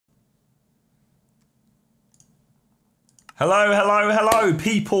Hello, hello, hello,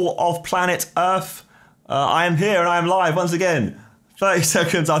 people of planet Earth. I am here and I am live once again. 30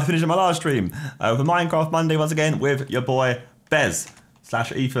 seconds after finishing my last stream. For Minecraft Monday once again with your boy Bez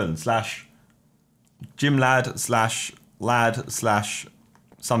 / Ethan / Gym lad /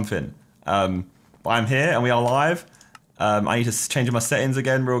 something. But I'm here and we are live. I need to change my settings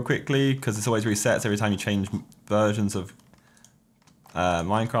again real quickly because it's always resets every time you change versions of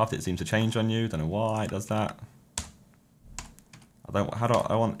Minecraft. It seems to change on you. Don't know why it does that. I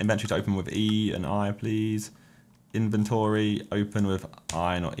want inventory to open with E and I, please. Inventory open with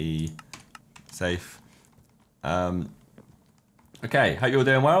I, not E. Safe. Okay, hope you're all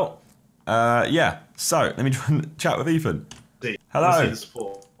doing well. Yeah, so let me try and chat with Ethan. Hello.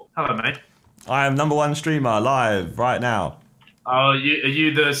 Hello, mate. I am #1 streamer live right now. Oh, are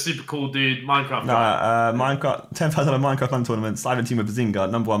you the super cool dude Minecraft guy? No, Minecraft, $10,000 Minecraft fun tournament, Sliving team with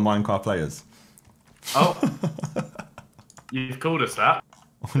Behzinga, #1 Minecraft players. Oh. You've called us that.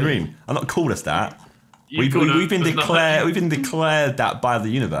 What do you mean? I'm not called us that. We've been declared that by the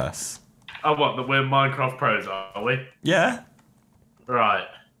universe. Oh, what? That we're Minecraft pros, are we? Yeah. Right.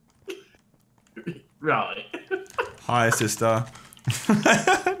 Right. Hi, sister.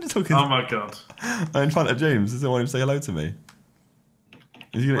 Talking, oh my god. I'm in front of James. Does he want him to say hello to me?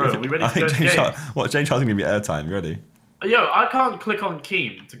 Bro, are we ready to go to the game? James Charles gonna give me airtime. You ready? Yo, I can't click on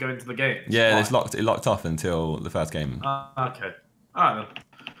Keen to go into the game. Yeah, it's locked. It locked off until the first game. Okay. Alright then.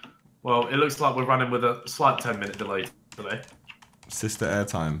 Well, it looks like we're running with a slight 10-minute delay today. Sister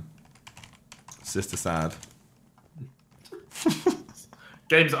airtime. Sister sad.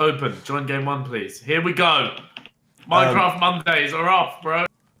 Game's open. Join game 1, please. Here we go. Minecraft Mondays are off, bro.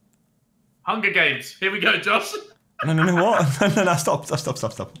 Hunger Games. Here we go, Josh. No, what? no, stop.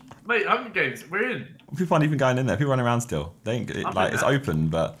 Mate, Hunger Games. We're in. People aren't even going in there. People running around still. They ain't, it's open,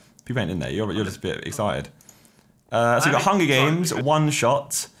 but people ain't in there. You're just a bit excited. So we've got Hunger Games, one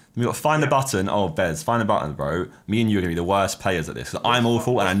shot. We've got Find the Button. Oh, Bez, Find the Button, bro. Me and you are going to be the worst players at this. I'm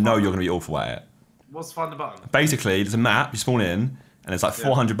awful, and I know you're going to be awful at it. What's Find the Button? Basically, there's a map. You spawn in, and there's like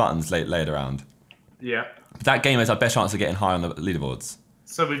 400 buttons laid around. Yeah. That game has our best chance of getting high on the leaderboards.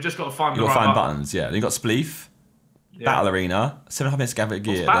 So we've just got to find the right You've got to find buttons, yeah. Then you've got Spleef, Battle Arena, 7.5 minutes to gather the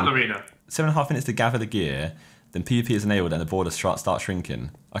gear. What's Battle Arena? 7.5 minutes to gather the gear, then PvP is enabled and the border starts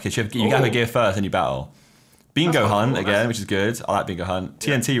shrinking. Okay, so you gather gear first, then you battle. Bingo Hunt again, which is good. I like Bingo Hunt.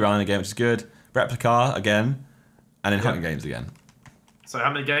 TNT Run again, which is good. Replica again, and then Hunger Games again. So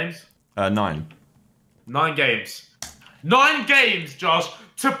how many games? 9. 9 games. 9 games, Josh,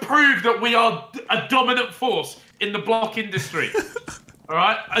 to prove that we are a dominant force in the block industry. All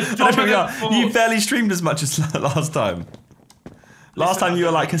right, a dominant force. You barely streamed as much as last time. Last time you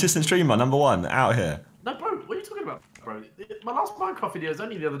were like consistent streamer, #1 out here. No, bro, what are you talking about, bro? My last Minecraft video was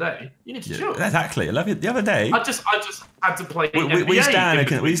only the other day. You need to chill. Exactly. I love you. The other day, I just had to play. We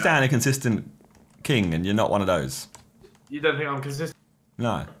stand a consistent king, and you're not one of those. You don't think I'm consistent?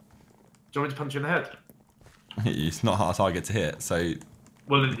 No. Do you want me to punch you in the head? It's not hard target to hit, so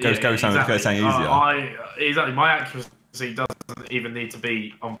well, go something easier. Exactly. My accuracy doesn't even need to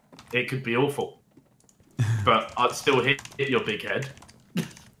be on. It could be awful, but I'd still hit your big head.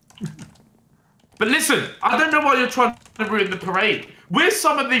 But listen, I don't know why you're trying to ruin the parade. We're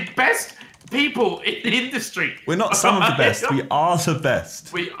some of the best people in the industry. We're not some of the best. We are the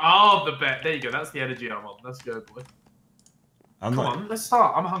best. We are the best. There you go. That's the energy I'm on. Let's go, boy. Come on, let's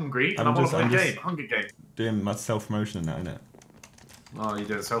start. I'm hungry and I want to play a game. Hunger Game. Doing my self-promotion now, innit? Oh, you're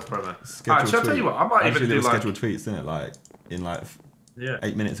doing self-promo. Alright, shall I tell you what? I might even do like scheduled tweets, innit? Like in like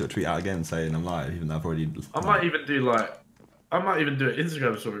 8 minutes, it'll tweet out again saying I'm live, even though I've already. I might even do an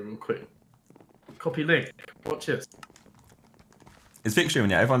Instagram story real quick. Copy link. Watch this. It's Vic streaming,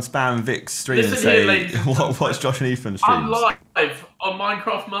 yeah. Everyone spam Vic's stream and say, watch Josh and Ethan streams. I'm live on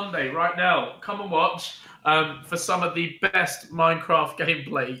Minecraft Monday right now. Come and watch for some of the best Minecraft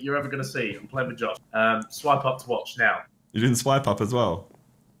gameplay you're ever going to see. I'm playing with Josh. Swipe up to watch now. You're doing swipe up as well?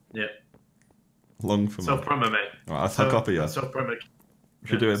 Yeah. Long for me. Self-promo, mate. Alright, I'll copy you. Self-promo.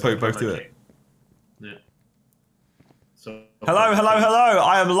 Should do it. Both do it. Yeah. Hello.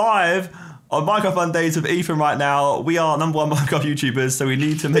 I am live on Minecraft Mondays with Ethan right now. We are #1 Minecraft YouTubers, so we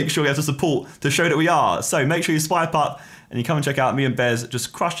need to make sure we have the support to show that we are. So make sure you swipe up and you come and check out me and Bez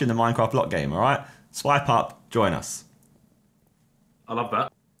just crushing the Minecraft block game, alright? Swipe up, join us. I love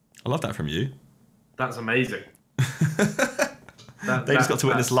that. I love that from you. That's amazing. They just got to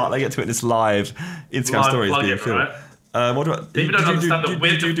witness live. They get to witness live Instagram stories being filmed. Right? What do I? People don't understand that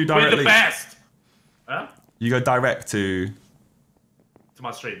we're the best. Huh? You go direct to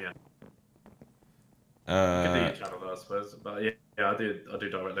my stream, yeah. You can do your channel though, I suppose. But yeah, I do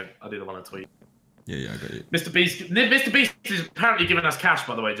direct link. I do the one I tweet. Yeah, I got you. Mr. Beast is apparently giving us cash,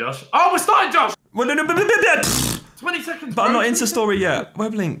 by the way, Josh. Oh, we're starting, Josh! Well, no. 20 seconds, But bro. I'm not into story yet.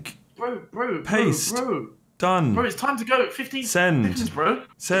 Web link. Bro. Paste. Done. Bro, it's time to go. 15 Send. seconds, bro.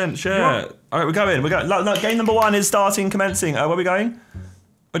 Send. Share. All right, we're going. Look, game number 1 is starting, commencing. Where are we going?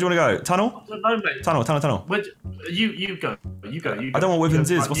 Where do you want to go? Tunnel? I don't know, mate. Tunnel. Where, you go. I don't know what Withens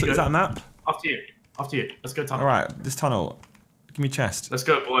is. Is that a map? After you. Let's go tunnel. All right, this tunnel. Give me chest. Let's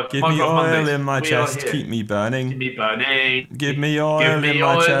go, boy. Give me oil in my chest. Keep me burning. Give me oil in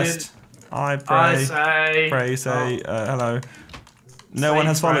my chest. I pray. Pray, say hello. No one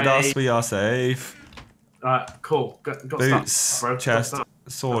has followed us. We are safe. Alright, cool. Got Boots, stuff, bro. chest,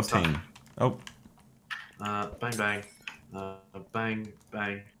 sword team. Oh. Bang.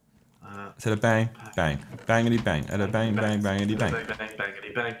 Bang. Instead of bang. Bangity bang. At a bang, bangity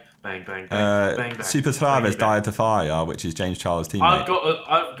bang. Bang. Super Travis died to fire, which is James Charles' teammate.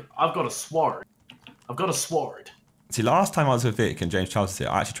 I've got a sword. See, last time I was with Vic and James Charles was here,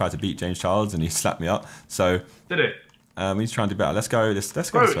 I actually tried to beat James Charles and he slapped me up. So. Did it? We need to try and do better. Let's go this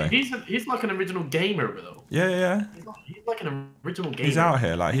way. He's like an original gamer, though. Yeah. He's like an original gamer. He's out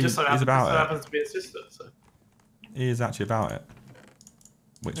here, like he's about it. Happens to be a sister, so. He is actually about it,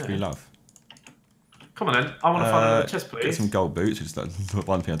 which we love. Come on then, I want to find another chest, please. Get some gold boots, which is the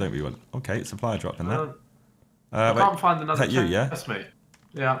one thing I don't really want. Okay, supply drop in there. I can't find another chest, mate.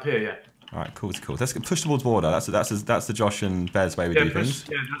 Yeah, up here, yeah. Alright, cool. Let's push towards border. That's the Josh and Bez way we do things.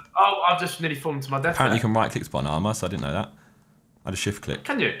 Yeah. Oh, I've just nearly fallen to my death. Apparently you can right click spawn armor, so I didn't know that. I just shift click.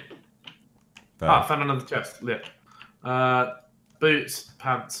 Can you? But... I found another chest. Lit. Boots,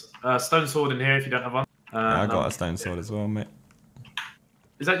 pants, stone sword in here if you don't have one. Yeah, I got a stone sword as well, mate.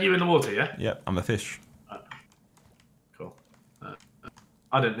 Is that you in the water, yeah? Yep, I'm a fish. Cool.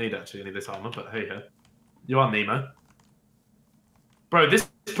 I don't need actually any of this armor, but hey ho. You are Nemo. Bro, this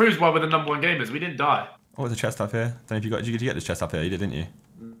proves why we're the #1 gamers. We didn't die. Oh, there's a chest up here. Don't know if did you get this chest up here? You did, didn't you?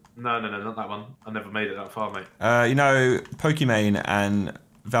 No, not that one. I never made it that far, mate. You know, Pokimane and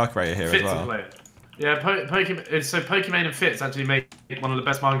Valkyrie are here Fitz as well. Player. Yeah, Pokimane and Fitz actually make one of the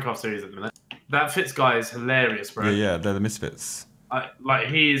best Minecraft series at the minute. That Fitz guy is hilarious, bro. Yeah, they're the misfits.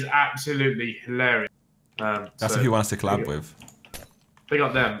 He is absolutely hilarious. That's who he wants to collab with. Big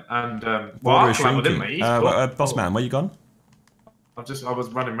up them, and I'll collab with him, mate. Boss man, where you gone? I was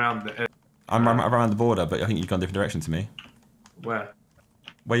running around the. I'm around the border, but I think you've gone a different direction to me. Where?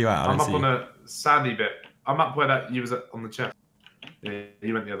 Where you at? I'm up on a sandy bit. I'm up where you was on the chest. Yeah,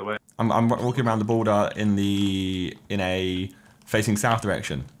 you went the other way. I'm walking around the border in a facing south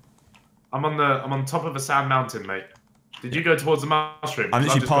direction. I'm on top of a sand mountain, mate. Did you go towards the mushroom? I'm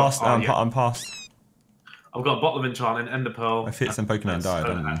literally past. I'm past. I've got a bottle of enchantment, ender pearl. My Fitz and Pokemon died.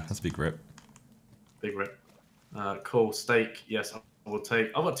 That's a big rip. Big rip. Cool steak. Yes, I will take.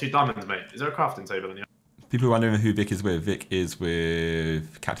 I've got 2 diamonds, mate. Is there a crafting table in here? People are wondering who Vic is with. Vic is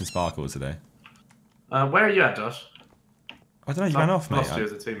with Captain Sparkle today. Where are you at, Josh? I don't know. You ran off, mate. Lost you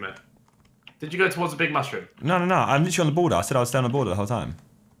as a teammate. Did you go towards the big mushroom? No. I'm literally on the border. I said I was staying on the border the whole time.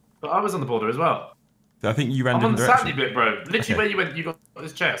 But I was on the border as well. But I think you ran I'm on different the direction. sandy bit, bro. Literally where you went, you got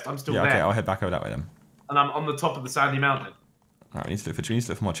this chest. I'm still there. Okay, I'll head back over that way then. And I'm on the top of the sandy mountain. Alright, we need to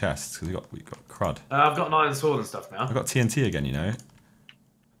look for more chests because we got crud. I've got an iron sword and stuff now. I've got TNT again, you know.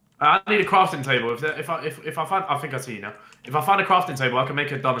 I need a crafting table. If I find, I think I see you now. If I find a crafting table, I can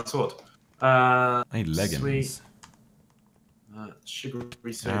make a diamond sword. I need leggings. Sweet.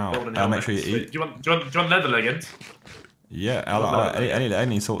 Sugary soup. I'll make sure you eat. Do you want leather leggings? Yeah,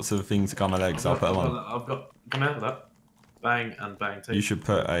 any sorts of things to cover my legs, I'll put them on. I've got. Come here with that. Bang and bang. You should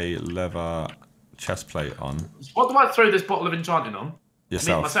put a leather chest plate on. What do I throw this bottle of enchanting on?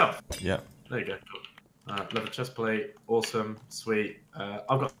 Yourself. Me, myself. Yeah. There you go. Cool. Leather chest plate. Awesome. Sweet.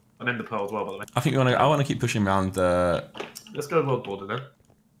 I've got an ender pearl as well, by the way. I think I want to keep pushing around the. Let's go world border then.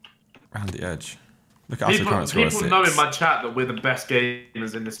 Around the edge. Look at us current score of 6. People know in my chat that we're the best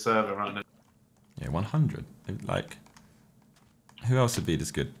gamers in this server right now. Yeah, 100. Like, who else would be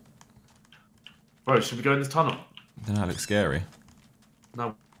this good? Bro, should we go in this tunnel? I don't know, it looks scary.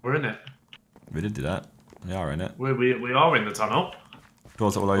 No, we're in it. We did do that. We are in it. We are in the tunnel.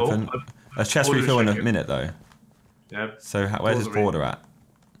 Doors are all open. There's chest refill in a minute though. Yeah. So where's this border at?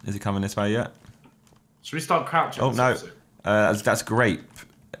 Is it coming this way yet? Should we start crouching? Oh no. That's grape.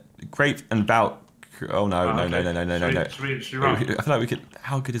 Grape and Valk. Oh no, no. Should we run? I feel like we could.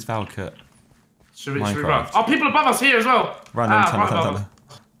 How good is Valk? Should we run? Oh, people above us here as well. Run, right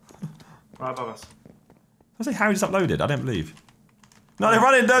above us. I say Harry just uploaded. I don't believe. No, they're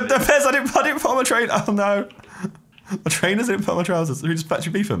running. The Fez. I didn't put on my train. Oh no. My trainers didn't put on my trousers. Should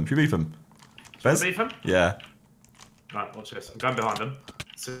we beef him? Should we beef him? Fez? Beef him? Yeah. Right, watch this. I'm going behind him.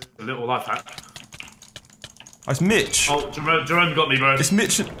 It's a little life hack. Oh, it's Mitch. Oh, Jerome got me, bro. It's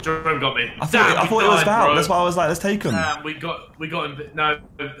Mitch. Jerome got me. I thought it was Val. Bro. That's why I was like, let's take him. We got him. No,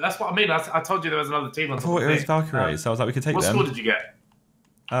 that's what I mean. I told you there was another team on top. I thought it was Valkyrie, so I was like, we could take them. What score did you get?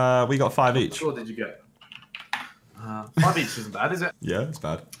 We got 5 each. What score did you get? 5 each isn't bad, is it? Yeah, it's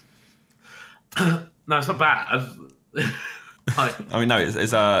bad. No, it's not bad. I mean, no,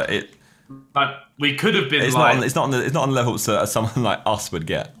 it's Like, we could have been. It's not on the level that someone like us would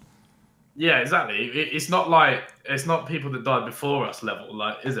get. Yeah, exactly. It's not like it's not people that died before us level,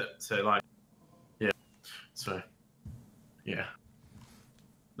 like, is it? So like, yeah. So, yeah,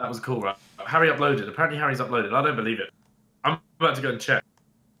 that was cool, right? Harry uploaded. Apparently, Harry's uploaded. I don't believe it. I'm about to go and check.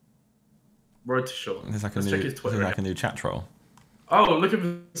 Road to Shore. There's like a new chat troll. Oh, looking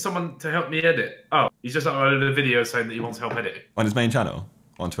for someone to help me edit. Oh, he's just uploaded a video saying that he wants help editing. On his main channel?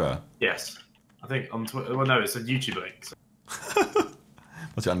 On Twitter? Yes. I think on Twitter. Well, no, it's a YouTube link. So.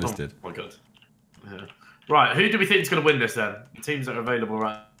 What's it unlisted? Oh my god. Yeah. Right, who do we think is going to win this then? The teams that are available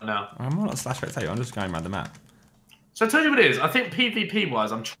right now. I'm not /spectator, I'm just going around the map. So I tell you what it is. I think PvP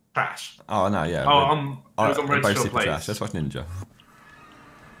wise, I'm trash. Oh no, yeah. Oh, it was on Road to Shore Plays. Trash. Let's watch Ninja.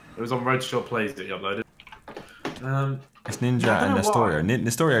 It was on Road to Shore Plays that he uploaded. It's Ninja and Nestorio.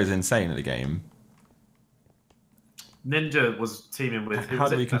 Nestorio is insane at the game. Ninja was teaming with. How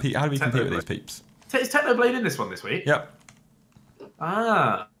do we compete? How do we compete with these peeps? Is Technoblade in this one this week? Yep.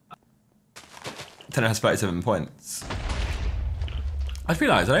 Ah. Techno has 37 points. I just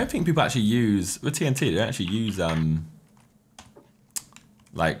realised I don't think people actually use with TNT. They don't actually use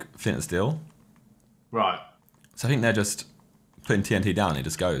like flint and steel. Right. So I think they're just putting TNT down. It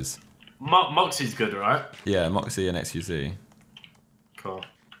just goes. Moxie's good, right? Yeah, Moxie and XQC. Cool.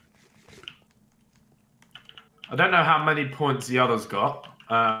 I don't know how many points the others got.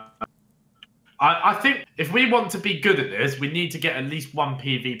 I think if we want to be good at this, we need to get at least one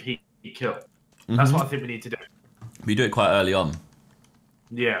PvP kill. That's what I think we need to do. We do it quite early on.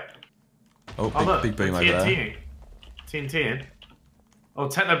 Yeah. Oh, big boom over there. TNT. Oh,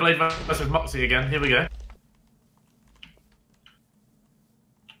 Technoblade versus Moxie again. Here we go.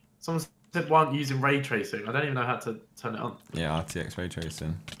 Someone said why aren't you using ray tracing? I don't even know how to turn it on. Yeah, RTX ray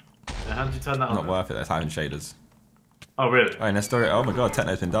tracing. Yeah, how did you turn that on? Not worth it. That's having shaders. Oh really? Oh, Nestorio. Oh my god,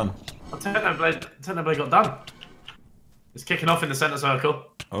 Techno's been done. Oh, Technoblade got done. It's kicking off in the center circle.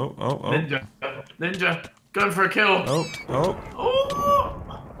 Oh. Ninja, going for a kill. Oh.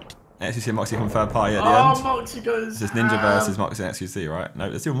 XQC and Moxie from third party at the end. Oh, Moxie goes. This is Ninja versus Moxie and XQC, right? No,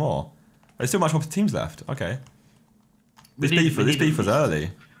 there's still more. There's still much more teams left. Okay. This beef was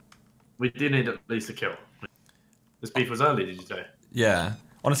early. We do need at least a kill. This beef was early, did you say? Yeah.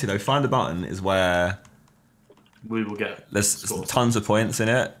 Honestly though, find the button is where we will get. There's tons of points in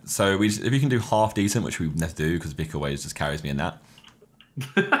it. So if we can do half decent, which we never do because Vic always just carries me in that.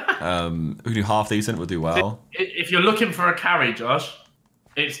 If we do half decent, we'll do well. If you're looking for a carry, Josh,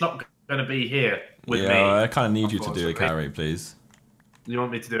 it's not going to be here with me. Yeah, I kind of need you to do a carry, please. You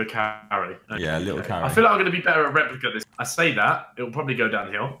want me to do a carry? Okay. Yeah, a little carry. I feel like I'm going to be better at replica this. I say that it'll probably go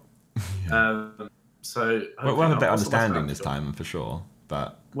downhill. So we'll have a better understanding this time for sure.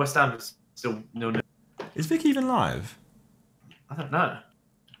 But West Ham is still 0-0. Is Vic even live? I don't know.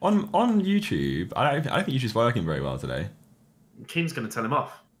 On YouTube, I don't think YouTube's working very well today. Keem's going to tell him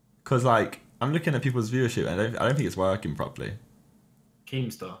off. Because like I'm looking at people's viewership and I don't think it's working properly.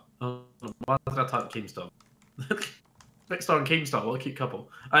 Keemstar. Oh, why did I type Keemstar? Vicstar and Keemstar, what a cute couple.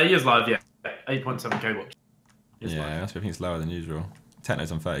 He is live, yeah. 8.7k watch. Yeah, I think it's lower than usual.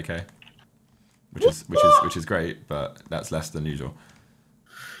 Techno's on 30k, which is great, but that's less than usual.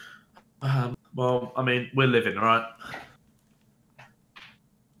 Well, I mean, we're living, right?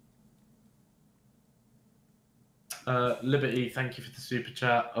 Liberty, thank you for the super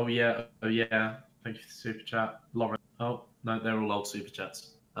chat. Oh yeah, thank you for the super chat. Lauren, oh no, they're all old super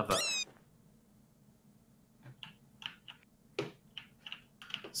chats. Have that.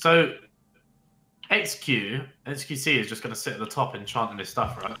 So, XQC is just going to sit at the top enchanting his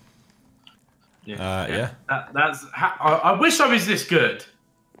stuff, right? Yeah. That's. I wish I was this good.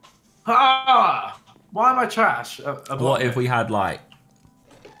 Why am I trash? What if we had like?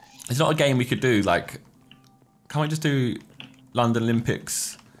 It's not a game we could do. Like, can't we just do London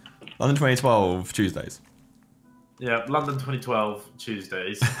Olympics, London 2012 Tuesdays? Yeah, London 2012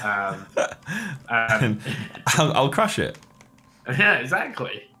 Tuesdays. I'll crush it. Yeah,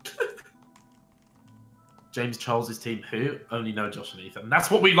 exactly. James Charles' team, who? Only know Josh and Ethan.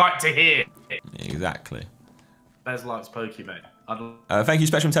 That's what we like to hear. Exactly. Bez likes Pokey, mate. Thank you,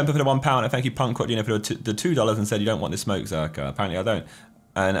 Spectrum Temper, for the £1, and thank you, Punk Quadrino, for the $2 and said you don't want the smoke, Zerkaa. Apparently I don't.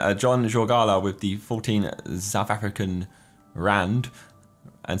 And John Jorgala with the 14 South African Rand.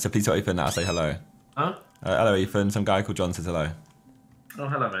 And so please don't open that, I'll say hello. Huh? Hello, Ethan. Some guy called John says hello. Oh,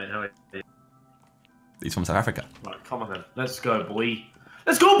 hello, mate. How are you? He's from South Africa. Right, come on then. Let's go, boy.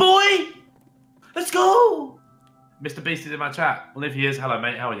 Let's go, boy! Let's go! Mr. Beast is in my chat. Well, if he is, hello,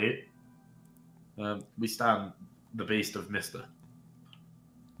 mate. How are you? We stand the beast of Mr.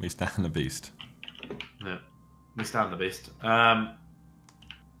 We stand the beast. Yeah, we stand the beast. I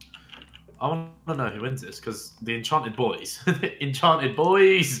want to know who wins this because the Enchanted Boys, the Enchanted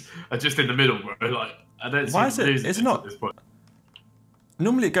Boys, are just in the middle, bro. Like, I don't see. Why is it? It's not. At this point.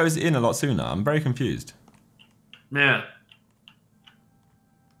 Normally, it goes in a lot sooner. I'm very confused. Yeah.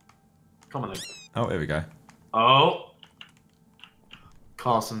 Come on then. Oh, here we go. Oh.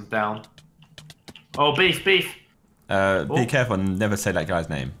 Carson down. Oh, beef. Be careful and never say that guy's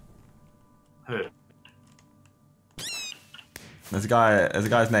name. Who? There's a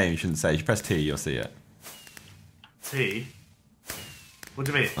guy's name you shouldn't say. If you press T, you'll see it. T? What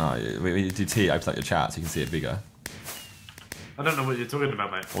do you mean? Oh, when you do T, it opens up your chat so you can see it bigger. I don't know what you're talking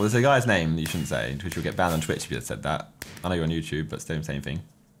about, mate. Well, there's a guy's name that you shouldn't say, which you'll get banned on Twitch if you had said that. I know you're on YouTube, but still the same thing.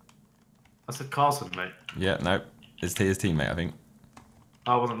 I said Carson, mate. Yeah, no. It's his teammate, I think.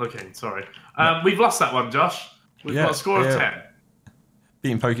 I wasn't looking, sorry. We've lost that one, Josh. We've got a score of 10.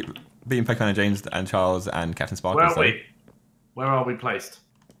 Beating Pokemon and James and Charles and Captain Sparkle. Where are we? Where are we placed?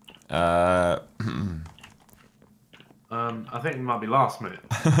 I think we might be last, mate.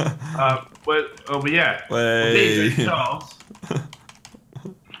 Where are we at? Wait. DJ Charles.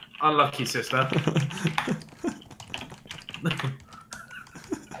 Unlucky, sister.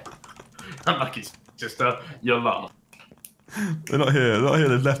 Unlucky, sister. You're last. They're not here. They're not here.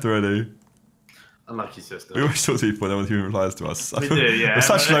 They've left already. Unlucky, sister. We always talk to people and no one even replies to us. We do, yeah. We're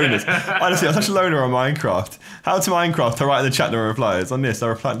such loners. Honestly, I'm such a loner on Minecraft. How to Minecraft? I write in the chat, no one replies. On this, I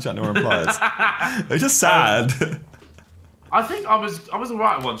reply in the chat, no one replies. It's just sad. I think I was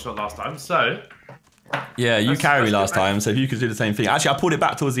alright at one shot last time, so... Yeah, you carried me last time, so if you could do the same thing. Actually, I pulled it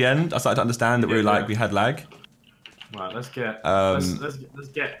back towards the end. I started to understand that we had lag. Right, let's get let's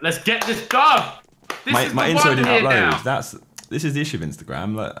get this done. My intro didn't upload. This is the issue of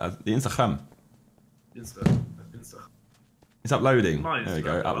Instagram. The Instagram. Insta. It's uploading. Mine's there we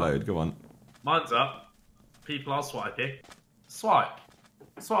go. Upload. Go on. Mine's up. People are swiping. Swipe.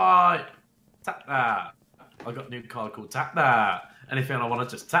 Tap that. I got a new card called Tap That. Anything I want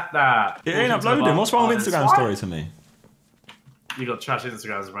to just tap that. It ain't uploading. What's wrong with Instagram story to me? You got trash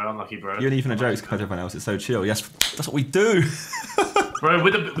Instagrams, bro. Unlucky, bro. You and Ethan are jokes compared to everyone else. It's so chill. Yes, that's what we do. Bro,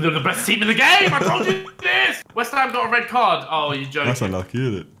 we're the best team in the game. I told you this. West Ham got a red card. Oh, you joking? That's unlucky,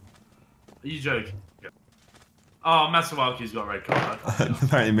 isn't it? Are you joking? Oh, Masuaki's got a red card.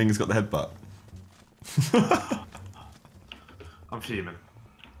 Apparently, Ming's got the headbutt. I'm fuming.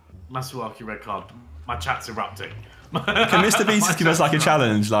 Masuaki red card. My chat's erupting. Can Mr. Beast just give us like a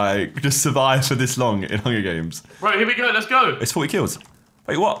challenge, like just survive for this long in Hunger Games? Right, here we go. Let's go. It's 40 kills.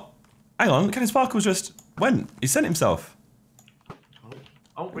 Wait, what? Hang on, Captain Sparkles just went. He sent himself.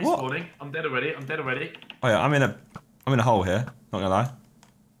 Oh, respawning. What? I'm dead already. Oh yeah, I'm in a hole here. Not gonna lie.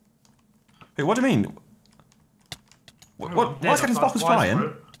 Wait, what do you mean? Why is Captain Sparkles flying?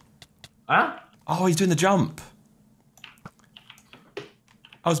 Bro. Huh? Oh, he's doing the jump.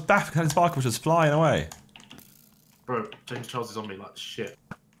 I was back. Captain Sparkles was just flying away. Bro, James Charles is on me like shit.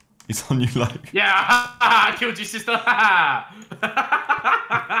 He's on you like... Yeah, I killed your sister. Oh,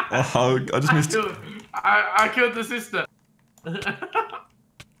 I just missed... I killed the sister.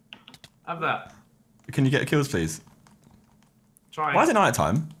 Have that. Can you get kills, please? Try. Why is it night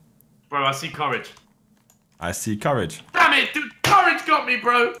time? Bro, I see courage. I see courage. Damn it, dude. Courage got me,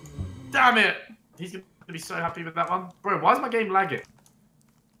 bro. Damn it. He's going to be so happy with that one. Bro, why is my game lagging?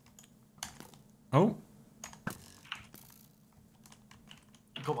 Oh.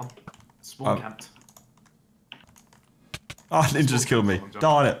 Got one. Spawn camped. Oh, Ninja just killed me.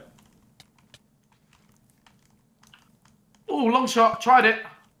 Darn it. Oh, long shot. Tried it.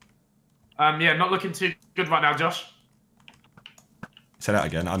 Yeah, not looking too good right now, Josh. Say that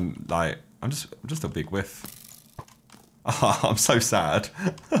again. I'm just a big whiff. Oh, I'm so sad.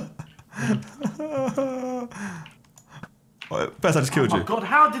 Best I just killed you. Oh my god,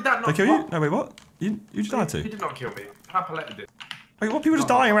 how did that not kill you? No, wait, what? You just died to? He did not kill me. Papaletta did. Wait, what? People just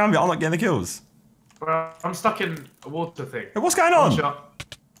dying around me. I'm not getting the kills. Bro, I'm stuck in a water thing. Wait, what's going on?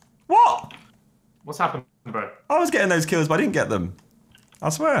 What? What's happened, bro? I was getting those kills, but I didn't get them. I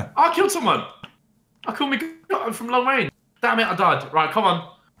swear. I killed someone. I killed me from long range. Damn it, I died. Right, come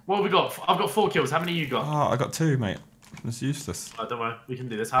on. What have we got? I've got 4 kills. How many you got? Oh, I got 2, mate. It's useless. Oh, don't worry. We can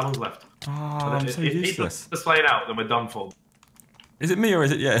do this. How long's left? Oh, I'm so useless. Let's play it out, then we're done for. Is it me or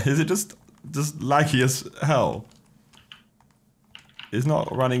is it, is it just laggy as hell? It's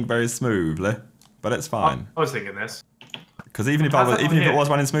not running very smoothly. but it's fine. I was thinking this. Because even if it was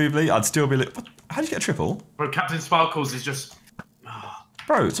running smoothly, I'd still be like, how did you get a triple? Bro, Captain Sparkles is just...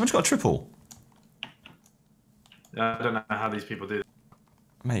 Bro, someone's got a triple. I don't know how these people do it.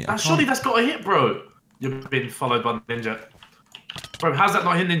 Mate, surely that's got a hit, bro. You've been followed by Ninja. Bro, how's that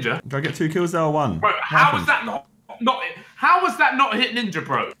not hit Ninja? Do I get 2 kills there or 1? Bro, how was that not how was that not hit Ninja,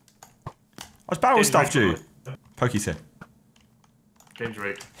 bro? I was barrel stuffed you. Pokey's here. Game's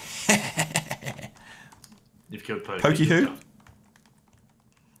rigged. You've killed Pokey. Pokey who?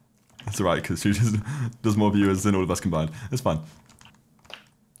 That's alright, because she just does more viewers than all of us combined. It's fine.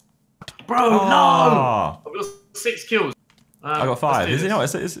 Bro, no! I've got 6 kills. I got 5. Is it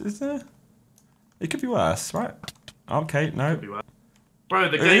not? It could be worse, right? Okay, no. Bro,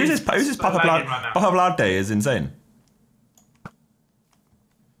 the game who's this Papa Blood Day is insane.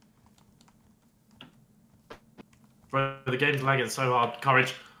 Bro, the game's lagging so hard.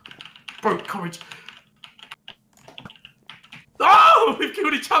 Courage. Bro, courage. Oh! We've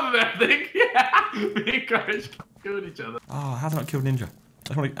killed each other there, I think. Yeah! Me and Courage killed each other. Oh, how's I not killed Ninja?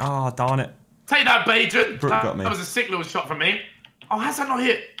 Oh, darn it. Take that, Behzinga! Got me. That was a sick little shot from me. Oh, how's that not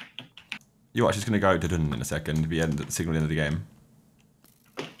hit? You're actually just going to go dun in a second to be the signal end of the game.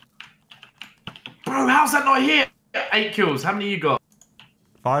 Bro, how's that not hit? 8 kills. How many you got?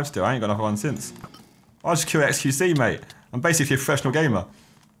 5 still. I ain't got another one since. I'll just kill XQC, mate. I'm basically a professional gamer.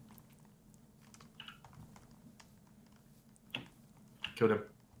 Killed him.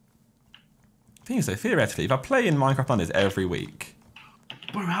 The thing is, though, theoretically, if I play in Minecraft Mondays every week,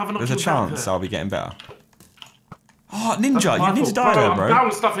 bro, how have I not there's a chance I'll be getting better. Oh, Ninja! You need to die there, bro. I'm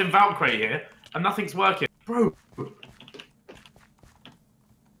barrel stuff in Valkyrie here, and nothing's working. Bro.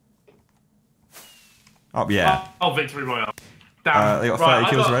 Oh, yeah. Oh, victory royale. Damn. They got 30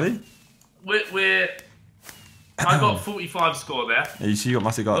 kills already? I got 45 score there. You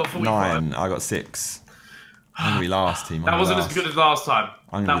must have got 9. I got 6. I'm going to be last, team. That wasn't as good as last time.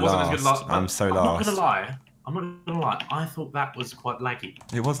 That wasn't as good last time. I'm so last. I'm not going to lie. I thought that was quite laggy.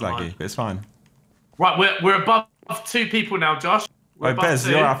 It was laggy, but it's fine. Right, we're above 2 people now, Josh. Wait, Bez,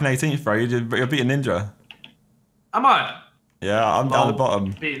 you're up in 18th, bro. You're beating Ninja. Am I? Yeah, I'm down the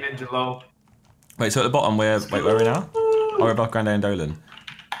bottom. Beating Ninja, lol. Wait, so at the bottom, where are we now? Oh, we're above Grande and Dolan.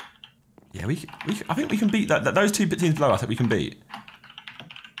 Yeah, I think we can beat those 2 teams below. I think we can beat.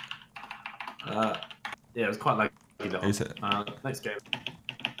 Yeah, it was quite laggy though. Is it? Next game.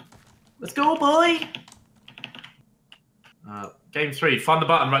 Let's go, boy. Game 3. Find the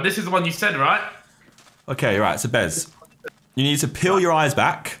button. Right, this is the one you said, right? Okay, right. So Bez, you need to peel your eyes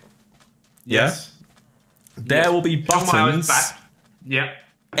back. Yes. Yeah? There will be buttons. Yeah.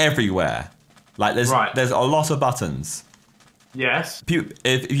 Everywhere. Like there's a lot of buttons. Yes.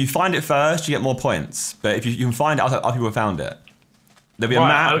 If you find it first, you get more points. But if you can find it, other people have found it. There'll be a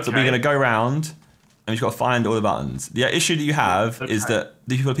map that we're going to go around, and you've got to find all the buttons. The issue that you have is that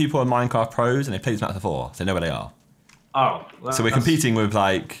these people are Minecraft pros, and they've played this map before, so they know where they are. Oh. So we're competing with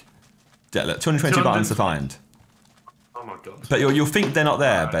like, yeah, look, 220 buttons to find. Oh my god. But you'll think they're not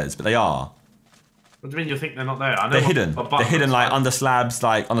there, Bez, but they are. What do you mean you think they're not there? I know they're hidden. They're hidden like under slabs,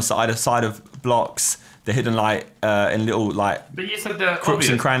 like on the side of blocks. They're hidden like in little like but you said they're crooks obvious.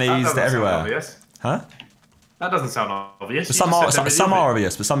 and crannies. They're everywhere. Obvious. Huh? That doesn't sound obvious. But some are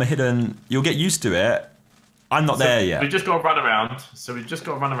obvious, but some are hidden. You'll get used to it. I'm not there yet. We've just got to run around. So we've just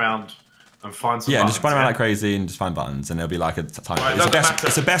got to run around and find some. Yeah, buttons, just run around like crazy and just find buttons, and there'll be like a time. Right,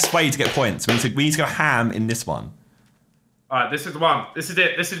 it's the best way to get points. We need to go ham in this one. All right, this is the one. This is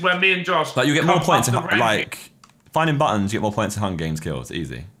it. This is where me and Josh. Like you get more points. Like finding buttons, you get more points in Hunger Games kills.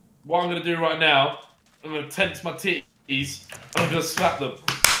 Easy. What I'm gonna do right now, I'm gonna tense my titties. I'm gonna slap them.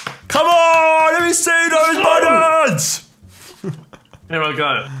 Come on, let me see those buttons. Here I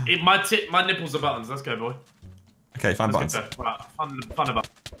go. My nipples are buttons. Let's go, boy. Okay, find buttons. Right, find a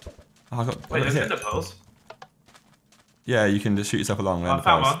button. Oh, wait, there's ender pearls? Yeah, you can just shoot yourself along. I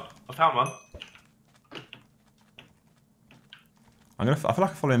found one. I feel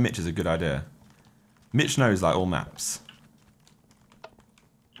like following Mitch is a good idea. Mitch knows like all maps.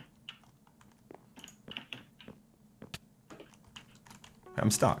 I'm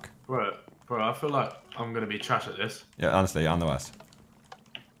stuck. Bro, I feel like I'm gonna be trash at this. Yeah, honestly, I'm the worst.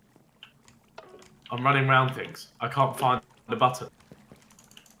 I'm running around things. I can't find the button.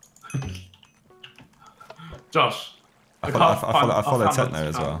 Josh, I follow Techno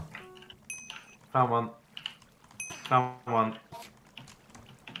as well. Found one.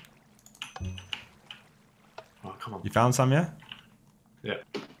 Oh, come on. You found some, yeah? Yeah.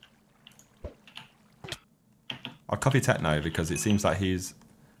 I'll copy Techno because it seems like he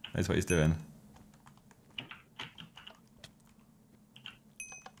knows what he's doing.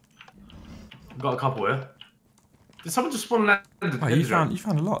 got a couple here. Did someone just spawn an ender? Oh, you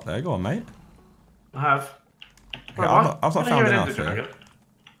found a lot there. Go on, mate. I have. Bro, Yeah, I've not found enough here.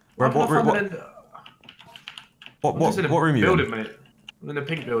 What room are you building, in? mate. I'm in the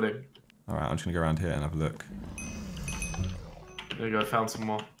pink building. Alright, I'm just gonna go around here and have a look. There you go, found some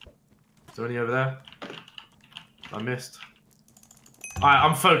more. Is there any over there? I missed. Alright,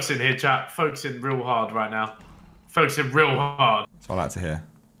 I'm focusing here, chat. Focusing real hard right now. Focusing real hard. That's what I like to hear.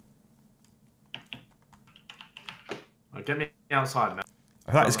 Right, get me outside, man.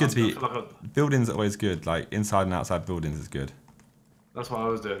 I feel like it's good to be... Buildings are always good. Like, inside and outside buildings is good. That's what I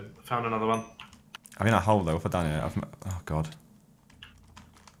was doing. Found another one. I'm in a hole, though. What have I done here? Oh, God.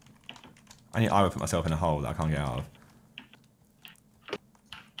 I would put myself in a hole that I can't get out of.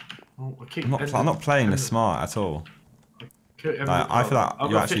 Oh, I'm not playing this smart at all. Like, I feel like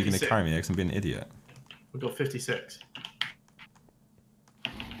you're actually going to carry me because I'm being an idiot. We've got 56.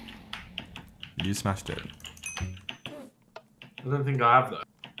 You smashed it. I don't think I have that.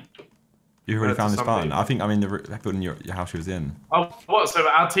 You've already found this button? I think I'm in the building your house you was in. Oh, what? So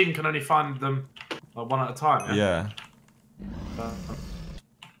our team can only find them one at a time, yeah?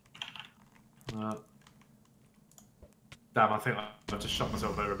 Damn, I think I just shot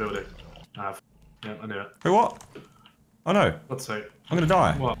myself over a building. I have. Yeah, I knew it. Wait, what? Oh no. What's sake? I'm gonna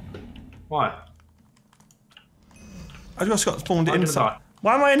die. What? Why? I just got spawned inside.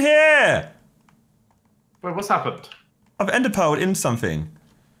 Why am I in here? Wait, what's happened? I've enderpearled in something.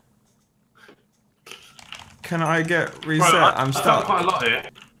 Can I get reset? Bro, I'm stuck. I found quite a lot here.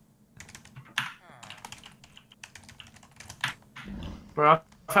 Bro, I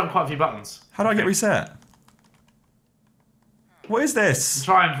found quite a few buttons. How do I get reset? What is this? I'm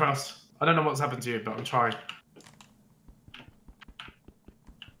trying for us. I don't know what's happened to you, but I'm trying.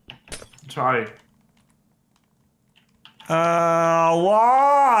 I'm trying.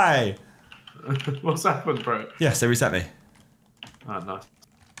 Why? What's happened, bro? Yes, they reset me. Oh, nice.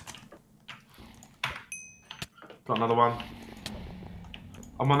 Got another one.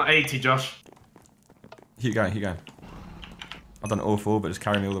 I'm on 80, Josh. Keep going, keep going. I've done awful, but just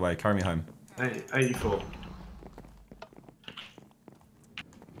carry me all the way. Carry me home. 84.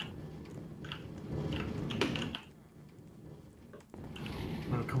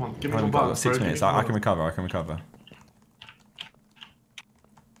 Oh, come on, give me more buttons. 6 minutes. I can recover. I can recover.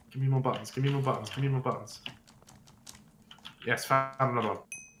 Give me more buttons. Give me more buttons. Give me more buttons. Yes, found another one.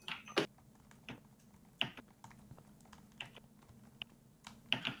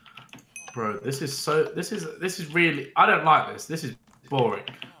 Bro, this is so. This is really. I don't like this. This is boring.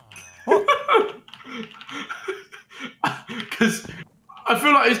 What? Because I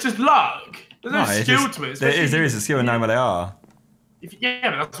feel like it's just luck. There's no skill to it. There is a skill in knowing where they are. Yeah,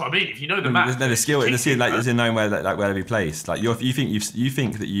 but that's what I mean. If you know the map, there's no skill. There's in knowing where to be placed. Like you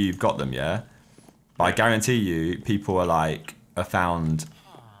think that you've got them, yeah. But I guarantee you, people are found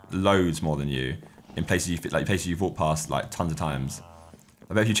loads more than you in places you've walked past like tons of times.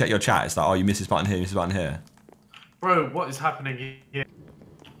 I bet if you check your chat, it's like, oh, you missed this button here, you missed this button here. Bro, what is happening here?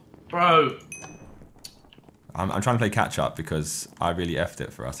 Bro. I'm trying to play catch up because I really effed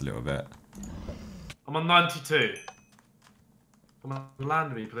it for us a little bit. I'm on 92. Come on,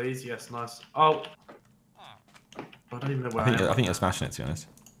 land me, please. Yes, nice. Oh. I don't even know where I am. I think you're smashing it, to be honest.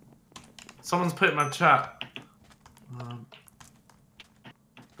 Someone's put in my chat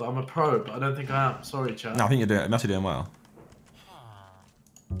that I'm a pro, but I don't think I am. Sorry, chat. No, I think you must be doing well.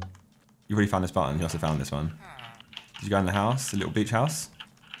 You've already found this button. You must have found this one. Did you go in the house? The little beach house?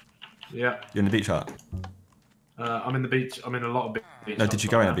 Yeah. You're in the beach hut? I'm in the beach. I'm in a lot of beach huts. No, did you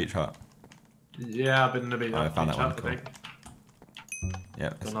go in a beach hut? Yeah, I've been in the beach hut. I found that one. Cool.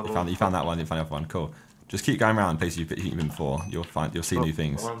 Yeah, you found that one. You found the other one. Cool. Just keep going around places you've been before. You'll see new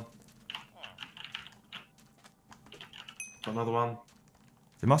things. Got another one.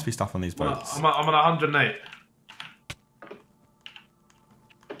 There must be stuff on these boats. I'm on 108.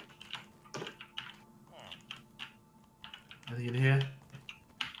 Anything in here?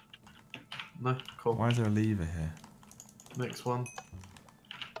 No, cool. Why is there a lever here? Next one.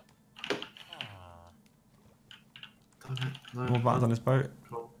 No, more buttons on this boat?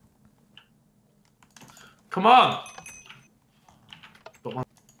 Cool. Come on! Got one.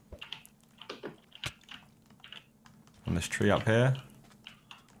 On this tree up here?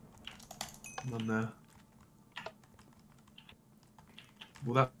 One there.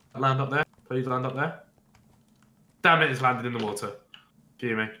 Will that land up there? Please land up there. Damn it, it's landed in the water.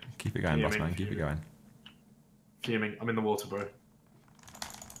 Fuming. Keep it going, boss man. Keep it going. Fuming. I'm in the water, bro.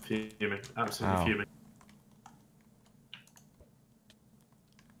 Fuming. Absolutely fuming.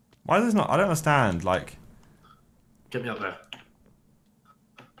 Why is this not? I don't understand. Like, get me up there.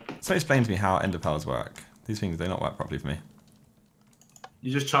 So explain to me how ender pearls work. These things, they not work properly for me.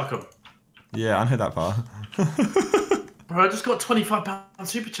 You just chuck them. Yeah, I know that part. Bro, I just got £25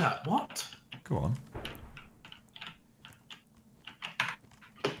 super chat. What? Go on.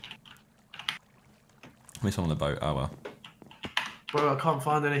 Miss on the boat. Oh well. Bro, I can't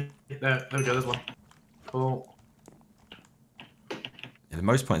find any. There we go. There's one. Cool. Yeah, the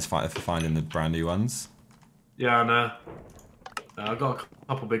most points for finding the brand new ones. Yeah, I know. I've got a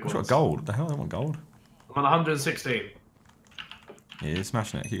couple big ones. I've got gold. What the hell? I want gold. I'm on 116. Yeah, you're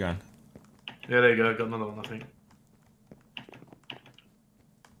smashing it. Keep going. Yeah, there you go. Got another one, I think.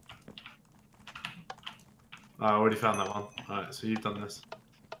 Oh, I already found that one. Alright, so you've done this.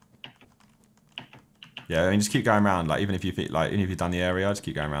 Yeah, I mean, just keep going around. Like, even if you think, like, even if you've done the area, just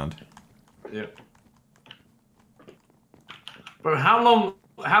keep going around. Yeah. Bro, how long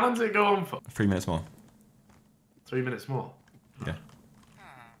does it go on for? 3 minutes more. 3 minutes more? Yeah.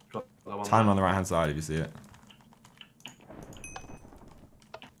 Got that one Time there. on the right hand side if you see it.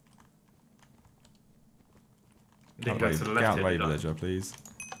 Didn't go to the Get left out the way, here, villager, please.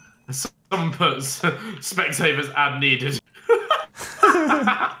 Someone puts spectators ad needed.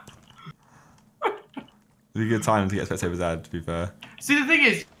 It's a good time to get spectators ad, to be fair. See, the thing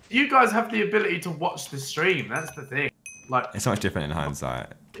is, you guys have the ability to watch the stream. That's the thing. Like, It's so much different in hindsight.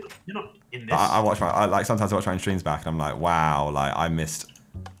 you're not in this. But I watch like sometimes I watch my own streams back and I'm like, wow, like I missed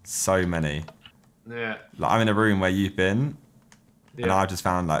so many. Yeah. Like I'm in a room where you've been, and Yeah. I've just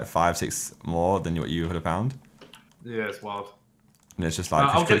found like 5, 6 more than what you would have found. Yeah, it's wild. And it's just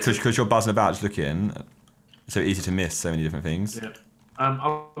like because you're buzzing about just looking, it's so easy to miss so many different things. Yeah.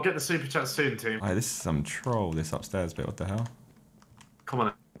 I'll get the super chat soon, team. Oh, this is some troll. This upstairs bit. What the hell? Come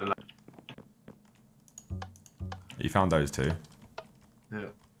on. You found those two. Yeah.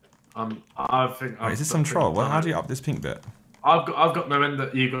 I think. Wait, is this some troll? How do you up this pink bit? I've got no ender.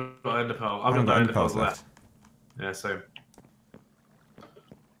 You got ender pearl. I've got no ender pearls left. Yeah, same.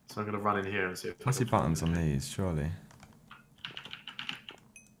 So I'm gonna run in here and see if. I see buttons on these, surely.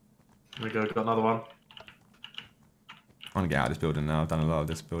 There we go. Got another one. I want to get out of this building now. I've done a lot of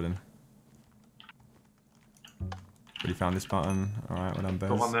this building. Really found this button. Alright, well done, Bez.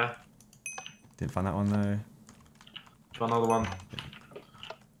 Got one there. Didn't find that one though. Got another one.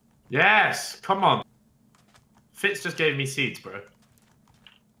 Yes! Come on. Fitz just gave me seeds, bro.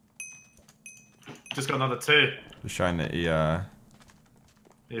 Just got another 2. Just showing that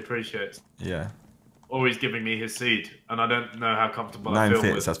He appreciates. yeah. Always giving me his seed, and I don't know how comfortable I feel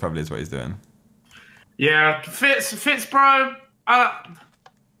Fits, with. that's probably what he's doing. Yeah, Fitz, bro. I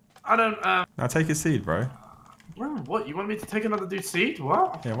don't. Now take his seed, bro. Bro, what? You want me to take another dude's seed?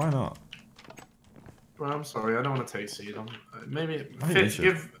 What? Yeah, why not? Bro, I'm sorry. I don't want to take seed. Maybe I think Fitz,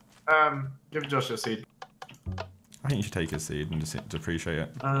 you give Josh a seed. I think you should take his seed and just appreciate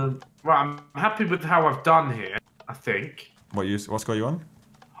it. Right, I'm happy with how I've done here. I think. What score you on?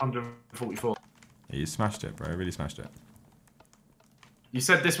 144. Yeah, you smashed it, bro. Really smashed it. You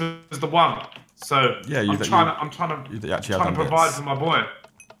said this was the one, so Yeah, I'm trying You actually have to done provide bits. for my boy.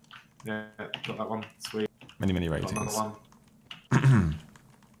 Yeah, got that one. Sweet. Many Got ratings. another one.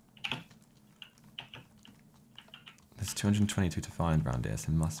 There's 222 to find around here, so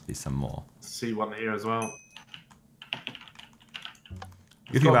there must be some more. See one here as well.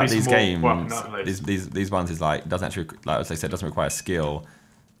 The good thing about these games, Well, these ones is like, doesn't actually, like as I said, doesn't require skill.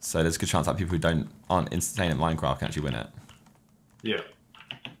 So there's a good chance that people who aren't insane at Minecraft can actually win it. Yeah.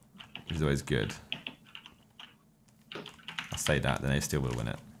 Which is always good. I say that, then they still will win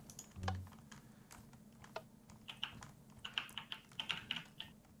it.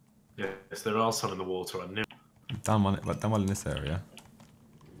 Yes, there are some in the water. I knew. Done well in this area.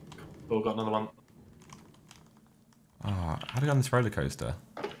 Oh, got another one. Oh, how do I go on this roller coaster?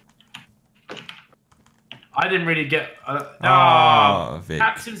 I didn't really get. Vic.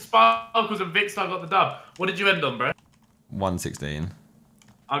 Captain Sparkles and Vic Star got the dub. What did you end on, bro? 116.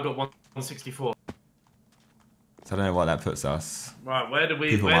 I got 164. So I don't know what that puts us. Right, where do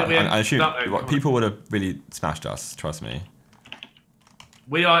we? People Where do we? I assume end up? people would have really smashed us. Trust me.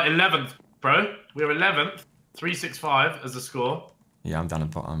 We are 11th, bro. We are 11th. 365 as the score. Yeah, I'm down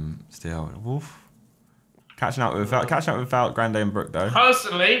at bottom still. Wolf. Catching up without Grande and Brooke though.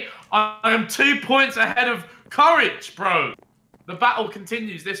 Personally, I am 2 points ahead of Courage, bro. The battle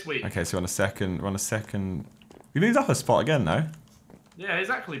continues this week. Okay, so we're on a second. We moved up a spot again though. Yeah,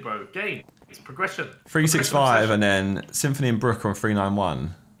 exactly, bro. Game. It's progression. 365 and then Symphony and Brooke are on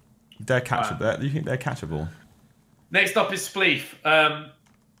 391. They're catchable. Do you think they're catchable? Next up is Spleef.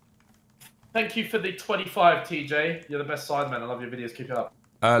 Thank you for the 25, TJ. You're the best sideman. I love your videos. Keep it up.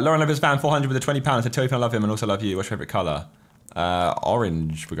 Lauren Levis fan 400 with a £20. Said Toby, I love him and also love you. What's your favourite colour?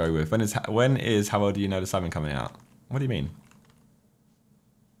 Orange we'll go with. When is How Well Do You Know the SIDEMEN coming out? What do you mean?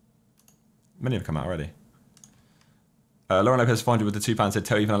 Many have come out already. Lauren Lopez 400 with the £2 said,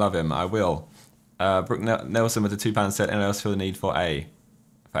 tell Ethan I love him. I will. Brooke Nelson with the £2 said, anyone else feel the need for A?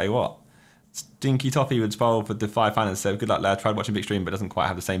 For A what? Stinky Toffee with 12 with the £5 and said, good luck lad, tried watching Big Stream but doesn't quite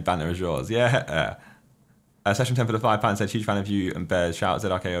have the same banner as yours. Yeah. Session 10 for the £5 said, huge fan of you and Bez. Shout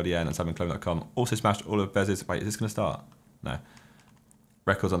out ZerkaaHD and SIDEMENClub.com. Also smashed all of Bez's. Wait, is this going to start? No.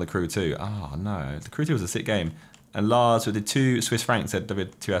 Records on the Crew 2. Oh no. The Crew 2 was a sick game. And Lars with the 2 Swiss francs said,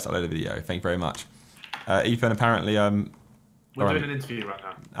 W2S upload a video. Thank you very much. Ethan apparently. We're doing an interview right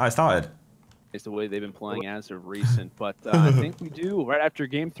now. I started. It's the way they've been playing as of recent, but I think we do right after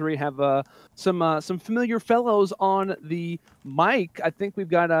Game 3 have some familiar fellows on the mic. I think we've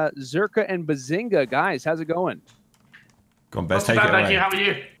got Zerkaa and Behzinga. Guys, how's it going? Go on, Bez, take it away. Thank you. How are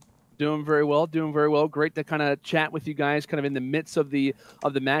you? Doing very well, doing very well. Great to kind of chat with you guys, kind of in the midst of the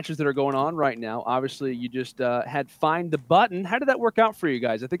matches that are going on right now. Obviously, you just had Find the Button. How did that work out for you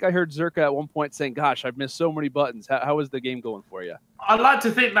guys? I think I heard Zerkaa at one point saying, "Gosh, I've missed so many buttons." How was the game going for you? I'd like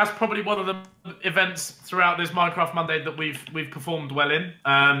to think that's probably one of the events throughout this Minecraft Monday that we've performed well in,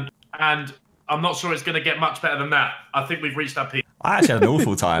 and I'm not sure it's going to get much better than that. I think we've reached our peak. I actually had an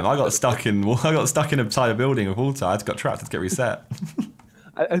awful time. I got stuck in a side of building with water. I got trapped to get reset.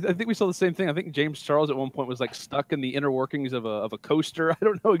 I think we saw the same thing. I think James Charles at one point was like stuck in the inner workings of a coaster. I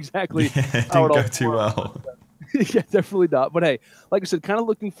don't know exactly Yeah, it didn't go too well. Yeah, definitely not. But hey, like I said, kind of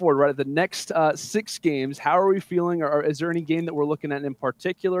looking forward, right, at the next 6 games. How are we feeling? Or is there any game that we're looking at in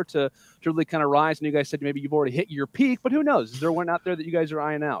particular to really kind of rise? And you guys said maybe you've already hit your peak, but who knows? Is there one out there that you guys are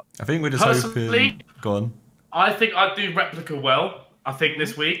eyeing out? I think we're just hoping. Go on. I think I'd do Replica well, I think,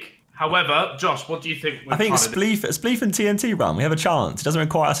 this week. However, Josh, what do you think? I think Spleef and TNT run, we have a chance. It doesn't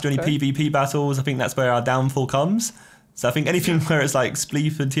require us to do any PvP battles. I think that's where our downfall comes. So I think anything where it's like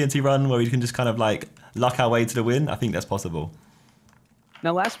Spleef and TNT run, where we can just kind of like luck our way to the win, I think that's possible.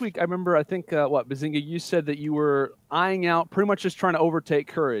 Now, last week, I remember, I think, Behzinga, you said that you were eyeing out, pretty much just trying to overtake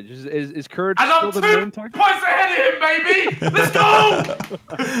Courage. Is Courage still the main target? And I'm 2 points ahead of him, baby! Let's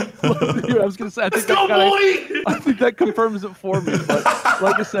go! Dude, I was going to say, I think that confirms it for me. But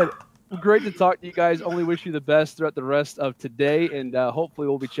like I said, great to talk to you guys. Only wish you the best throughout the rest of today, and hopefully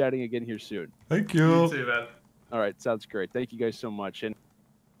we'll be chatting again here soon. Thank you. You too, man. All right, sounds great. Thank you guys so much. And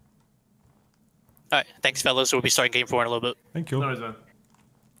all right, thanks, fellas. We'll be starting Game 4 in a little bit. Thank you. No worries, man.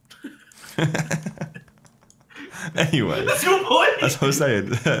 Anyway, That's your boy. that's what I was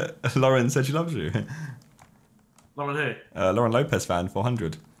saying. Lauren said she loves you. Lauren who? Lauren Lopez fan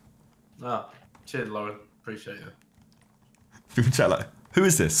 400. Oh, cheers, Lauren. Appreciate you. You can chat like, who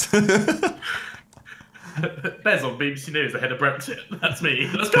is this? Bez on BBC News, the head of Brexit. That's me.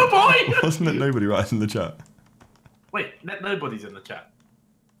 Let's go, boy! Wasn't it nobody writing in the chat? Wait, nobody's in the chat.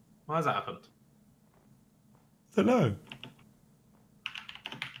 Why has that happened? I don't know.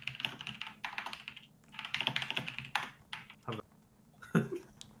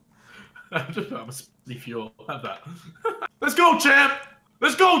 I'm a spleef you all. Have that. Let's go, champ!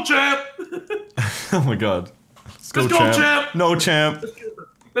 Let's go, champ! Oh my god. Let's go, champ! No, champ!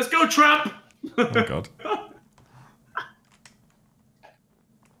 Let's go, Trump! Oh my god.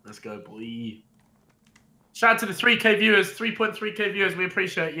 Let's go, boy. Shout out to the 3K viewers, 3.3K viewers. We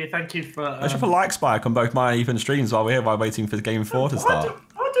appreciate you. Thank you for. I should put a like spike on both my and Ethan streams while we're here, while waiting for Game 4 to start.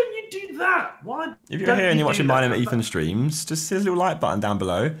 Why don't you do that? Why? If you're here and you're watching mine and Ethan streams, just hit a little like button down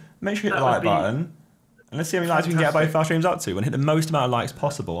below. Make sure you hit the like button. And let's see how many likes we can get both our streams up to and hit the most amount of likes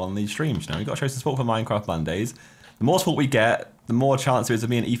possible on these streams. You know, we've got to show some support for Minecraft Mondays. The more support we get, the more chance there is of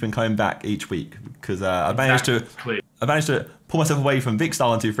me and Ethan coming back each week. Because I've managed to pull myself away from Vicstar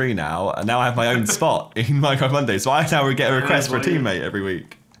 123 now, and now I have my own spot in Minecraft Mondays. So I now get a request for a teammate every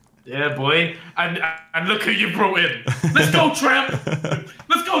week. Yeah, boy. And look who you brought in. Let's go, Tramp!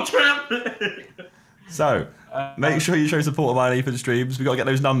 Let's go, Tramp! So, make sure you show support of my Ethan streams. We've got to get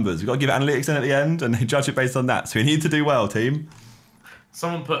those numbers. We've got to give analytics in at the end, and they judge it based on that. So we need to do well, team.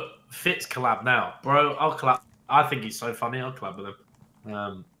 Someone put Fitz collab now. Bro, I'll collab. I think he's so funny. I'll collab with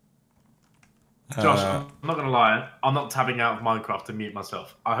him. Josh, I'm not going to lie. I'm not tabbing out of Minecraft to mute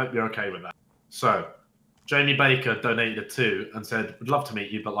myself. I hope you're okay with that. So, Jamie Baker donated a 2 and said, would love to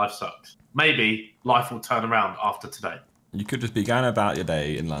meet you, but life sucks. Maybe life will turn around after today. You could just be going about your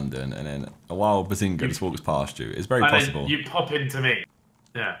day in London, and then a wild Behzinga just walks past you. It's very possible. You pop into me.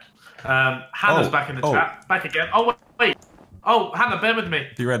 Yeah. Hannah's back in the chat. Back again. Oh, wait. Oh, Hannah, bear with me.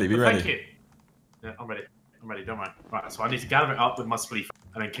 Be ready, be ready. Thank you. Yeah, I'm ready. I'm ready, don't worry. Right, so I need to gather it up with my spleef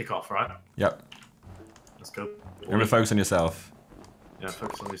and then kick off, right? Yep. Let's go. Boy. Remember to focus on yourself. Yeah,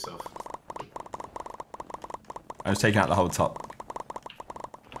 focus on yourself. I was taking out the whole top.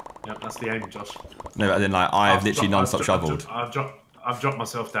 Yep, that's the aim, Josh. No, but then like I've literally non-stop shoveled. I've dropped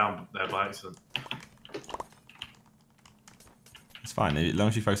myself down there by accident. It's fine. As long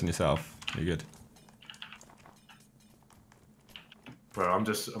as you focus on yourself, you're good. Bro, I'm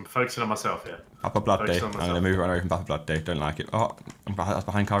focusing on myself here. Upper Blood Day. I'm gonna move right away from Upper Blood Day. Don't like it. Oh, that's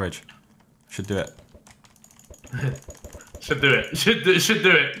behind Courage. Should do it. Should do it. Should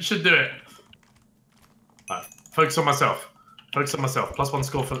do it. Right, focus on myself. Focus on myself. +1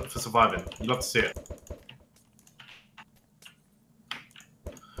 score for surviving. You'd love to see it.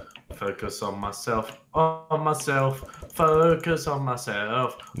 Focus on myself. On myself. Focus on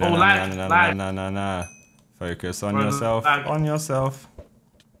myself. No, no. Focus on yourself. On yourself.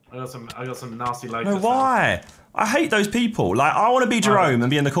 I got some nasty lag. No, why? I hate those people. Like, I want to be Jerome and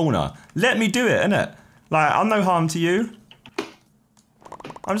be in the corner. Let me do it, innit? Like, I'm no harm to you.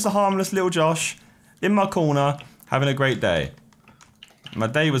 I'm just a harmless little Josh in my corner having a great day. My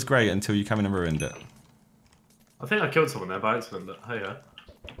day was great until you came in and ruined it. I think I killed someone there by accident, but hey, yeah.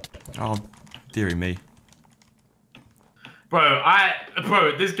 Oh, dearie me. Bro,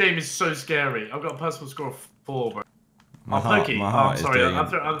 this game is so scary. I've got a personal score of 4, bro. My heart's doing a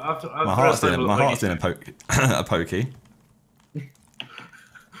pokey. My heart's doing a pokey.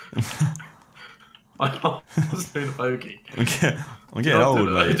 I'm getting old,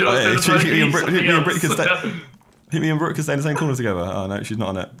 mate. Hit me and Brooke can stay in the same corner together. Oh no, she's not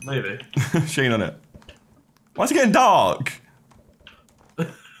on it. Maybe. She ain't on it. Why is it getting dark?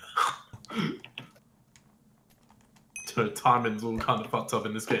 Timing's all kind of fucked up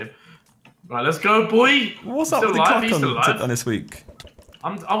in this game. Right, let's go, boy. What's up with the clock on this week?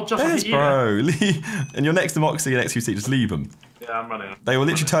 I'll just Yes, bro. And you're next to Moxie, next to you, just leave them. Yeah, I'm running. They will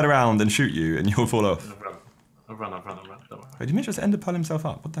literally turn around and shoot you, and you'll fall off. I'll run. Don't worry. Wait, did Mitch just end up pulling himself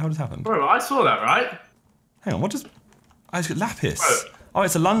up? What the hell just happened? Bro, I saw that, right? Hang on, what just... Oh, it's got Lapis. Bro. Oh,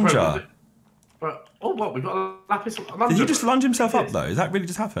 it's a lunger. Bro, oh, what? We got a Lapis lunger. Did he just lunge himself up, though? Is that really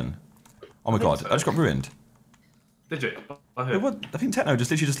just happen? Oh my god, I just got ruined. Did you? I think Techno just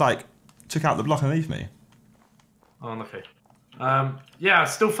literally like took out the block underneath me. Oh, okay. Yeah,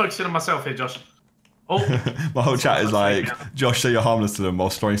 still focusing on myself here, Josh. Oh, my whole chat is like, Josh, say you're harmless to them while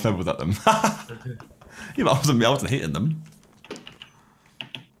throwing snowballs at them. Yeah, but I wasn't hitting them.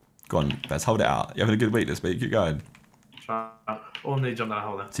 Go on, let's hold it out. You're having a good week this week. Keep going. Oh, I need to jump down a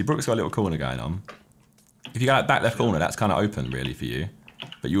hole there. See, Brooke's got a little corner going on. If you go like back left corner, that's kind of open really for you,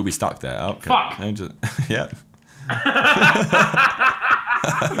 but you'll be stuck there. Okay. Fuck. No, just, yeah.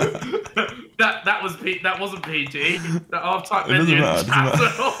 that wasn't PG. I've typed it menu in doesn't chat.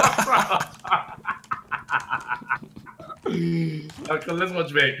 Okay, let's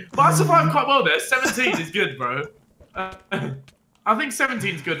watch me. But I survived quite well there. 17 is good, bro. I think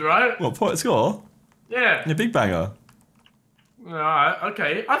 17 is good, right? What point score? Yeah. Yeah, big banger. Alright,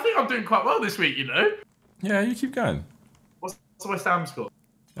 okay. I think I'm doing quite well this week, you know? Yeah, you keep going. What's the West Ham score?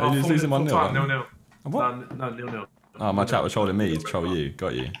 You're just losing 1-0. 0-0. What? No, 0-0. Oh, my chat was trolling me to troll you.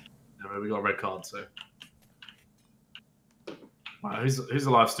 Got you. Yeah, we got a red card, so. Right, who's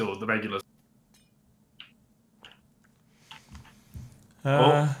alive still? The regulars.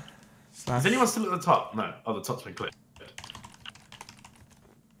 Is anyone still at the top? No. Oh, the top's been cleared.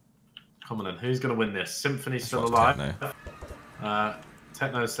 Come on then. Who's going to win this? Symphony's still alive. Techno.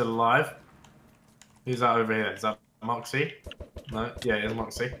 Techno's still alive. Who's that over here? Is that Moxie? No. Yeah, it is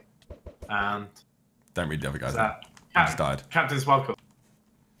Moxie. And... Don't read the other guys. Just died. Captain Sparkle.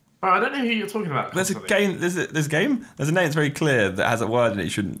 Bro, I don't know who you're talking about. There's a game. There's a name that's very clear that has a word in it you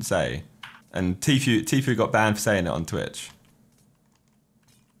shouldn't say, and Tfue got banned for saying it on Twitch.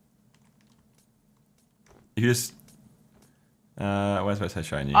 You just where's my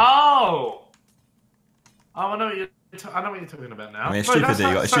showing you? Oh, I know what you're talking about now. I mean, it's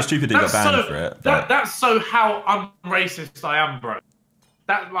stupid that you got banned for it. That's so how unracist I am, bro.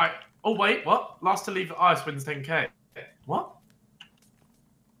 That like, oh wait, what? Last to leave the ice wins 10k. What?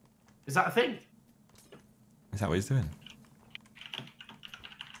 Is that a thing? Is that what he's doing?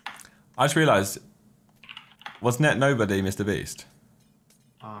 I just realised, was Net Nobody Mr. Beast?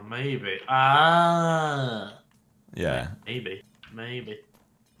 Oh, maybe. Ah. Yeah. Maybe.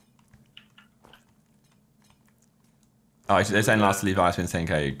 Oh, they're saying last to leave ice wins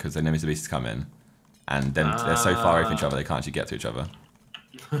 10k because they know Mr. Beast is coming, and then they're so far away from each other they can't actually get to each other.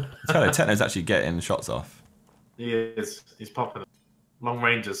 Techno's actually getting shots off. He is. He's popping. Long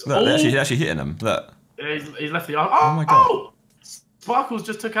ranges. Look, they're actually hitting them. Look. Yeah, he's left the eye. Oh my god. Oh! Sparkles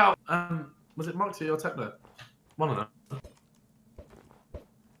just took out. Was it Moxie or Techno? One of them.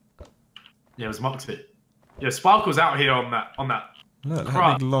 Yeah, it was Moxie. Yeah, Sparkle's out here on that. Look,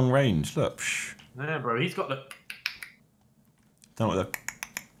 that big long range. Look. Yeah, bro. He's got the. Don't know what that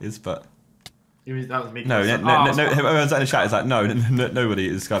is, but... That was me. No, everyone's in the chat is like, no, nobody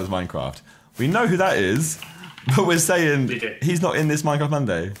is Skyler's Minecraft. We know who that is, but we're saying he's not in this Minecraft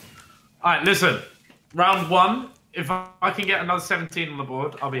Monday. Alright, listen. Round 1, if I can get another 17 on the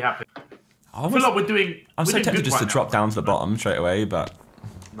board, I'll be happy. I feel like we're doing... I'm so tempted just to drop down to the bottom straight away, but...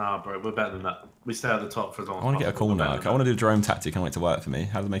 Nah, bro, we're better than that. We stay at the top for as long as I want to get a corner. I want to do a drone tactic. I want it to work for me.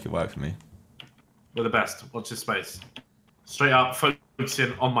 How does it make it work for me? We're the best. Watch this space. Straight up,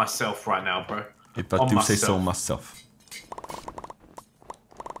 focusing on myself right now, bro. If I do say so myself.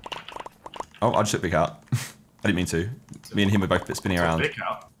 Oh, I just took Big out. I didn't mean to. Me and him were both spinning around. Big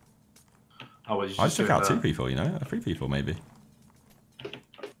out? Oh, well, I just took out 2 people, you know? 3 people, maybe.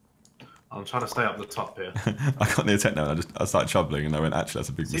 I'm trying to stay up the top here. I got near techno and I started troubling and I went, actually, that's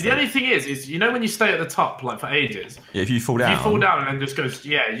a big mistake. The only thing is you know when you stay at the top, like, for ages? Yeah, if you fall down. If you fall down and then just go,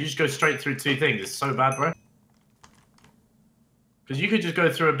 you just go straight through 2 things. It's so bad, bro. Because you could just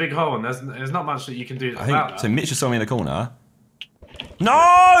go through a big hole and there's not much that you can do about that. So Mitch just saw me in the corner.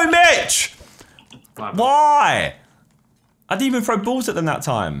 No, Mitch! Why? I didn't even throw balls at them that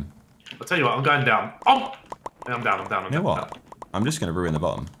time. I'll tell you what, I'm going down. Oh! I'm down. You know what? I'm just going to ruin the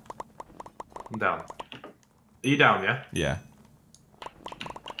bottom. I'm down. Are you down, yeah? Yeah.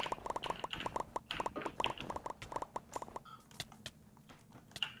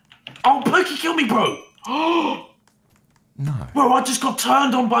 Oh, Pokey killed me, bro! No. Bro, I just got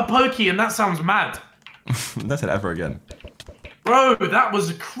turned on by Pokey and that sounds mad. Don't say that ever again. Bro, that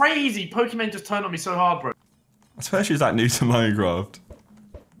was crazy. Pokemon just turned on me so hard, bro. Especially like new to Minecraft.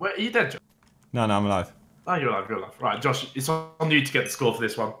 Wait, are you dead, Josh? No, I'm alive. Oh, you're alive. Right, Josh, it's on you to get the score for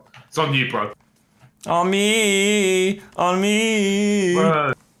this one. It's on you, bro. On me!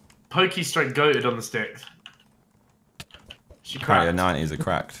 Bro, Pokey straight goated on the sticks. She cracked. Your 90s are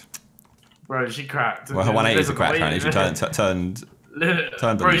cracked. Bro, she cracked. Well, her 180s are cracked, apparently. She turned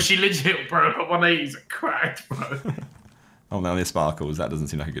bro, she legit, bro, her 180s are cracked, bro. Oh, now there's sparkles. That doesn't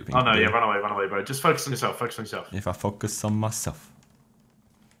seem like a good thing. Oh, no, yeah, run away, bro. Just focus on yourself. If I focus on myself.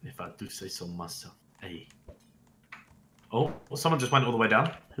 If I do say so myself. Hey. Oh, well, someone just went all the way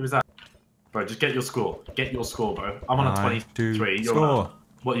down. Who was that? Bro, just get your score. Get your score, bro. I'm on a 23. You're score. on.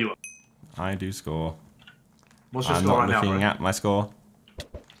 What are you on? I do score. What's your score right now, bro? I'm not looking at my score.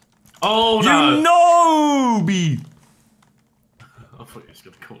 Oh, no! You know me! I thought you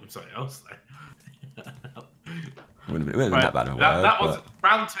were going to call him something else, though. Wouldn't have been that bad of a word. That was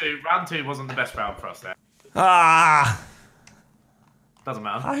round 2. Round 2 wasn't the best round for us there. Ah! Doesn't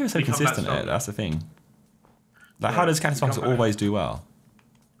matter. How are you so consistent at it? That's the thing. Like, how does Canis always do well?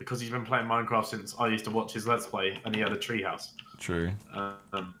 Because he's been playing Minecraft since I used to watch his Let's Play and he had a treehouse. True.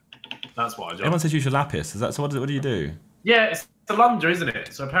 That's what I do. Everyone says use your lapis. Is that so? What do you do? Yeah, it's the plunger, isn't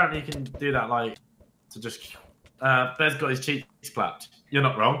it? So apparently you can do that, like, to just... Bez got his cheats clapped. You're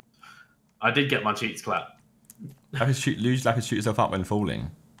not wrong. I did get my cheats clapped. Lapis shoot yourself up when falling.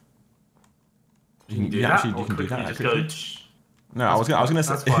 You can do that. No, I was gonna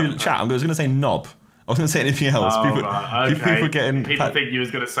say chat. I was gonna say knob. I was gonna say anything else. Oh, people, right, okay. People think you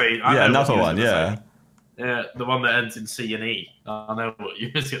was gonna say. Yeah, another one. Yeah. Yeah, the one that ends in C and E. I know what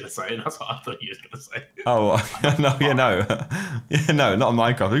you was gonna say. That's what I thought you was gonna say. Oh no, yeah, no, not on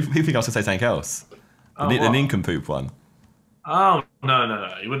Minecraft. Who think I was gonna say something else? The nincompoop one. Oh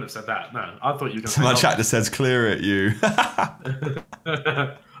no! You wouldn't have said that. No, I thought you were gonna say. My chat just says clear it, you.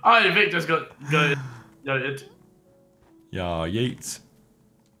 Oh, Vic just got goated. Yeah, yeet.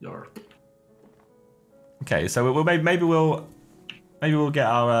 Yarp. Okay, so maybe we'll get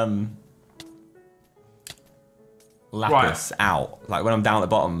our lapis out. Like when I'm down at the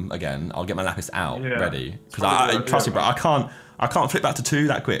bottom again, I'll get my lapis out ready. Because trust me, bro, I can't flip back to 2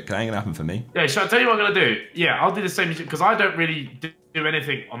 that quick. That ain't gonna happen for me. Yeah, shall I tell you what I'm gonna do? Yeah, I'll do the same because I don't really do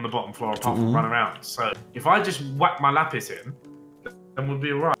anything on the bottom floor apart from run around. So if I just whack my lapis in, then we'll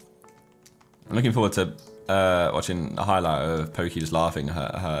be alright. I'm looking forward to watching a highlight of Pokey just laughing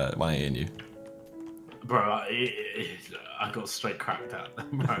her 180 in you. Bro, I got straight cracked out.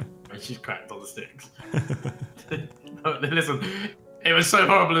 Bro, she's cracked on the sticks. Listen, it was so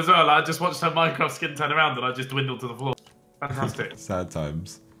horrible as well. I just watched her Minecraft skin turn around and I just dwindled to the floor. Fantastic. Sad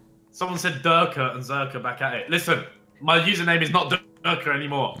times. Someone said Durka and Zerkaa back at it. Listen, my username is not Durka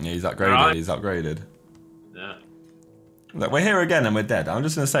anymore. Yeah, he's upgraded. Right? He's upgraded. Yeah. Look, we're here again and we're dead. I'm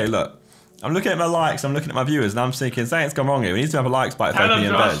just going to say, look, I'm looking at my likes, I'm looking at my viewers, and I'm thinking, something's gone wrong here. We need to have a like spike for me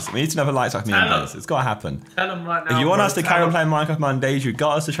and Bez. We need to have a like spike for me and Bez. It's got to happen. Tell them right now. If you want us to carry on playing Minecraft Mondays, you've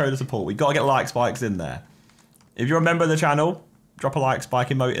got us to show the support. We've got to get like spikes in there. If you're a member of the channel, drop a like spike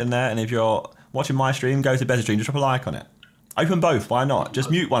emote in there. And if you're watching my stream, go to Bez's stream, just drop a like on it. Open both, why not? Just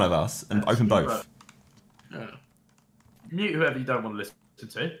mute one of us and open both. Yeah. Mute whoever you don't want to listen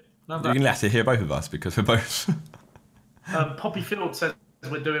to. You can let to hear both of us because we're both. Poppy Field says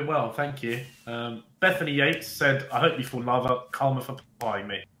we're doing well, thank you. Bethany Yates said, I hope you fall lava. Karma for playing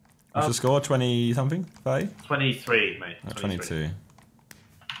me. What's the score? 20 something? 23, mate. Oh, 22.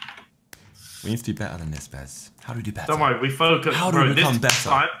 We need to do better than this, Bez. How do we do better? Don't worry, we focus. How do we become better?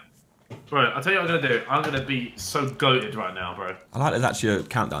 Time, bro, I'll tell you what I'm going to do. I'm going to be so goated right now, bro. I like there's actually a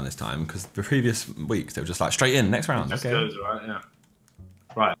countdown this time because the previous weeks they were just like straight in, next round. Just okay. goes, right? Yeah.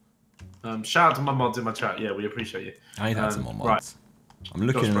 Right. Shout out to my mods in my chat. Yeah, we appreciate you. I need to add some more mods. Right. I'm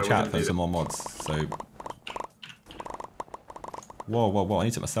looking in the chat for some more mods. So. Whoa! I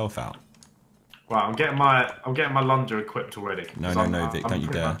need to get myself out. Right, I'm getting my lunger equipped already. No, Vic, don't you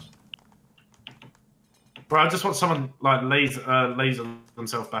dare. Bro, I just want someone like laser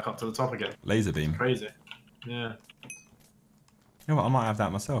themselves back up to the top again. Laser beam. Crazy. Yeah. You know what? I might have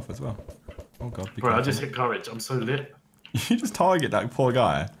that myself as well. Oh god. Bro, I just hit courage. I'm so lit. You just target that poor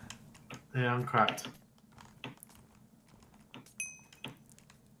guy. Yeah, I'm cracked.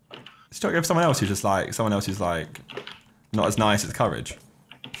 Just don't go for someone else who's just like not as nice as courage.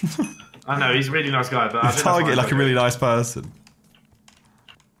 I know he's a really nice guy, but I think target like a really nice person.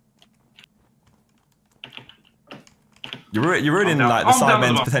 You're ruining like the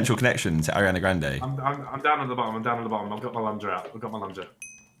Sidemen's potential connection to Ariana Grande. I'm down on the bottom. I'm down on the bottom. I've got my lunger out. I've got my lunger.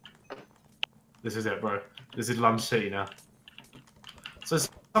 This is it, bro. This is lunge city now. So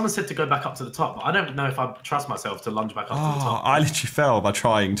someone said to go back up to the top, but I don't know if I trust myself to lunge back up to the top. I literally fell by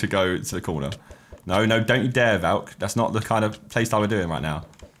trying to go to the corner. No, don't you dare, Valk. That's not the kind of playstyle we're doing right now.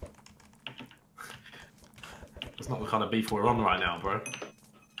 That's not the kind of beef we're on right now, bro.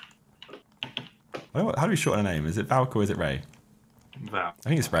 How do we shorten her name? Is it Valk or is it Ray? Valk. I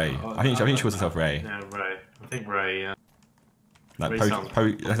think it's Ray. I think she calls herself Ray. Yeah, Ray. I think Ray, yeah. Like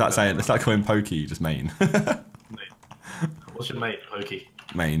it's like calling Pokey just main. What's your mate, Pokey?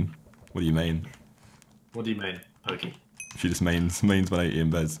 Main. What do you mean? What do you mean, Pokey? She just mains 180 in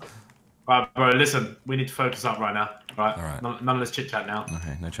Bez. Alright, bro, listen. We need to focus up right now. Alright? Alright. None of this chit-chat now.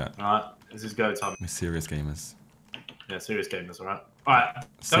 Okay, no chat. Alright, this is go time. We're serious gamers. Yeah, serious gamers, alright? Alright,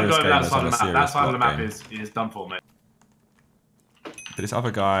 don't go over that side of the map. That side of the map is done for, mate. But this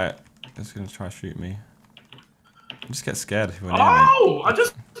other guy is going to try to shoot me. I just get scared if you're near me. Oh! I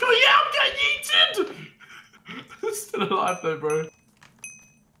just... Yeah, I'm getting yeeted! Still alive though, bro.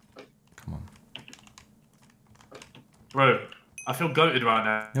 Come on. Bro, I feel goated right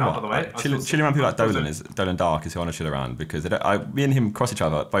now, You know by the way. Chilling around people like Dolan Dark is who I want to chill around because me and him cross each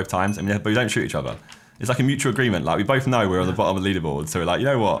other both times, but we don't shoot each other. It's like a mutual agreement. Like we both know we're on the bottom of the leaderboard, so we're like, you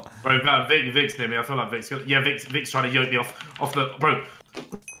know what? Bro, Vic's near me. I feel like Vic's gonna... Yeah, Vic's trying to yoke me off the... Bro,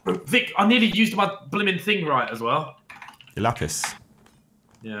 Vic, I nearly used my blimmin' thing right as well. Your lapis.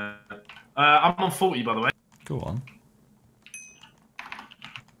 Yeah. I'm on 40, by the way. Go on.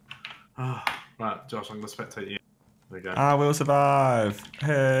 Right, Josh, I'm gonna spectate you. There we go. I will survive.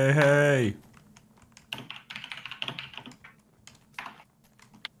 Hey.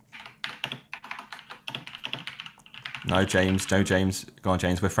 No, James. No, James. Go on,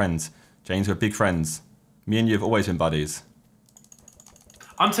 James. We're friends. James, we're big friends. Me and you have always been buddies.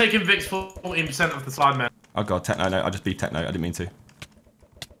 I'm taking Vic's 14% of the side, man. Oh god, Techno. No, I just beat Techno. I didn't mean to.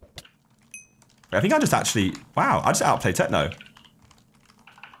 I think I just actually... Wow, I just outplayed Techno.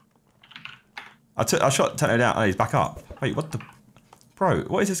 I shot Techno down. Oh, he's back up. Wait, what the... Bro,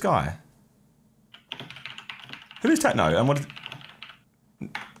 what is this guy? Who is Techno? And what...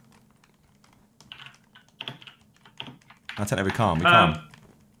 Now Techno, we calm.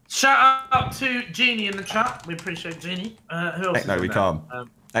 Shout out to Genie in the chat. We appreciate Genie. Who else? Techno, we calm.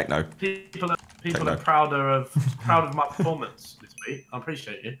 Techno. People are prouder of my performance this week. I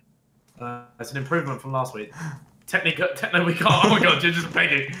appreciate you. It's an improvement from last week. Techno, we can't. Oh my god, you're just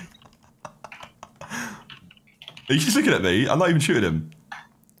begging. Are you just looking at me? I'm not even shooting him.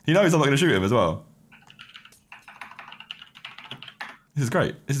 He knows I'm not going to shoot him as well. This is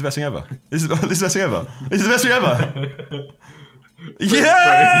great. This is the best thing ever. This is the best thing ever. This is the best thing ever.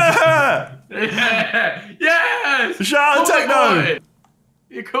 Yeah! Yeah! Yes! Shout out Techno!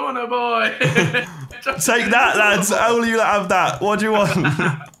 You corner boy! Take that, lads. Only you have that. What do you want?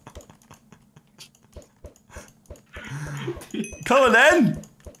 Come on then!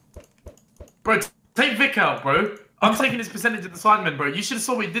 Bro, take Vic out, bro. I'm taking his percentage of the Sidemen, bro. You should have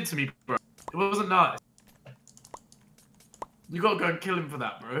saw what he did to me, bro. It wasn't nice. You gotta go and kill him for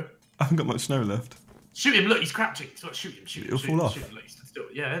that, bro. I haven't got much snow left. Shoot him, look, he's crouching. Shoot him. He'll fall off. Look, he's still,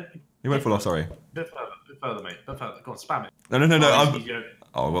 yeah. He won't fall off, sorry. Bit further, mate. Bit further. Go on, spam it. No.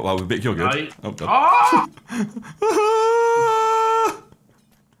 Oh, well, Vic, you're good. Right. Oh, God.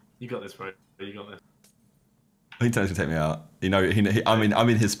 You got this, bro. You got this. think Techno's gonna take me out. You know, I'm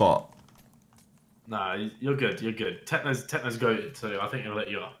in his spot. Nah, you're good. You're good. Techno's goated, so I think he'll let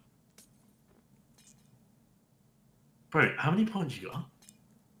you up. Bro, how many points you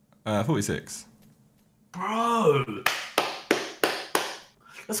got? 46. Bro,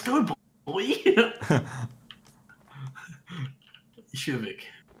 let's go, boy. You and Vic.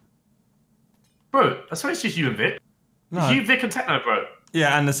 Bro, I swear it's just you and Vic. No. It's you, Vic, and Techno, bro.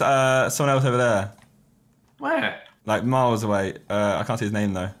 Yeah, and there's someone else over there. Where? Like miles away. I can't see his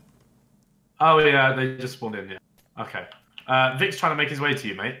name though. Oh yeah, they just spawned in. Yeah. Okay. Vic's trying to make his way to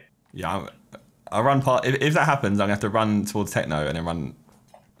you, mate. Yeah, I'll run part. If that happens, I'm gonna have to run towards Techno and then run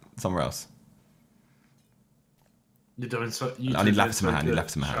somewhere else. You're doing so. I need left in my hand. Need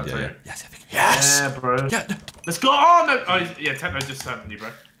left in my hand. Yeah, yeah. Yes, yes. Yeah, bro. Yeah. Let's go. Oh no. Oh yeah, Techno just sent you, bro.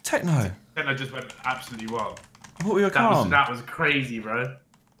 Techno. Techno just went absolutely wild. I thought we were calm. That was crazy, bro.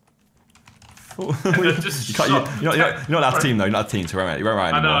 You're not allowed to team though. You're not a team, so we won't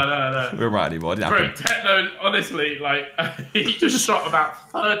right anymore. I know. We won't right anymore. Bro, Techno, honestly, like he just shot about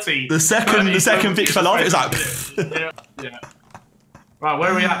 30. The second Vic fell off, it was like. yeah. Right,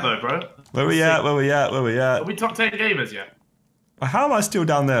 where are we at though, bro? Where we at? Are we top 10 gamers yet? How am I still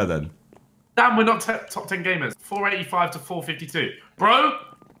down there then? Damn, we're not top 10 gamers. 485 to 452. Bro,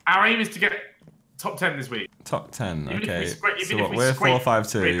 our aim is to get top 10 this week. Top 10, okay. So what, we're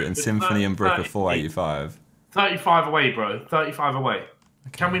 452 and Symphony and Brook are 485. 35 away, bro. 35 away.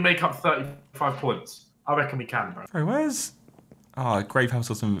 Okay. Can we make up 35 points? I reckon we can, bro. Bro, where's... Oh, Grave House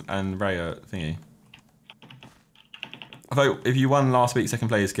and Ray thingy. I thought if you won last week, second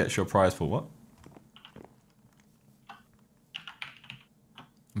place gets your prize for what?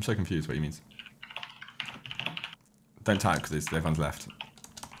 I'm so confused what he means. Don't type because everyone's left.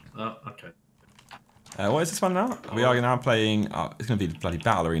 Oh, okay. What is this one now? We are now playing... Oh, it's going to be bloody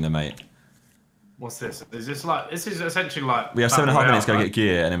Battle Arena, mate. What's this? Is this like... This is essentially like... We have 7.5 minutes to go get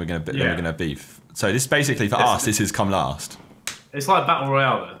gear and then we're going to beef. So this basically, for us, this has come last. It's like Battle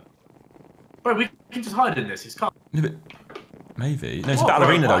Royale, though. Bro, we can just hide in this. It's can't... No, but maybe. No, it's Battle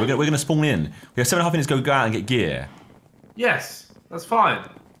Arena, though. We're going to spawn in. We have 7.5 minutes to go out and get gear. Yes, that's fine.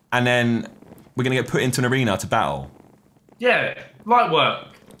 And then we're going to get put into an arena to battle. Yeah, light work.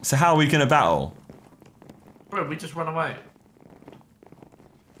 So how are we going to battle? Bro, we just run away.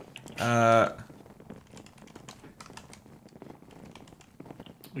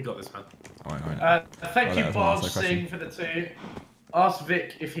 We got this, man. All right. Thank you, Bob Singh, for the 2. Ask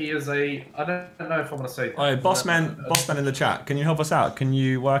Vic if he is a... I don't know if I want to say that. Alright, Bossman in the chat. Can you help us out? Can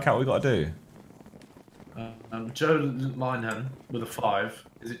you work out what we got to do? Joe Linehan with a 5.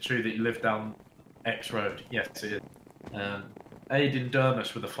 Is it true that you live down X Road? Yes, it is. Aidan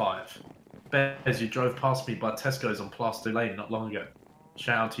Dermish with a 5. Bez, you drove past me by Tesco's on Plaster Lane not long ago.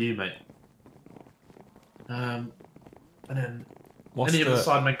 Shout out to you, mate. And then any of the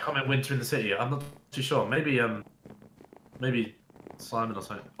Sidemen comment winter in the city? I'm not too sure. Maybe Simon or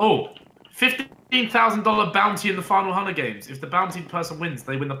something. Oh, $15,000 bounty in the final 100 games. If the bounty person wins,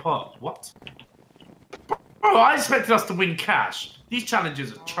 they win the pot. What? Bro, I expected us to win cash. These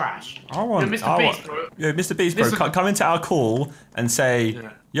challenges are trash. Mr. Beast, bro. Yeah, Mr. Beast, bro. Come into our call and say,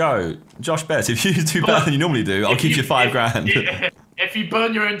 yo, Josh Bess, if you do better than you normally do, I'll give you 5 grand. Yeah, if you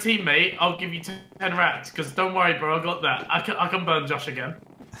burn your own teammate, I'll give you 10 racks. Because don't worry, bro, I got that. I can burn Josh again.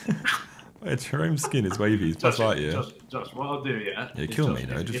 Wait, your own skin is wavy. It's just like you. Josh, what I'll do, yeah, kill me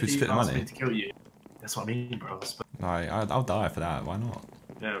though. Just split the money. Me to kill you, that's what I mean, bro. No, I'll die for that. Why not?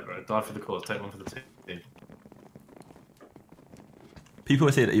 Yeah, bro. Die for the cause. Take one for the team. People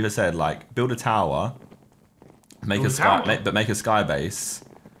have either said like build a tower, make a sky base.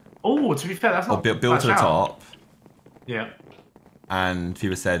 Oh, to be fair, that's not. Or build to the top. Yeah. And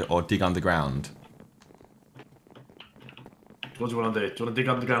people said, or dig underground. What do you want to do? Do you want to dig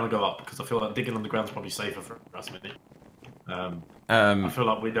underground or go up? Because I feel like digging underground is probably safer for us, maybe. I feel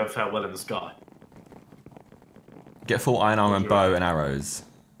like we don't fare well in the sky. Get full iron armor and bow and arrows.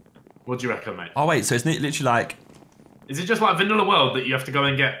 What do you reckon, mate? Oh wait, so it's literally like... Is it just like Vanilla World that you have to go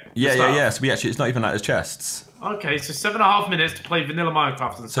and get Yeah. So it's not even like there's chests. Okay, so 7.5 minutes to play Vanilla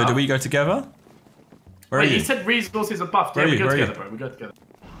Minecraft and stuff. So do we go together? Where are you? You said resources are buffed. Yeah, we go together, bro. We go together.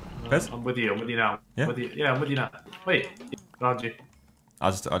 I'm with you. I'm with you now. Yeah? I'm with you now. Wait, aren't you?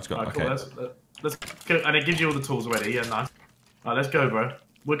 I just got... Right, okay. Cool. Let's go. And it gives you all the tools already. Yeah, nice. Alright, let's go, bro.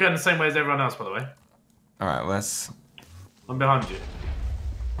 We're going the same way as everyone else, by the way. Alright, let's... I'm behind you.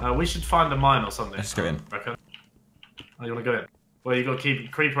 We should find a mine or something. Let's go in. Reckon. Oh, you want to go in? Well, you got to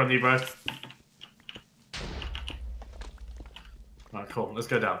keep creeper on you, bro. Alright, cool. Let's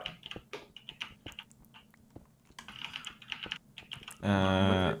go down.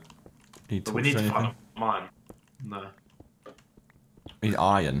 We need to find a mine. No. We need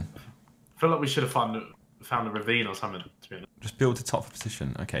iron. I feel like we should have found a ravine or something, to be honest. Just build to top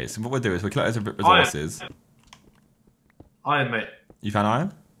position. Okay, so what we'll do is we'll collect those resources. Iron, mate. You found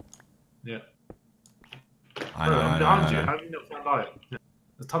iron? Yeah. Iron, I'm iron, behind iron, you. iron. How have you not found iron? Yeah.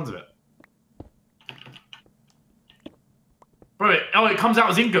 There's tons of it. Bro, it comes out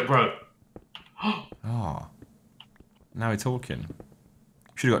as ingot, bro. Oh. Now we're talking.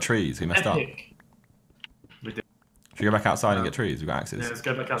 Should have got trees. We messed up. Epic. We did. Should we go back outside and get trees? We've got axes. Yeah, let's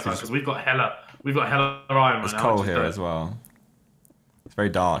go back outside because we've got hella iron right There's now. coal here as well. It's very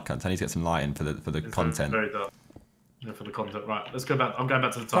dark. I need to get some light in for the content. Very dark. Yeah, for the content. Right, let's go back. I'm going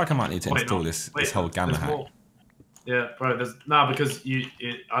back to the top. I feel like I might need to install this whole gamma hack. More. Yeah, bro. Because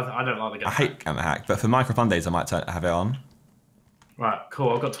I don't like the gamma. I hate gamma hack, but for micro fun days I might have it on. Right, cool.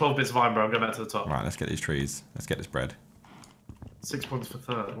 I've got 12 bits of iron, bro. I'm going back to the top. Right, let's get these trees. Let's get this bread. 6 points for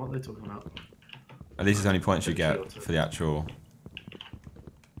third. What are they talking about? At least it's only points you get for the actual.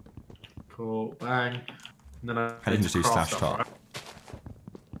 Cool. Bang. And then I can just do slash top.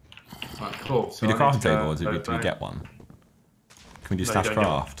 Right, cool. So do the crafting table, or do we get one? Can we do slash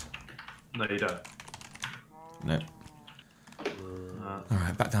craft? No, you don't. No.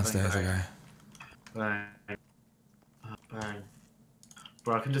 Alright, back downstairs I go. Bang. Bang.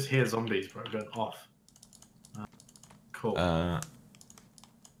 Bro, I can just hear zombies, bro, going off. Cool.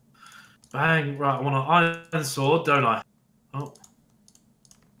 Bang. Right, I want an iron sword, don't I? Oh.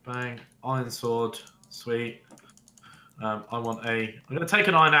 Bang. Iron sword. Sweet. I'm going to take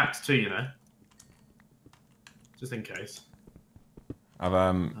an iron axe too, you know. Just in case.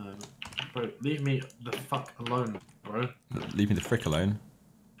 Bro, leave me the fuck alone, bro. Leave me the frick alone.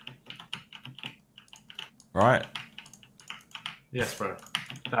 Right. Yes, bro.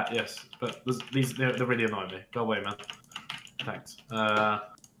 Yes. But they're really annoying me. Go away, man. Thanks.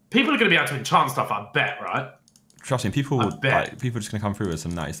 People are going to be able to enchant stuff, I bet, right? Trust me, people are just going to come through with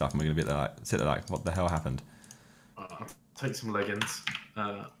some natty stuff and we're going to be there, sit there like, what the hell happened? I'll take some leggings.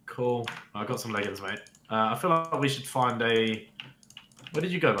 Cool. I got some leggings, mate. I feel like we should find a... Where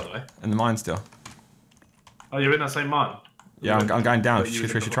did you go, by the way? In the mine still. Oh, you're in that same mine? Yeah, I'm going down. We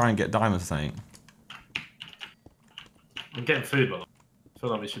should try and get diamonds or something. I'm getting food, by the way. I feel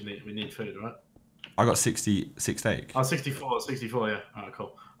like we need food, right? I got 66 steak. Oh, 64, yeah. Alright,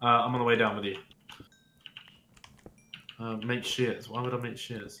 cool. I'm on the way down with you. Make shears. Why would I make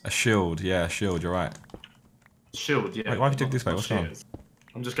shears? A shield, yeah, a shield, you're right. Shield, yeah. Wait, why have you took this way? What's wrong?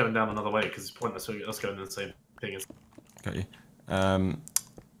 I'm just going down another way because it's pointless us going in the same thing as... Got you. I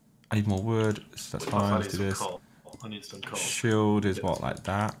need more wood, so that's fine, let's do this. Coal. I need some coal. Shield is what, like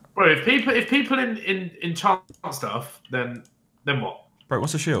that? Bro, if people enchant stuff, then what? Bro,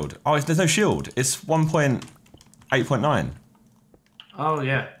 what's a shield? Oh, there's no shield. It's 1.8.9. Oh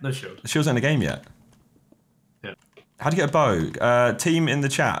yeah, no shield. The shield's not in the game yet. Yeah. How do you get a bow? Team in the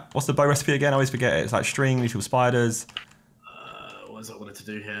chat. What's the bow recipe again? I always forget it. It's like string, lethal spiders. What is it I wanted to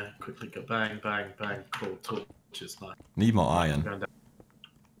do here? Quickly go bang, bang, bang. Cool, torches, nice. Need more iron.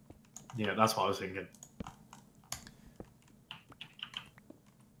 Yeah, that's what I was thinking.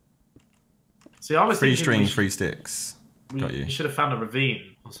 See, I was three thinking... 3 string, 3 sticks. Got you. You should have found a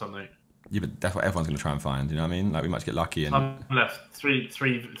ravine or something. Yeah, but that's what everyone's going to try and find, you know what I mean? Like, we might get lucky and... I'm left. 3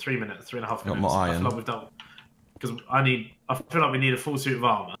 minutes, 3.5 minutes. Got more iron. I feel like we've done... Because I feel like we need a full suit of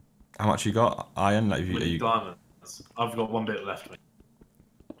armor. How much you got? Iron? Like, We need diamonds. I've got 1 bit left.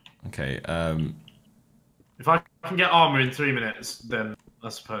 Okay, If I can get armor in 3 minutes, then I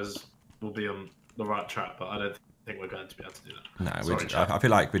suppose we'll be on the right track, but I don't think we're going to be able to do that. no, I feel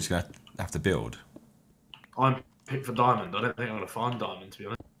like we're just going to have to build. I'm picked for diamond. I don't think I'm going to find diamond, to be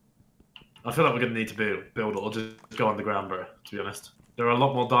honest. I feel like we're going to need to build or just go underground, bro, to be honest. There are a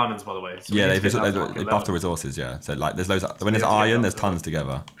lot more diamonds, by the way. So yeah, they buffed the resources, yeah. So, like, there's loads... When there's iron, there's tons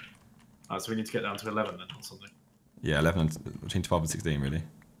together. So we need to get down to 11 then, or something. Yeah, 11, between 12 and 16, really.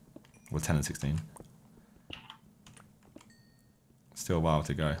 Or 10 and 16. Still a while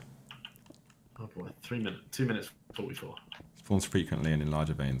to go. Oh boy, 3 minutes. 2 minutes 44. Spawns frequently and in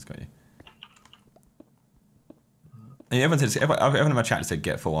larger veins, got you. And everyone in my chat said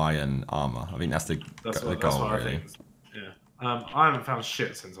get full iron armor. I think that's the goal, really. Yeah. I haven't found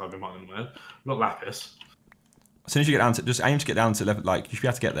shit since I've been mining the I've got lapis. As soon as you get down to, just aim to get down to level, like, you should be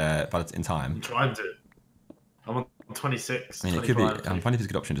able to get there in time. I'm trying to. I'm on 26. I mean, it could be, I find it's a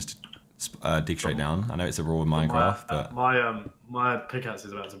good option just to dig straight down. I know it's a raw in Minecraft, but... My pickaxe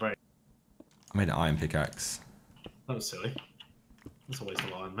is about to break. I made an iron pickaxe. That was silly. That's a waste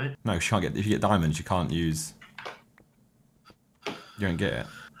of iron, mate. No, you can't get, if you get diamonds, you can't use... You don't get it.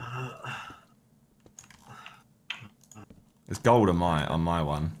 There's gold on my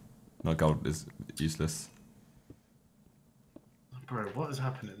one. No, gold is useless. Bro, what is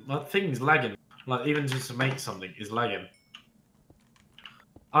happening? My thing's lagging. Like, even just to make something is lagging.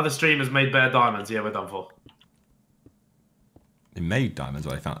 Other streamers made bare diamonds. Yeah, we're done for. They made diamonds,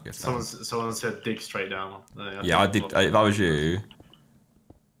 or they found. Someone said dig straight down. Yeah, I did. If I was you,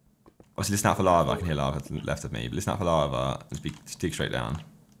 obviously listen out for lava. I can hear lava to the left of me. But listen out for lava. Just dig straight down.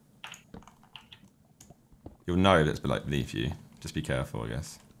 You'll know that's like beneath you. Just be careful, I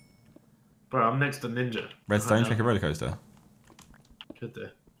guess. Bro, I'm next to Ninja. Redstone, make a roller coaster. Could do.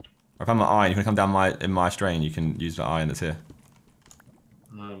 If I'm an iron, you can come down in my strain. You can use the iron that's here.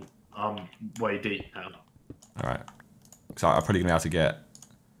 I'm way deep now. All right. So I'm probably gonna be able to get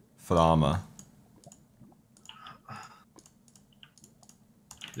full armor.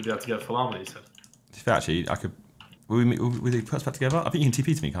 You'll be able to get full armor, you said. If actually, I could. Will we put us back together? I think you can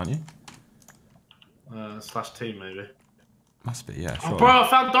TP to me, can't you? /team maybe. Must be, yeah. Sure. Oh, bro, I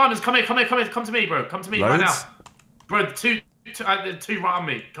found diamonds. Come here. Come to me, bro. Come to me Loads? right now. Bro, two right on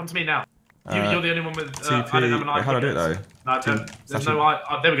me. Come to me now. You're the only one with. TP. I don't have an iron. How do I do it though? No, there's no iron.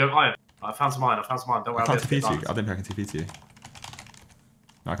 There we go. Iron. I found some iron. Don't worry. I can't TP to you. I don't think I can TP to you.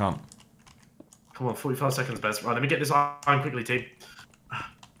 No, I can't. Come on, 45 seconds, best. Right, let me get this iron quickly, team.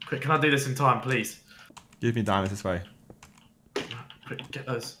 Quick, can I do this in time, please? Give me diamonds this way. Quick, get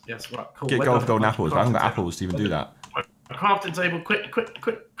those. Yes, right, cool. Get golden apples. I haven't got apples to even do that. A crafting table. Quick.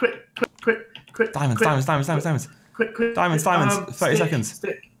 Diamonds. Quick. Diamonds. 30 seconds.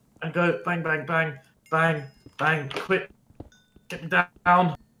 Stick. And go. Bang. Quick. Get me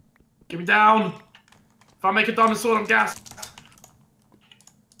down. If I make a diamond sword, I'm gassed.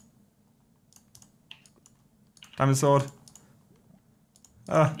 Diamond sword.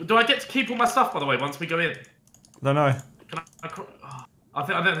 Do I get to keep all my stuff, by the way, once we go in? I don't know. I don't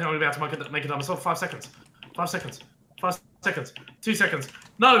think I'm going to be able to make a diamond sword. 5 seconds. 5 seconds. 2 seconds.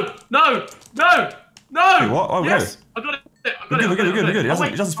 No! Wait, what? Oh, yes! I got it. We're good.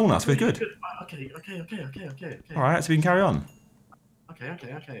 It doesn't spawn us. We're good. Okay. Alright, so we can carry on.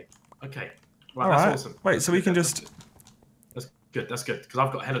 Okay. Right, Alright. that's awesome. Wait, so we can just... That's good, because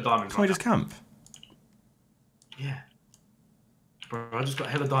I've got hella diamonds. Can we just camp? Yeah. Bro, I just got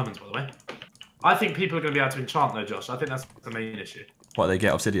hella diamonds, by the way. I think people are going to be able to enchant, though, Josh. I think that's the main issue. What, they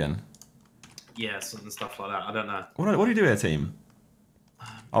get obsidian? Yes, and stuff like that. I don't know. What do you do here, team?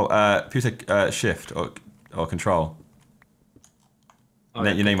 People say shift or control. Oh,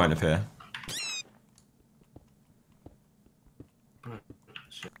 Your name won't appear.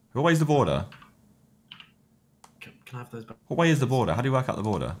 What way is the border? Can I have those back? What way is the border? How do you work out the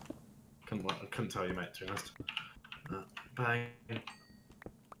border? I couldn't tell you, mate, to be honest. Bang.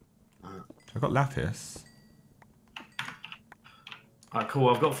 I've got lapis. Alright, cool.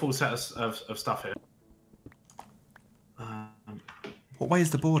 I've got a full set of stuff here. What way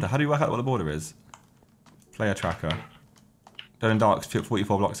is the border? How do you work out what the border is? Player tracker. Done in dark,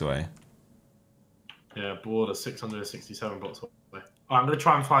 44 blocks away. Yeah, border 667 blocks away. Alright, I'm gonna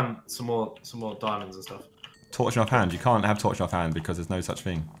try and find some more diamonds and stuff. Torch in off hand. You can't have torch in off hand because there's no such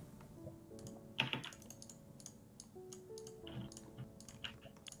thing.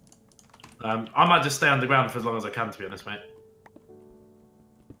 I might just stay underground for as long as I can, to be honest, mate.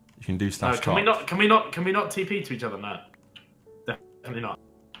 You can do stuff. Can we not TP to each other? No, definitely not.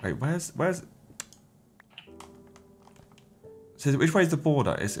 Wait, where's? So which way is the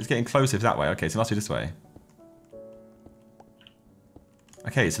border? It's getting closer that way. Okay, so it must be this way.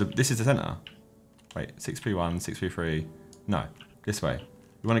 Okay, so this is the center. Wait, 631, 633. No, this way.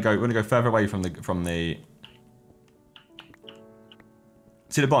 We want to go further away from the.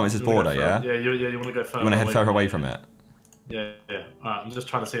 See the bottom, it says border, yeah? Yeah, you want to go further. You want to head further away from it. Yeah. Alright, I'm just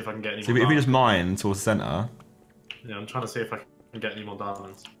trying to see if I can get any So more if we just mine towards the centre. Yeah, I'm trying to see if I can get any more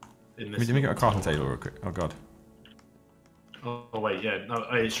diamonds in this. Let me get a crafting table real quick. Oh god. Oh wait, yeah, no,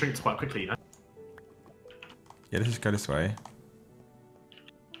 it shrinks quite quickly, you know? Yeah, let's just go this way.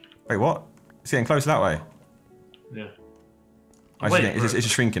 Wait, what? It's getting closer that way. Yeah. Oh, it's just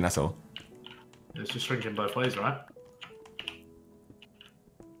shrinking, that's all. It's just shrinking both ways, right?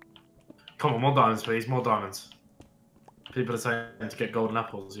 Come on, more diamonds, please. More diamonds. People are saying to get golden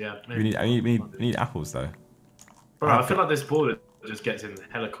apples. Yeah. Maybe. We need apples though. Bro, I feel like this border just gets in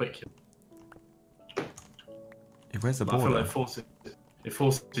hella quick. Where's the I border? feel like it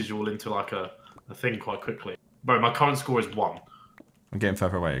forces you all into like a thing quite quickly. Bro, my current score is 1. I'm getting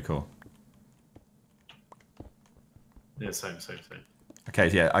further away. Cool. Yeah, same.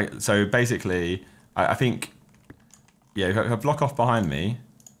 Okay, yeah. So basically, I think, yeah, if I block off behind me.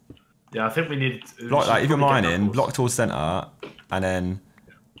 Yeah, I think we need. Block, like if you're mining, block towards center, and then.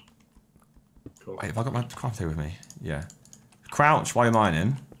 Cool. Wait, have I got my crafting table with me? Yeah. Crouch while you're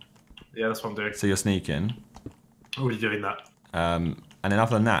mining. Yeah, that's what I'm doing. So you're sneaking. Already doing that. And then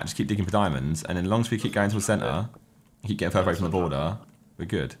other than that, just keep digging for diamonds. And then as long as we keep going to the centre, keep getting further away from the border, we're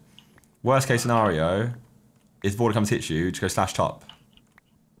good. Worst case scenario, if the border comes to hit you, just go /top.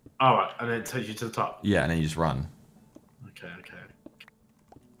 Alright, and then it takes you to the top. Yeah, and then you just run. Okay.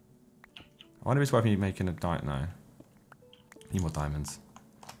 I wonder if it's worth me making a diamond. No. Need more diamonds.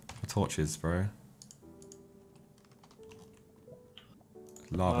 More torches, bro.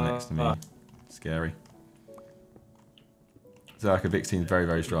 Lava next to me. Scary. Zerkaa, Vic's team's very,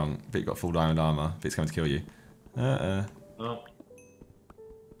 very strong. Vic got full diamond armor. Vic's coming to kill you. Oh.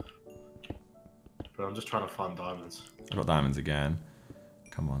 Bro, I'm just trying to find diamonds. I've got diamonds again.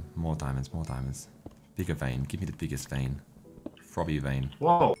 Come on, more diamonds, more diamonds. Bigger vein. Give me the biggest vein. Frobby vein.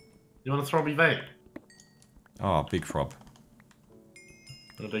 Whoa. You want a throbby vein? Oh, big frob.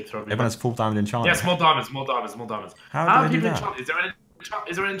 A big throbby Everyone has full diamond enchantment. Yes, more diamonds. How do they do that? enchant?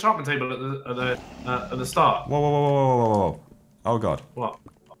 Is there an enchantment table at the start? Whoa. Oh god. What?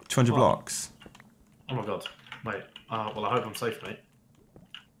 200 blocks. Oh my god. Wait. Well, I hope I'm safe, mate.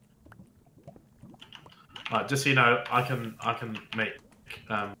 Alright, just so you know, I can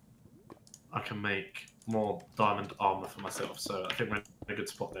make more diamond armor for myself. So I think we're in a good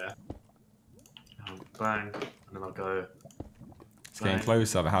spot there. Bang, and then I'll go. It's getting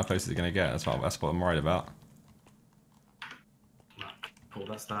closer, but how close is it going to get? That's what I'm worried about. Cool,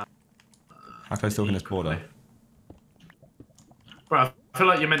 that's that. How close still can this border? Bro, I feel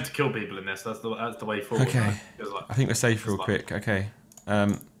like you're meant to kill people in this. That's the way forward. Okay. Right? Like, I think we're safe real quick. Okay.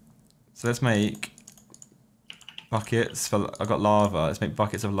 So let's make buckets for. I've got lava. Let's make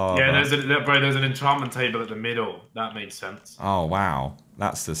buckets of lava. yeah, there's an enchantment table at the middle. That makes sense. Oh wow,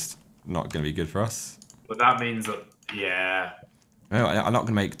 that's just not going to be good for us. But that means that No, I'm not going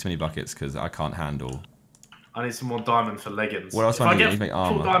to make too many buckets because I can't handle. I need some more diamond for leggings. What else do I need? I need to make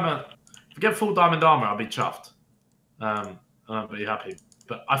armor. If I get full diamond armor, I'll be chuffed. And I'll be happy.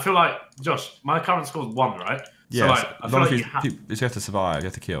 But I feel like, Josh, my current score is 1, right? Yeah. So like, I feel like you have to survive. You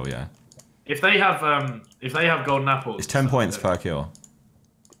have to kill. Yeah. if they have golden apples, It's 10 points per kill.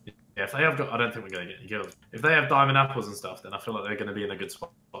 Yeah, if they have I don't think we're going to get any kills. If they have diamond apples and stuff, then I feel like they're going to be in a good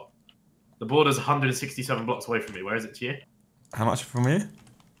spot. The border's 167 blocks away from me. Where is it to you? How much from you?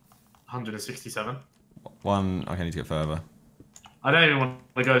 167. One. Okay, I need to get further. I don't even want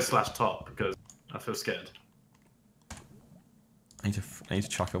to go /top because I feel scared. I need to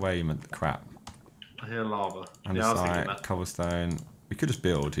chuck away the crap. I hear lava. And yeah, I was thinking that. cobblestone. We could just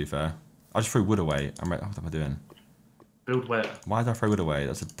build, to be fair. I just threw wood away. What am I doing? Build where? Why did I throw wood away?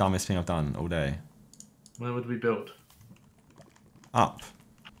 That's the dumbest thing I've done all day. Where would we build? Up.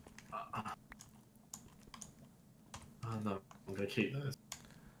 Oh no, I'm going to keep those.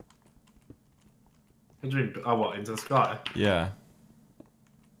 What do you mean? Oh, what? Into the sky? Yeah.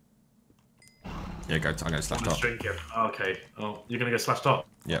 Yeah, I'm going to /top. Shrinking. Okay. Oh, you're going to go /top?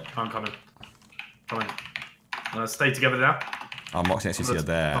 Yep. I'm coming. Stay together now. Oh, Moxie next to you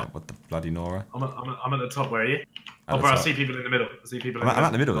there. What the bloody Nora? I'm at the top. Where are you? Oh, bro, I see people in the middle. I'm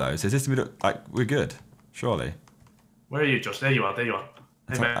at the middle though. So is this the middle? Like, we're good. Surely. Where are you, Josh? There you are.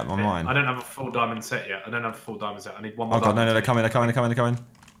 Hey, mate, on mine. I don't have a full diamond set yet. I need one more. Oh god, no, they're coming.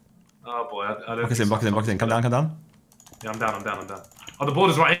 Oh boy, I don't. Box in. Come down. Yeah, I'm down. Oh, the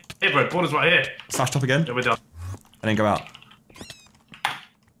border's right here, bro. Border's right here. /top again. Yeah, we're done. And then go out.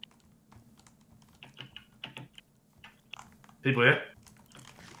 People here.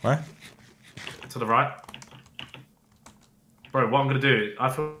 Where? To the right. Bro, what I'm going to do, I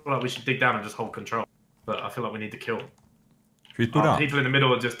feel like we should dig down and just hold control. But I feel like we need to kill. Should we put up? People in the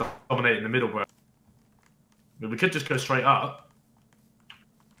middle are just dominating the middle, bro. We could just go straight up.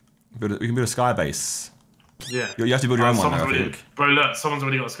 We can build a sky base. Yeah. You have to build your own one now, I think. Bro, look, someone's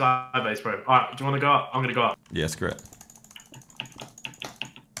already got a sky base, bro. Alright, do you want to go up? I'm going to go up. Yeah, screw it.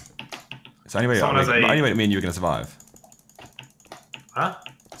 So anyway, me and you are going to survive. Huh?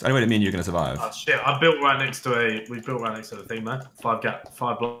 So anyway, me and you are going to survive. Oh shit, we built right next to the thing, man. 5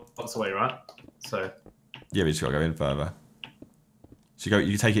 blocks away, right? So. Yeah, we just got to go in further. So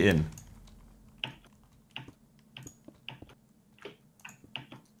you take it in.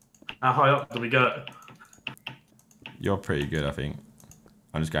 How high up do we go? You're pretty good, I think.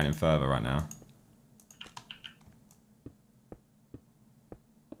 I'm just going in further right now.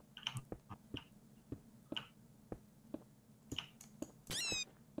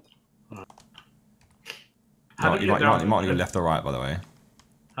 You might want to go left or right, by the way.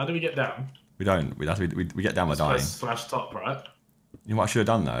 How do we get down? We don't. We get down by dying. /top, right? You know what I should have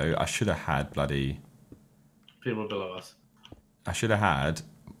done though? I should have had bloody. People below us. I should have had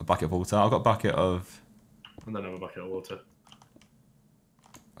a bucket of water. I've got a bucket of. I don't have a bucket of water.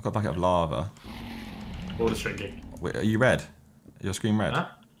 I've got a bucket of lava. Water shrinking. Wait, are you red? Your screen red? Huh?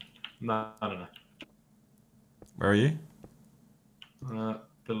 No, I don't know. Where are you?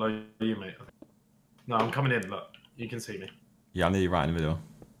 Below you, mate. No, I'm coming in. Look, you can see me. Yeah, I'm nearly right in the middle.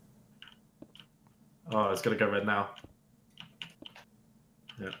 Oh, it's gonna go red now.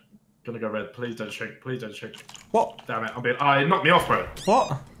 Yeah, gonna go red. Please don't shrink. Please don't shrink. What? Damn it! It knocked me off, bro.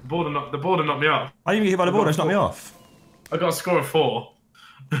 What? The border knocked me off. I didn't even get hit by the border. It's knocked me off. I got a score of 4.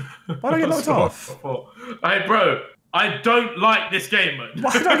 Why did I get knocked off? Hey, bro, I don't like this game, man.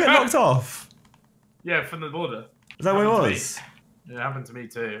 Why did I get knocked off? Yeah, from the border. Is that what it was? It happened to me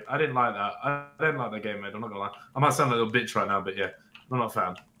too. I didn't like that. I didn't like that game, mate. I'm not gonna lie. I might sound a little bitch right now, but yeah, I'm not a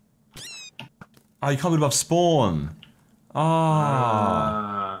fan. Oh, you can't go above spawn.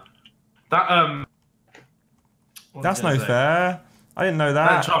 Ah. That's no fair. I didn't know that.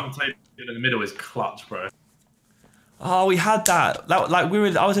 That enchantment table in the middle is clutch, bro. Oh, we had that.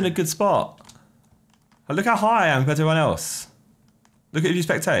 I was in a good spot. Look how high I am compared to everyone else. Look at if you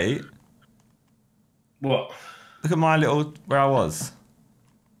spectate. What? Look at my little where I was.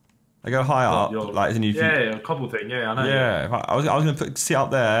 I go high up, like in a cobble thing. Yeah, I know. Yeah, I was gonna sit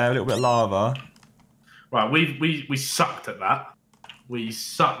up there, a little bit of lava. Right, we sucked at that. We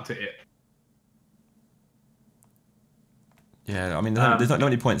sucked at it. Yeah, I mean, there's not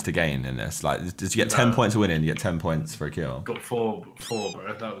many points to gain in this. Like, you get 10 points to win in, you get 10 points for a kill. Got four,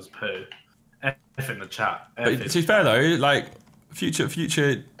 bro. That was poo. F in the chat. But to be fair though, like future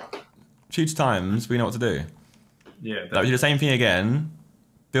times, we know what to do. Yeah. Like, we do the same thing again.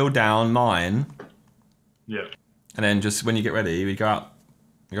 Build down, mine. Yeah. And then just when you get ready, we go out,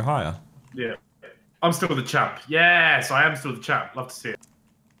 we go higher. Yeah. I'm still the champ. Yes, I am still the champ. Love to see it.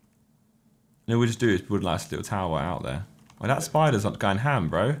 You know, what we just do is build a nice little tower out there. Well, that spider's not going ham,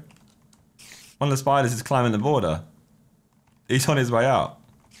 bro. One of the spiders is climbing the border. He's on his way out.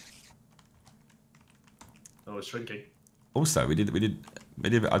 Oh, it's shrinking. Also, we did.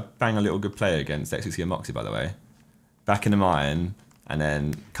 I bang a little good play against X60 and Moxie, by the way. Back in the mine, and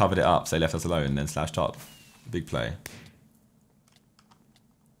then covered it up, so they left us alone, and then slash top. Big play.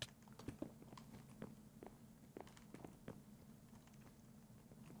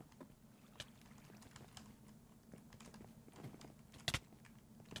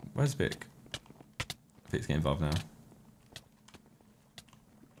 Where's Vic? Vic's getting involved now.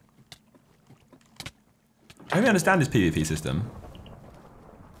 I don't understand this PvP system.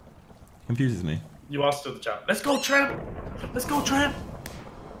 It confuses me. You are still the champ. Let's go, tramp! Let's go, tramp!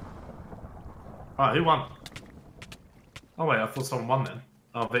 Alright, who won? Oh wait, I thought someone won then.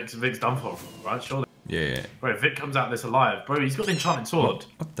 Oh, Vic's done for, right? Surely. Yeah. Bro, Vic comes out this alive. Bro, he's got the enchanted sword.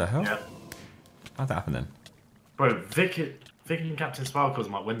 What the hell? Yeah. How'd that happen then? Bro, Vic and Captain Sparkles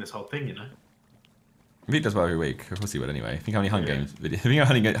might win this whole thing, you know? Vic does well every week. Of course he would anyway. Think how many Hunger Games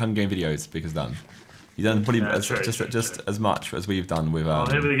videos Vic has done. He's done probably just as much as we've done with. Oh,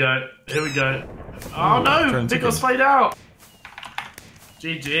 here we go. Here we go. Oh no! Vic got slayed out.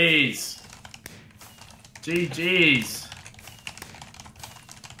 GG's. GG's.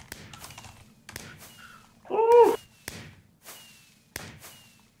 Woo.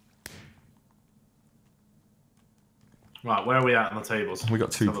 Right, where are we at on the tables? We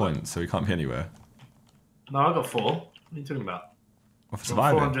got 2 points, so we can't be anywhere. No, I got 4. What are you talking about? Well, for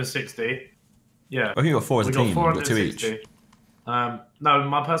surviving. 460. Yeah. I think we got 4 as a team. We got 2 each. No,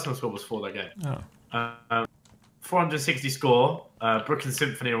 my personal score was 4 that game. Oh. 460 score. Brook and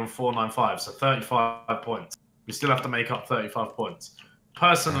Symphony are on 495, so 35 points. We still have to make up 35 points.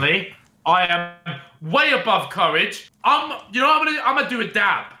 Personally, I am way above courage. You know what I'm gonna do a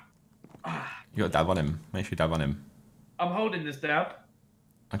dab. You got a dab on him. Make sure you dab on him. I'm holding this dab.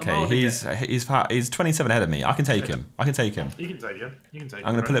 Okay, he's 27 ahead of me. I can take him. I can take him. You can take him. You can take him.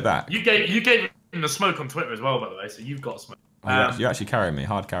 I'm gonna pull it back. You gave him the smoke on Twitter as well, by the way, so you've got smoke. You're actually carrying me.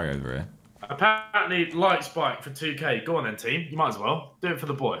 Hard carry over here. Apparently, light spike for 2K. Go on then, team. You might as well. Do it for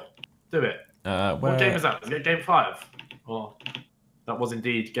the boy. Do it. What game is that? Is it game 5? Or that was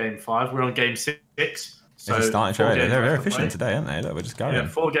indeed game 5. We're on game 6. So it's starting to they're very efficient today, aren't they? Look, we're just going. Yeah,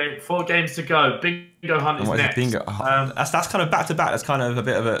 4 games to go. Bingo hunt is next. Bingo? That's kind of back to back. That's kind of a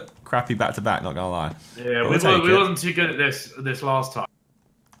bit of a crappy back to back. Not gonna lie. Yeah, we wasn't too good at this last time.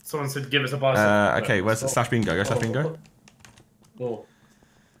 Someone said give us a bicep. Okay, where's the slash bingo? Go slash bingo. Oh.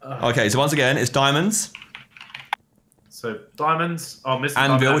 Okay, so once again, it's diamonds. So diamonds. Oh, Mr.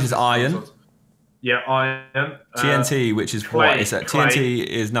 Anvil, which is iron. Yeah, iron. TNT, which is clay, what? It's TNT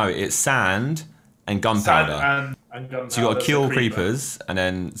is it's sand and gunpowder. And gunpowder. So you got to kill creepers and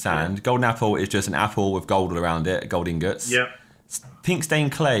then sand. Yeah. Golden apple is just an apple with gold all around it, gold ingots. Yep. Pink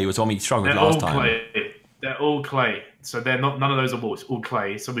stained clay was one we struggled with last time. Clay. They're all clay. So they're not. None of those are wood. All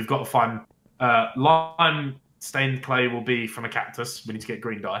clay. So we've got to find lime stained clay will be from a cactus. We need to get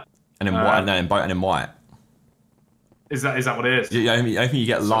green dye. And then white, and then white. Is that what it is? Yeah, I think you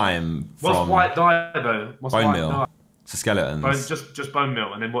get lime from... What's white dye, though? What's bone white meal. dye? It's skeletons. Just bone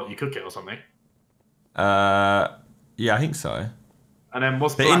meal, and then what, you cook it or something? Yeah, I think so. And then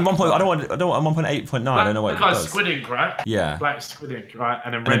what's but black? In 1.8.9, I don't know what it does. Squid ink, right? Yeah. Black squid ink, right?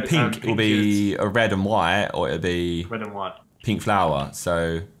 And then red, pink will be a red and white, or it'll be red and white. Pink flour.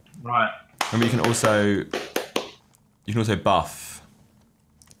 So right. Remember, you can also buff.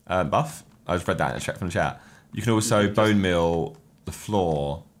 Buff. I just read that in a check from the chat. You can also bone meal the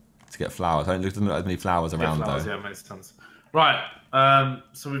floor to get flowers. I don't look at as many flowers around flowers, though. Yeah, makes sense. Right.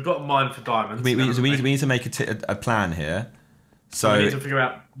 So we've got a mine for diamonds. We need to make a plan here. So we need to figure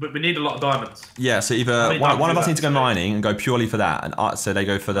out. But we need a lot of diamonds. Yeah. So either one of us needs to go mining and go purely for that, and so they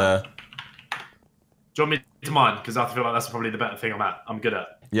go for the. Do you want me to mine? Because I feel like that's probably the better thing I'm good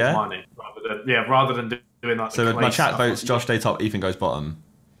at. Yeah. Mining, rather than doing like. So my chat votes Josh stay top, Ethan goes bottom.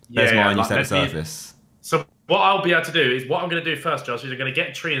 There's mine, you stay at the surface. So what I'll be able to do is what I'm going to do first, Josh, is I'm going to get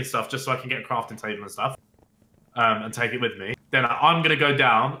a tree and stuff just so I can get a crafting table and stuff, and take it with me. Then I'm going to go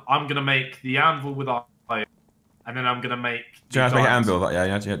down. I'm going to make the anvil with iron, and then I'm going to make. Do you have to make an anvil? But yeah,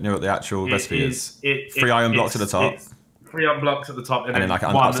 you know what the actual recipe is. 3 iron blocks at the top. 3 iron blocks at the top, and then like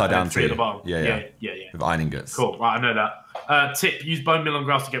an one upside down tree at the bottom. Yeah. With iron ingots. Cool. Right, I know that. Tip: use bone meal and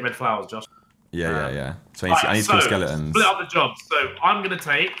grass to get red flowers, Josh. Yeah. So I need to kill skeletons. Split up the job. So I'm gonna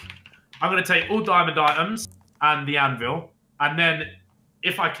take all diamond items and the anvil, and then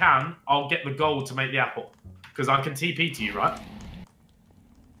if I can, I'll get the gold to make the apple because I can TP to you, right?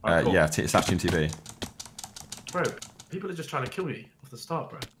 Right, cool. Yeah, slash team TP. Bro, people are just trying to kill me off the start,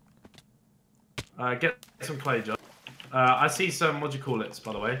 bro. Get some clay, Josh. I see some. What do you call it?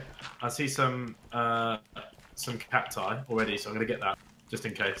 By the way, I see some cacti already, so I'm gonna get that just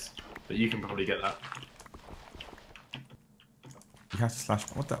in case. But you can probably get that. You have to slash.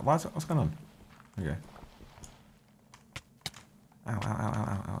 What's going on? Okay.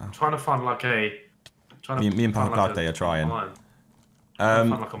 Ow. I'm trying to find like a. Me and Park Day are trying.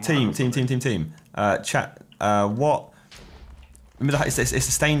 Team. Chat. What? Remember that it's a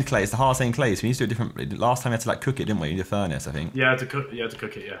stained clay. It's the hard stained clay. So we need to do it differently. Last time we had to like cook it, didn't we? You need a furnace, I think. Yeah, I had to cook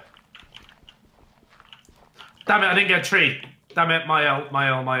it. Yeah. Damn it! I didn't get a tree. Damn it! My L.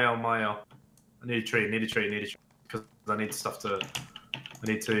 I need a tree. Because I need stuff to. I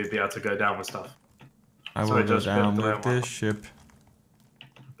need to be able to go down with stuff. I will go down with this ship.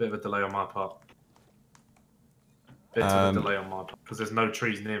 A bit of a delay on my part. Because there's no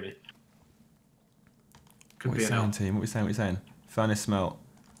trees near me. What are we saying, team? What are we saying? Furnace smelt.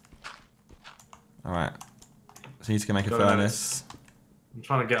 Alright. So you need to make a furnace. I'm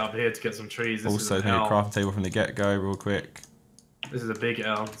trying to get up here to get some trees. This also, make a crafting table from the get-go real quick. This is a big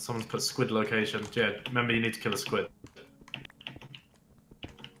L. Someone's put squid location. Yeah, remember you need to kill a squid.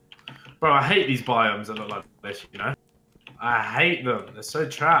 Bro, I hate these biomes that look like this, you know? I hate them. They're so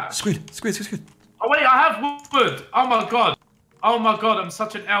trash. Squid. Oh wait, I have wood. Oh my god. I'm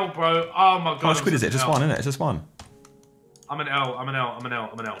such an L, bro. Oh my god. How much squid is it? Just one, isn't it? It's just one. I'm an L.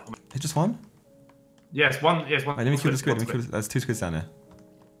 It's just one? Yes, one. Yes, one. Wait, let me kill the squid. There's 2 squids down there.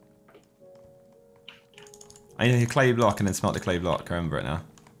 I need a clay block and then smelt the clay block. I remember it now.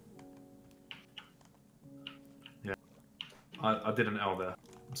 Yeah. I did an L there.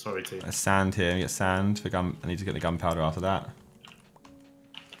 I'm sorry, team. There's sand here. We get sand for gun. I need to get the gunpowder after that.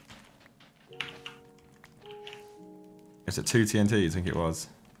 It's at 2 TNT, I think it was.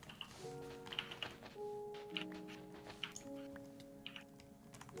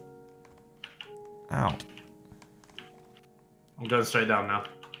 Ow. I'm going straight down now.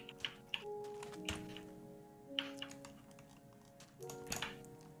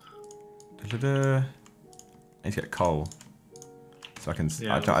 I need to get coal. So I can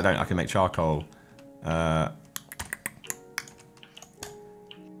I can make charcoal. What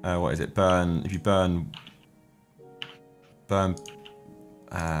is it? If you burn what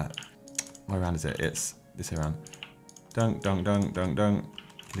round is it? It's this round. Dunk.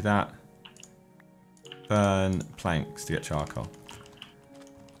 Do that. Burn planks to get charcoal.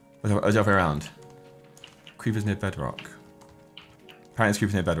 Where's the other way around? Creepers near bedrock. Apparently it's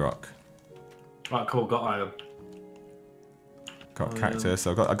creepers near bedrock. Right, cool, got iron. Got cactus,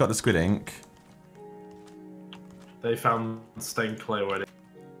 so I got the squid ink. They found stained clay already.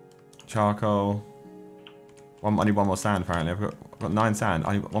 Charcoal. I need one more sand apparently. I've got 9 sand.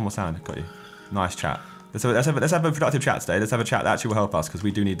 I need one more sand. Got you. Nice chat. Let's have a productive chat today. Let's have a chat that actually will help us because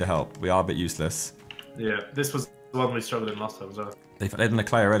we do need the help. We are a bit useless. Yeah, this was the one we struggled in last time as well. They've done the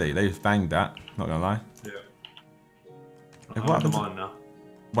clay already. They've banged that. Not gonna lie. Yeah. What happened? Mine now.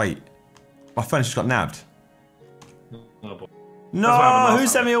 Wait. My furnace just got nabbed. Oh, boy. No, who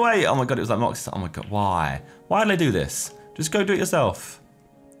sent me away? Oh my god, it was like Mox. Oh my god, why? Why did they do this? Just go do it yourself.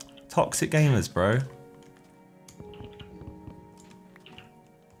 Toxic gamers, bro.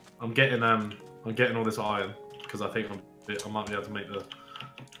 I'm getting all this iron because I think I might be able to make the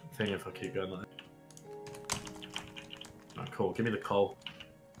thing if I keep going like that. Alright, cool. Give me the coal.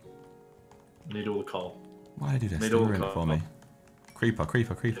 I need all the coal. Why did you do this? They ruined it for me. Creeper,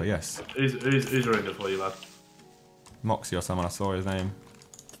 creeper, creeper, yes. Who's ruined it for you, lad? Moxie or someone, I saw his name.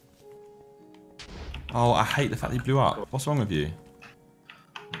 Oh, I hate the fact that he blew up. What's wrong with you?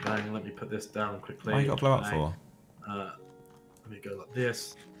 Bang, let me put this down quickly. Why you got to blow up for? Let me go like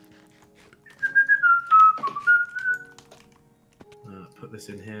this. Put this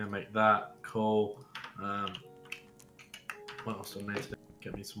in here, make that. Cool. What else do I need to do?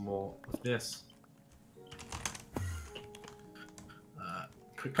 Get me some more of this.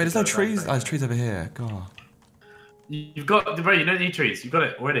 Wait, there's no trees? Oh, there's trees over here. God. You've got, bro, you don't need trees. You've got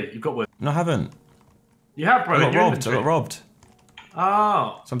it already. You've got wood. No, I haven't. You have, bro. I got robbed. I got robbed.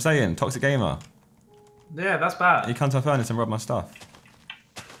 Oh. So I'm saying, toxic gamer. Yeah, that's bad. He come to my furnace and robbed my stuff.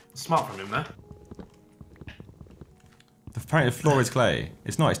 Smart from him, there. Apparently the floor is clay.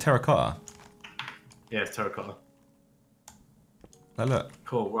 It's not, it's terracotta. Yeah, it's terracotta. Like, look.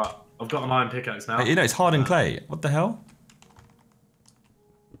 Cool, right. I've got an iron pickaxe now. Hey, you know, it's hardened clay. What the hell?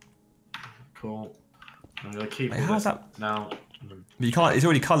 Cool. I'm going to keep how's that now. But you can't, it's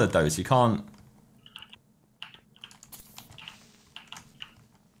already coloured though, so you can't.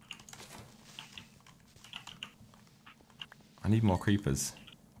 I need more creepers.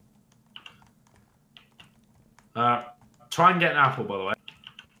 Try and get an apple, by the way.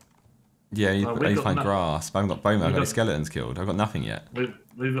 Yeah, I need to find grass, but I haven't got bone meal. I've got any skeletons killed. I've got nothing yet.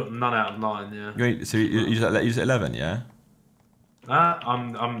 We've got none out of 9, yeah. So you just at 11, yeah?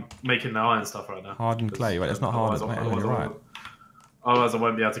 I'm making the iron stuff right now. Hardened clay. Wait, it's not hardened. Wait, you're right. Otherwise, I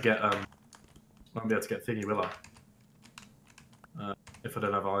won't be able to get thingy, will I? If I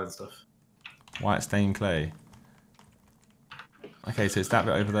don't have iron stuff. White stained clay. Okay, so it's that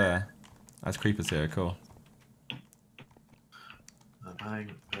bit over there. That's creepers here. Cool.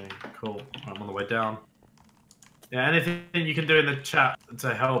 Bang, bang, cool. Right, I'm on the way down. Yeah, anything you can do in the chat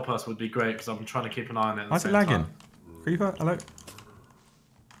to help us would be great because I'm trying to keep an eye on it. Why is it lagging? Creeper, hello?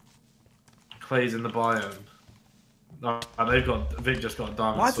 Clay's in the biome. No, Vic just got a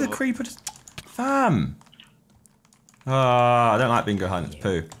diamond. Why is the creeper just... Fam! I don't like bingo hunt, it's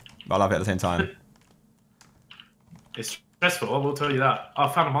poo. But I love it at the same time. It's stressful, I will tell you that. I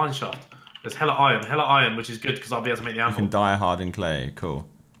found a mine shaft. There's hella iron, which is good because I'll be able to make the anvil. You can dye hardened clay, cool.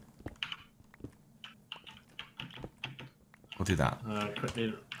 We'll do that.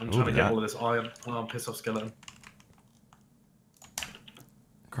 Quickly, I'm trying to get all of this iron. Oh, I'm pissed off skeleton.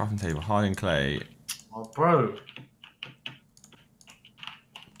 Crafting table, hardened clay. Oh, bro.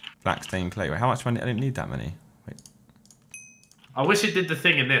 Black stained clay. Wait, how much money? I didn't need that many. Wait. I wish it did the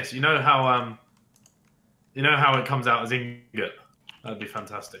thing in this. You know how it comes out as ingot? That'd be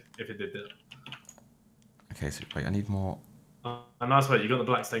fantastic if it did that. Okay, so wait, I need more. A nice way. You got the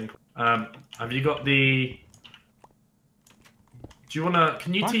black stain. Have you got the? Do you wanna?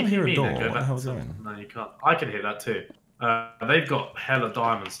 Can you TP me then? Go back. No, you can't. I can hear that too. They've got hella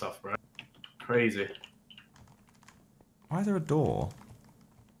diamond stuff, bro. Crazy. Why is there a door?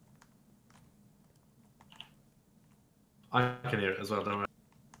 I can hear it as well. Don't worry.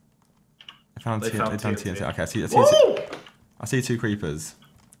 I found TNT. Okay, I see 2 creepers.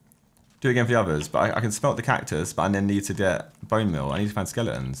 Do it again for the others, but I can smelt the cactus, but I then need to get bone meal. I need to find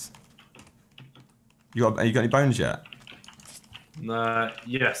skeletons. You got any bones yet?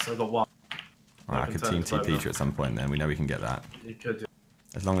 Yes, I got 1. Alright, I could team TP at some point then. We know we can get that. You could. Yeah.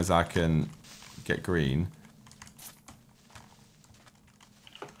 As long as I can get green.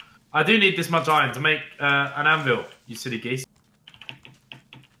 I do need this much iron to make an anvil, you silly geese.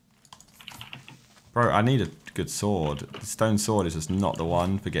 Bro, I need a good sword. The stone sword is just not the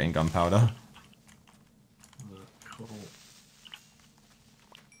one for getting gunpowder. Cool.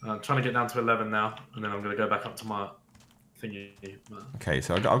 I'm trying to get down to 11 now, and then I'm going to go back up to my thingy. Okay,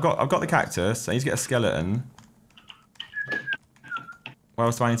 so I've got the cactus. I need to get a skeleton. What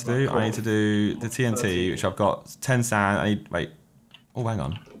else do I need to do? Cool. I need to do the TNT, which I've got 10 sand. I need... Wait. Oh, hang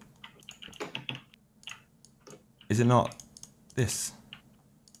on. Is it not this?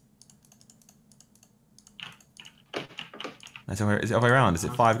 Is it the other way around? Is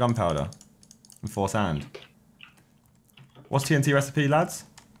it 5 gunpowder and 4 sand? What's TNT recipe, lads?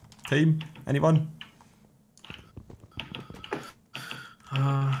 Team? Anyone?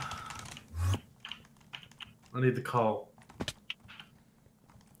 I need the coal.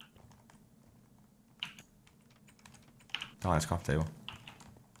 Nice craft table.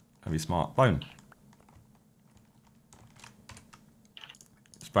 That'd be smart. Bone.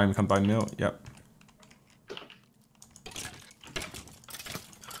 Does bone become bone meal? Yep.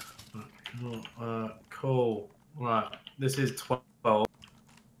 Cool. Right. This is 12.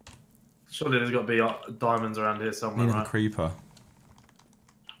 Surely there's got to be diamonds around here somewhere, Need right? a creeper.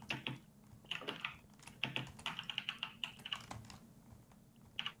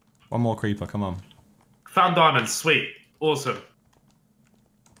 One more creeper, come on. Found diamonds. Sweet. Awesome.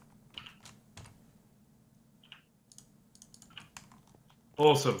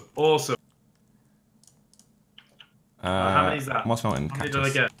 Awesome. Awesome. How many is that? What's mountain? How many did I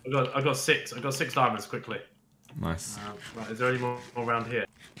get? I got 6. I got 6 diamonds quickly. Nice. Right, is there any more around here?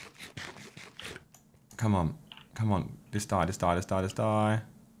 Come on. Come on. Just die, just die, just die, just die.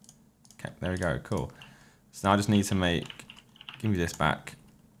 Okay, there we go. Cool. So now I just need to make... Give me this back.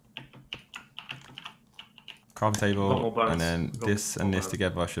 Crafting table, and then this and this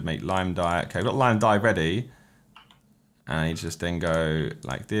together should make lime dye. Okay, we've got lime dye ready. And I need to just then go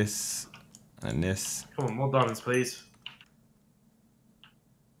like this, and this. Come on, more diamonds, please.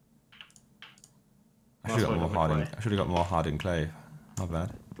 I should have got more hardened. I should have got more hardened clay. My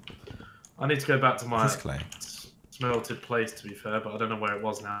bad. I need to go back to my Clay. smelted place, to be fair, but I don't know where it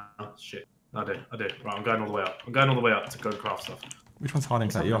was now. Shit. I did. Right, I'm going all the way up. I'm going all the way up to go craft stuff. Which one's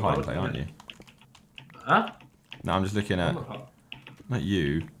hardened clay? You're hardened clay, aren't you? Huh? No, I'm just looking at... Not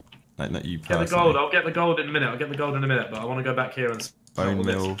you. Like, not you personally. Get the gold. I'll get the gold in a minute. But I want to go back here and... Bone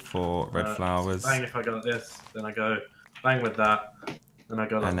meal for red flowers. Bang if I go like this. Then I go bang with that. Then I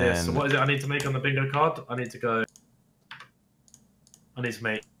go like this. So what is it I need to make on the bingo card? I need to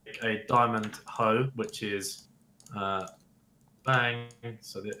make a diamond hoe, which is bang.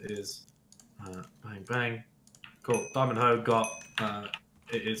 So that is bang bang. Cool. Diamond hoe got.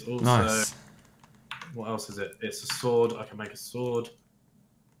 It is also. Nice. What else is it? It's a sword. I can make a sword.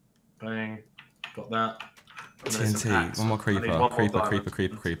 Bang. Got that. TNT. One more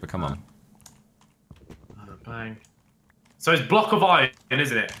creeper. Creeper. Come on. Bang. So it's block of iron,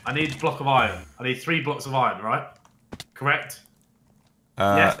 isn't it? I need block of iron. I need 3 blocks of iron, right? Correct?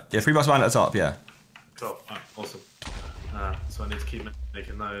 Yeah, 3 blocks of iron at the top, yeah. Cool. Right, awesome. So I need to keep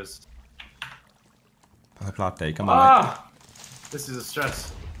making those. Update. Come on. Mate. This is a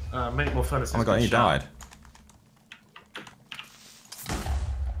stress. Make more furnaces. Oh my god, he died.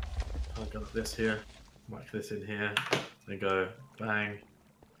 I'll go like this here. Whack this in here. Then go bang.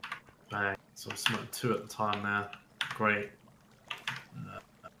 Bang. So I'm smelting 2 at the time now. Great.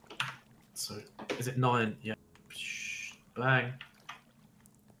 So is it 9? Yeah. Bang.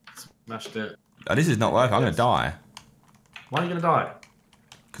 Smashed it. Oh, this is not working. I'm gonna die. Why are you gonna die?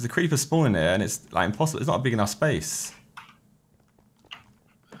 Because the creeper's spawning there, and it's like impossible. It's not a big enough space.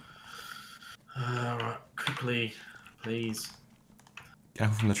 Right, quickly, please. Get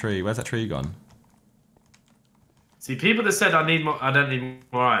apple from the tree. Where's that tree gone? See, people that said I don't need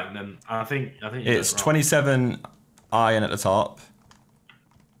more iron, then I think it's 27 iron at the top.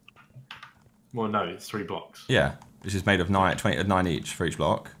 Well, no, it's 3 blocks. Yeah, which is made of 9 each for each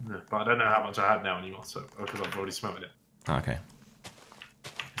block. Yeah, but I don't know how much I have now anymore, so because I've already smelted it. Okay.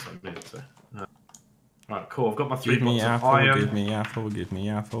 So I made so. Right, cool. I've got my 3 blocks of iron. Give me apple. Give me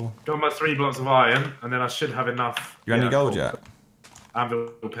apple. Got my 3 blocks of iron, and then I should have enough. You got any gold yet? Anvil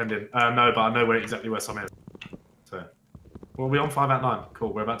pending. No, but I know exactly where some is. So, well, we're on 5 out of 9.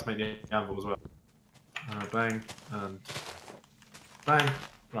 Cool. We're about to make the anvil as well. Bang and bang.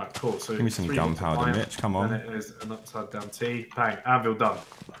 Right, cool. So give me some gunpowder, Mitch. Come on. And it is an upside down T. Bang. Anvil done.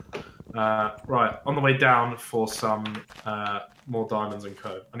 Right, on the way down for some more diamonds and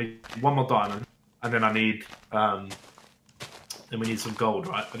co. I need 1 more diamond, and then I need then we need some gold,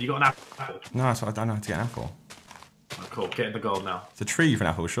 right? Have you got an apple? No, I don't know how to get an apple. Right, cool. Getting the gold now. It's a tree for an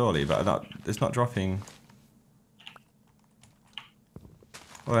apple, surely, but it's not dropping.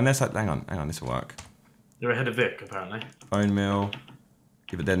 Well, unless hang on, this will work. You're ahead of Vic, apparently. Bone mill.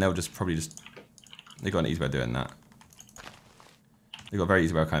 Yeah, but then they'll probably they got an easy way of doing that. They got a very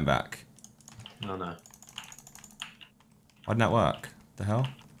easy way of coming back. No, no. Why didn't that work? The hell?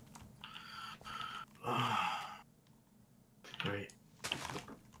 Great.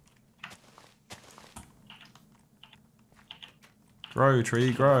 Grow,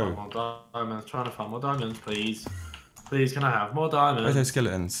 tree, grow. More diamonds. Trying to find more diamonds, please. Please, can I have more diamonds? Where's those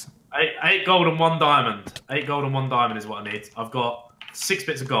skeletons? 8 gold and 1 diamond. 8 gold and 1 diamond is what I need. I've got 6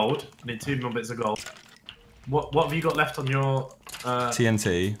 bits of gold. I need 2 more bits of gold. What have you got left on your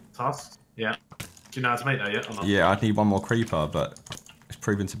TNT task? Yeah. Do you know how to make that yet or not? Yeah, I'd need 1 more creeper, but it's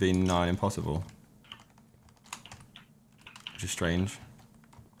proven to be nigh impossible. Which is strange.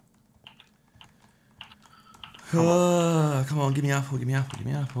 Come on, give me apple, give me apple, give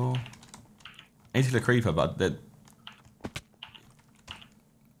me apple. I need to kill a creeper, but wait,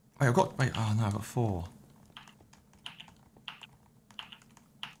 oh no, I've got 4.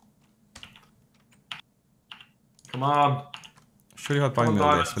 Come on. Surely if I bone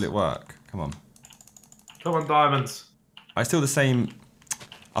meal this, will it work? Come on. Come on, diamonds. It's still the same.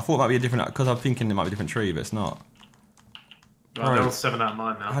 I thought it might be a different, because I'm thinking it might be a different tree, but it's not. Right, they're all 7 out of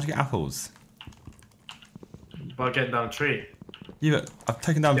 9 now. How'd you get apples? By getting down a tree. Yeah, but I've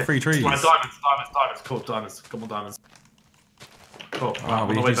taken down 3 trees. Right, diamonds. Cool, diamonds. Come on, diamonds. Cool. Right,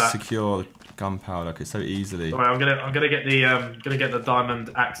 but you can just secure gunpowder so easily. Alright, I'm gonna get the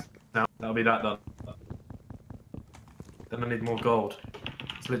diamond axe now. That'll be that done. Then I need more gold.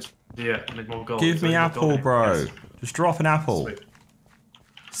 It's literally, yeah, I need more gold. Give me apple, bro. Yes. Just drop an apple. Sweet.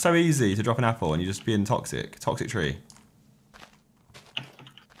 So easy to drop an apple and you just being toxic tree.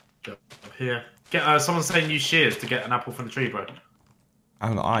 Go up here. Get someone's saying use shears to get an apple from the tree, bro. I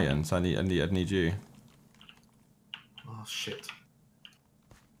haven't got iron, so I need you. Oh shit.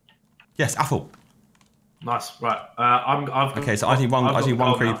 Yes, apple. Nice. Right. I've okay, so I need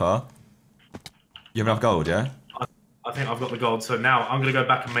one creeper. Now. You have enough gold, yeah? I think I've got the gold. So now I'm gonna go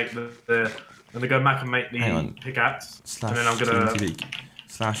back and make the pickaxe. Slash and then I'm gonna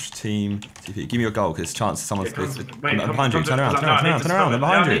team TP. Give me your gold, because it's chance someone's behind you. Turn around, I'm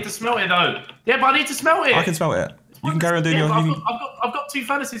behind you. I need to smelt it though. Yeah, but I need to smelt it. I can smelt it. You can carry on doing your. I've got 2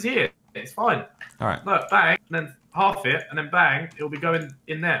 furnaces here. It's fine. All right. Look, bang, and then half it, and then bang, it'll be going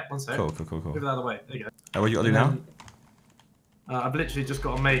in there. One sec. Cool. Move it out of the way. There you go. What you got to do now? I've literally just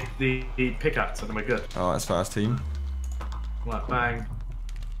got to make the pickaxe, and then we're good. Oh, that's first team. Right, bang,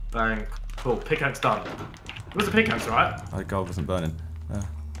 bang. Cool. Pickaxe done. It was a pickaxe, right? Oh, the gold wasn't burning. It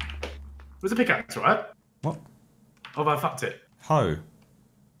was a pickaxe, right? What? Oh, I fucked it. Hoe.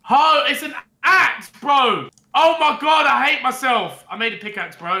 Hoe! It's an axe, bro! Oh my god, I hate myself! I made a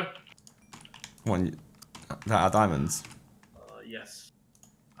pickaxe, bro. One. That are diamonds. Yes.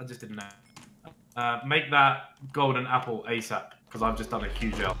 I just didn't know. Make that golden apple ASAP, because I've just done a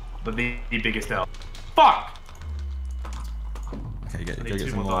huge L. But the biggest L. Fuck! Okay, I need go get 2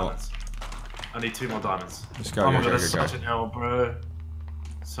 some more more. diamonds. I need 2 more diamonds. Just go, oh my go, god, go, that's go. such an L, bro.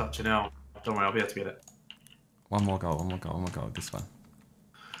 Such an L. Don't worry, I'll be able to get it. One more gold. This one.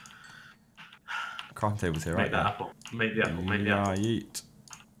 Crafting table's here, right? Make that apple. Make the apple. Make the apple. Yeet.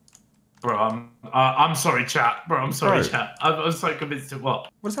 Bro, I'm sorry, chat. Bro, I'm sorry, chat. I was so convinced to what?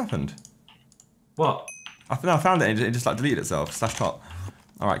 What has happened? What? I found it. It just like deleted itself. / top.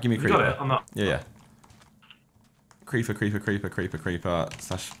 All right, give me a creeper. You got it? I'm not. Yeah. Creeper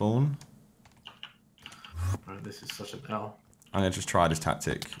 / spawn. Bro, this is such an L. I'm gonna just try this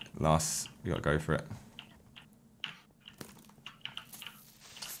tactic. You gotta go for it.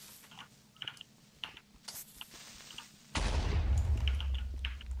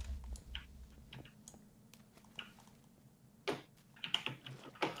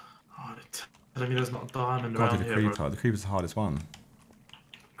 I mean, there's not a diamond God, around the here, creeper. bro. The creeper's the hardest one.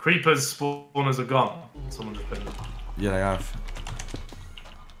 Creepers spawners are gone. Someone just put in. Yeah, they have.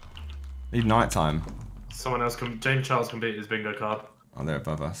 Need nighttime. Someone else James Charles completed his bingo card. Oh, they're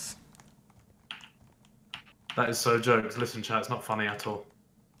above us. That is so jokes. Listen, chat, it's not funny at all.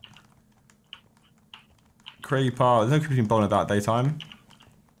 Creeper. There's no creeper in bowling about daytime.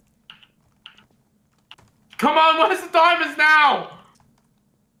 Come on, where's the diamonds now?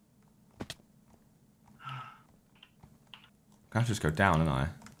 I have to just go down, don't I?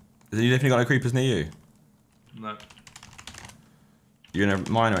 Has you definitely got no creepers near you? No. You in a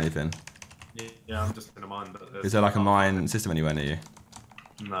mine or anything? Yeah, I'm just in a mine. But is there like a mine system anywhere near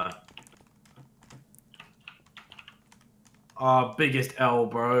you? No. Biggest L,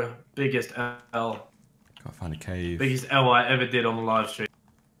 bro. Biggest L. Gotta find a cave. Biggest L I ever did on the live stream.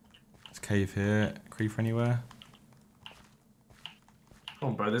 There's a cave here. Creeper anywhere? Come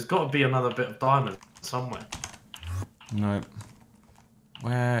on, bro. There's got to be another bit of diamond somewhere. Nope.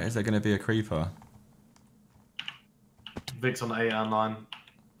 Where is there going to be a creeper? Vic's on 8 out of 9.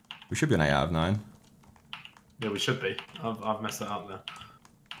 We should be on 8 out of 9. Yeah, we should be. I've messed that up there.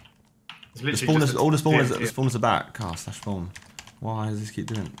 All the spawners are back. Oh, / spawn. Why does this keep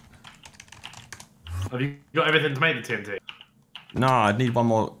doing it? Have you got everything to make the TNT? No, I'd need one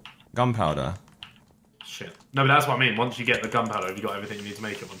more gunpowder. Shit. No, but that's what I mean. Once you get the gunpowder, have you got everything you need to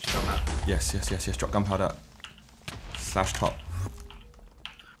make it once you've done that? Yes. Drop gunpowder. / top.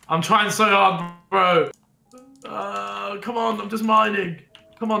 I'm trying so hard, bro. Come on, I'm just mining.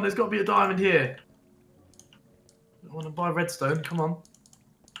 Come on, there's got to be a diamond here. I want to buy redstone. Come on.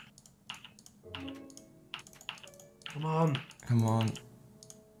 Come on. Come on.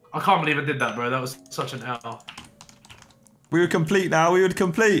 I can't believe I did that, bro. That was such an L. We would complete now. We would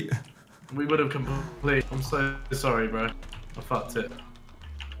complete. We would have complete. I'm so sorry, bro. I fucked it.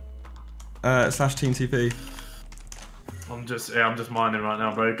 / team TP. I'm just mining right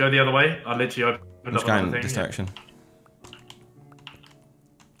now, bro. Go the other way. I literally opened up another thing. This direction.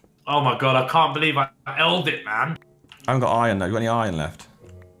 Oh my god, I can't believe I L'd it, man. I haven't got iron though. You got any iron left?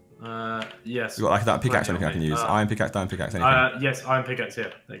 Yes. You got like that pickaxe or anything I can use? Iron pickaxe, diamond pickaxe, anything? Yes, iron pickaxe,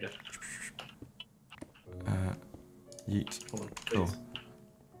 yeah. There you go. Yeet. Hold on, cool.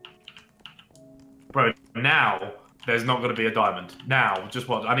 Bro, now there's not going to be a diamond. Now, just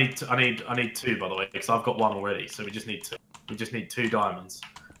what? I need 2, by the way, because I've got 1 already. So we just need 2. We just need 2 diamonds.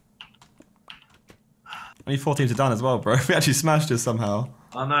 Only 4 teams are done as well, bro. We actually smashed this somehow.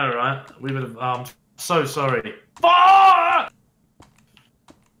 I know, right? We would have. I'm so sorry. Fuck!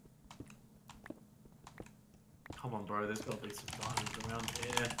 Come on, bro. There's got to be some diamonds around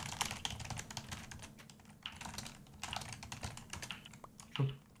here.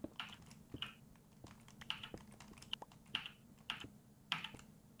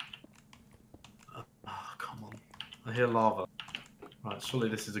 Come on. I hear lava. Right, surely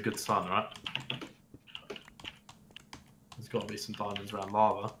this is a good sign, right? There's got to be some diamonds around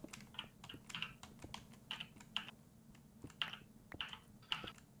lava.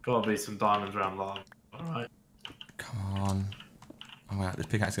 Got to be some diamonds around lava. Alright. Come on. Oh my god, this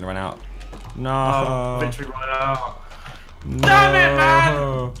pickaxe is going to run out. No. Oh, victory right out. No. Damn it,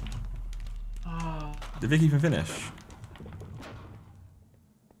 man! Did Vicky even finish?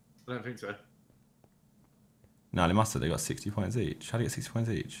 I don't think so. No, they must have. They got 60 points each. How do you get 60 points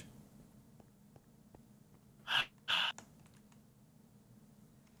each?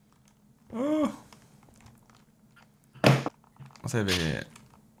 Oh. What's over here?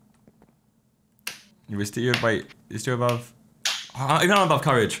 You're still above. Oh, even I'm above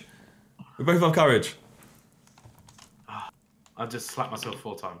courage. We're both above courage. I just slapped myself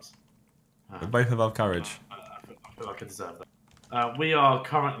 4 times. We're both above courage. I feel like I deserve that. We are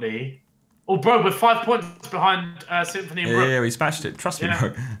currently. Oh, bro, we're 5 points behind Symphony and Brook. Yeah, we smashed it. Trust me,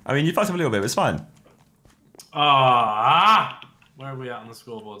 bro. I mean, you fucked up a little bit, but it's fine. Where are we at on the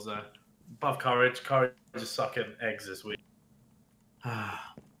scoreboards, though? Above courage. Courage is sucking eggs this week.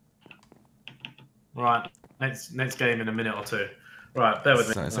 Right, next game in a minute or 2. Right, bear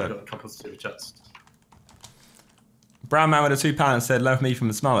with me. I've got a couple of super chats. Brown man with a £2 said, "Love me from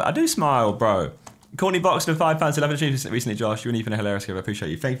the smile." I do smile, bro. Courtney Box with £5 said, "11 achievements recently, Josh. You and Ethan are hilarious. I appreciate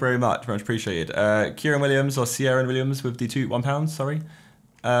you. Thank you very much. Very much appreciated." Kieran Williams or Sierra Williams with the £1. Sorry.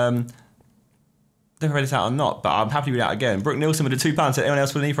 Don't know if I read this out or not, but I'm happy to read it out again. Brooke Nielsen with the £2 said, "Anyone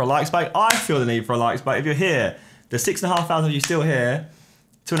else feel the need for a like spike?" I feel the need for a like spike. If you're here, there's 6,500 of you still here.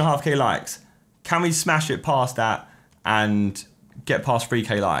 2.5k likes. Can we smash it past that and get past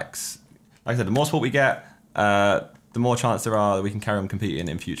 3k likes? Like I said, the more support we get, the more chance there are that we can carry on competing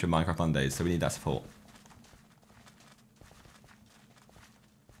in future Minecraft Mondays, so we need that support.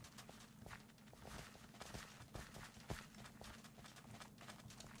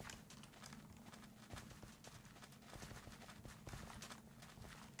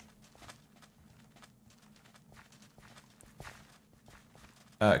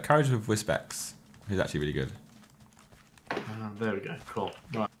 Courage with Wispecs, who's actually really good. There we go, cool.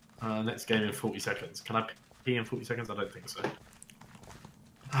 Right, next game in 40 seconds. Can I pee in 40 seconds? I don't think so.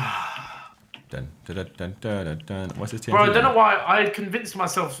 Dun, dun, dun, dun, dun, dun. What's this TNT? Bro, I don't know why I convinced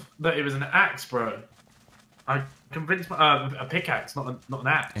myself that it was an axe, bro. I convinced a pickaxe, not an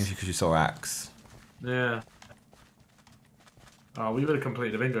axe. It's because you saw axe. Yeah. Oh, we would have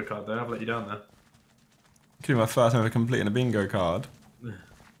completed a bingo card there. I've let you down there. Could be my first time ever completing a bingo card.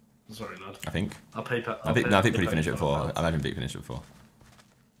 Sorry, lad. I think. I'll pay. I think Pretty finished it before. I imagine Big finished it before.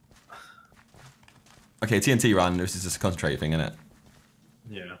 Okay, TNT run. This is just a concentrated thing, isn't it?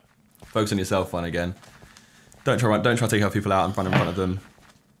 Yeah. Focus on yourself, one again. Don't try to take other people out in front of them.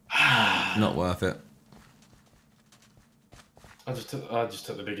 Not worth it. I just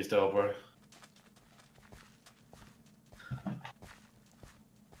took the biggest L, bro.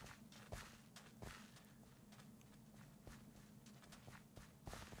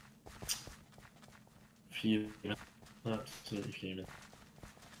 Fuming. Absolutely fuming.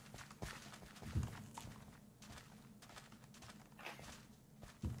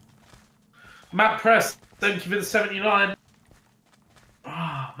 Matt Press, thank you for the 79.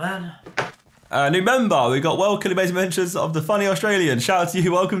 Ah, man. New member, we got welcome Amazing Adventures of the Funny Australian. Shout out to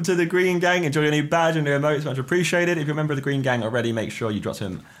you, welcome to the Green Gang. Enjoy your new badge and new emotes, much appreciated. If you're a member of the Green Gang already, make sure you drop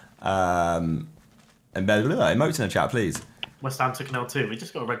some emotes in the chat, please. West Ham took an L2. We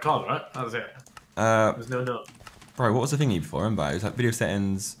just got a red card, right? That was it. There's no. Bro, what was the thingy before? Remember, it was like video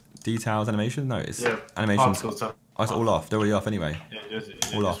settings, details, animation? No, it's yeah, animations. Oh, it's all off. They're already off anyway. Yeah,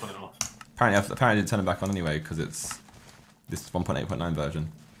 it all just off. went off. Apparently didn't turn them back on anyway because it's this 1.8.9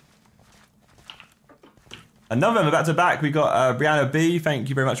 version. Another member back to back. We got Brianna B. Thank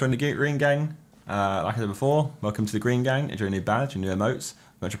you very much for joining the Green Gang. Like I said before, welcome to the Green Gang. Enjoy your new badge, your new emotes.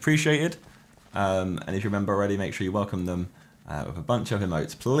 Much appreciated. And if you remember already, make sure you welcome them with a bunch of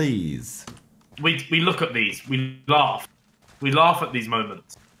emotes, please. We look at these. We laugh. We laugh at these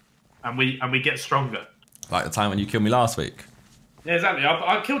moments, and we get stronger. Like the time when you killed me last week. Yeah, exactly.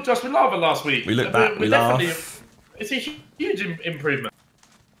 I killed Josh with lava last week. We look back, we laugh. It's a huge improvement.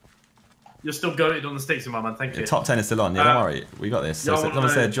 You're still goated on the sticks in my man. Thank you. Top 10 is still on. Yeah, don't worry. We got this. So someone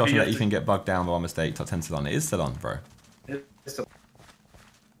said, Josh, let Ethan get bugged down by one mistake. Top 10 still on. It is still on, bro. It's still...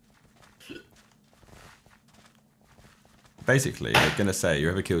 Basically, they're going to say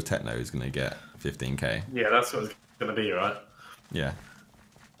whoever kills Techno is going to get 15k. Yeah, that's what it's going to be, right? Yeah.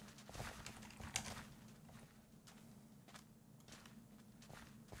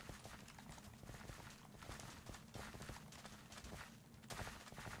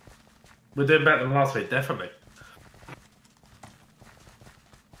 We're doing better than last week, definitely.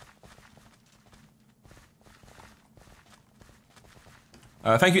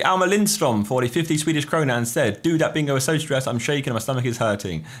 Thank you, Alma Lindstrom, for the 50 Swedish krona and said, dude, that bingo was so stressed, I'm shaking and my stomach is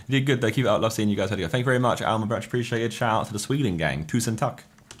hurting. You did good though, keep it up, love seeing you guys. Thank you very much, Alma, much appreciated. Shout out to the Sweden gang, Tusen tuck.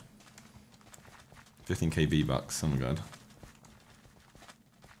 15k V-Bucks, oh my god.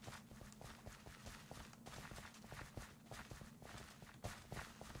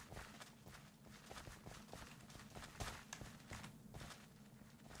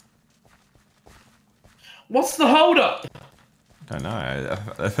 What's the hold up? I don't know.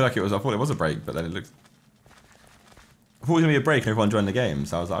 I feel like I thought it was a break, but then it looked. I thought it was gonna be a break and everyone joined the game,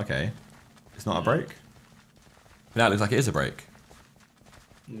 so I was like, okay, it's not a break. But now it looks like it is a break.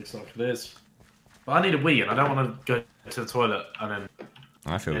 Looks like it is. But I need a wee, and I don't want to go to the toilet and then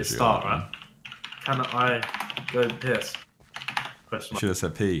I feel it start, right? Can I go piss? Should have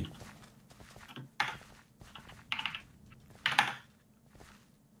said pee.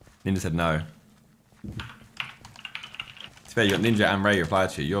 Ninja said no. It's fair, you got Ninja and Ray replied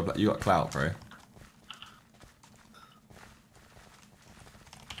to you. You got clout, bro.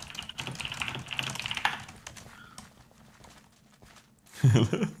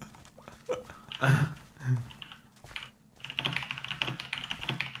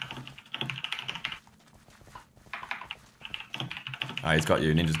 Ah, he's got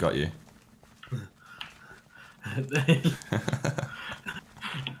you. Ninja's got you.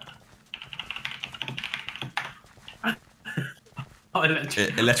 Oh,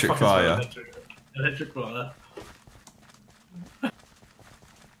 electric fire. Electric fire.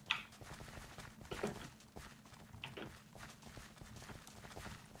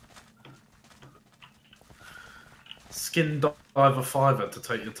 Skin diver fiver to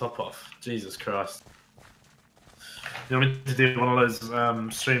take your top off. Jesus Christ. You want me to do one of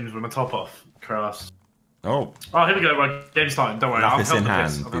those streams with my top off? Christ. Oh. Oh, here we go. Right, game's starting. Don't worry. Lapis in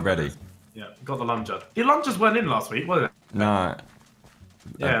hand. Be ready. Yeah, got the lunger. Your lungers weren't in last week, was it? No.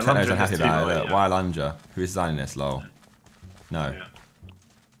 Yeah, Techno's unhappy about it. yeah. Why lunger? Who is designing this, lol? No. Yeah.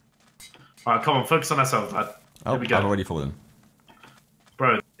 Alright, come on, focus on ourselves, lad. Oh, Here we go. I've already fallen.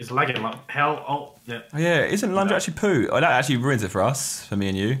 Bro, it's lagging like hell. Oh, yeah. Oh yeah, isn't lunger actually poo? Oh, that actually ruins it for us, for me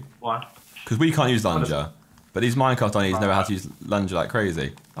and you. Why? Because we can't use lunger. But these Minecraft onlys know how to use lunger like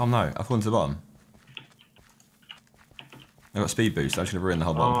crazy. Oh no, I've fallen to the bottom. I've got speed boost, I'm just going to ruin the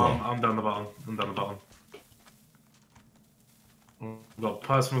whole bottom floor. I'm down the bottom. I'm down the bottom. I've got a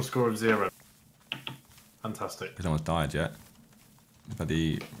personal score of 0. Fantastic. Because no one's died yet. But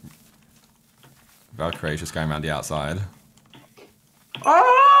the Valkyrie is just going around the outside.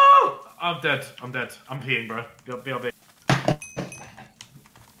 Oh! I'm dead. I'm dead. I'm peeing, bro. BRB.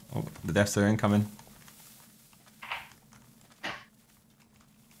 Oh, the deaths are incoming.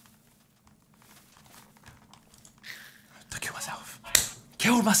 To kill myself.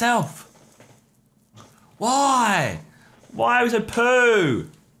 Killed myself! Why? Why was it poo?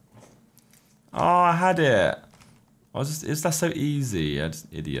 Oh, I had it. Is that so easy? I just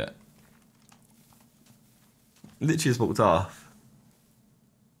idiot. Literally just walked off.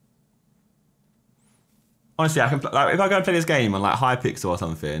 Honestly, I can like if I go and play this game on like Hypixel or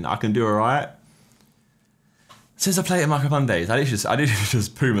something, I can do alright. Since I played it in Minecraft Mondays, I literally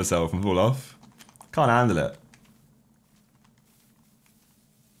just poo myself and fall off. Can't handle it.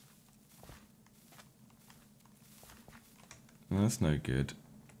 That's no good.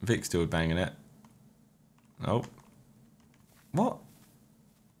 Vic's still banging it. Oh. What?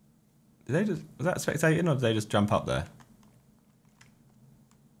 Did they just... Was that spectating or did they just jump up there?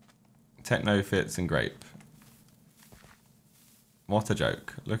 Techno, Fitz and Grape. What a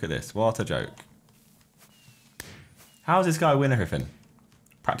joke. Look at this. What a joke. How does this guy win everything?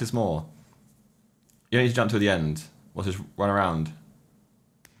 Practice more. You don't need to jump to the end. Or just run around.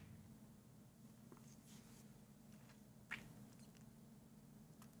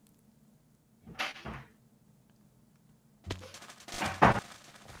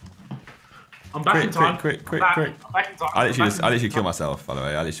 I'm back in time. Quick. I'm back in time. I literally killed myself, by the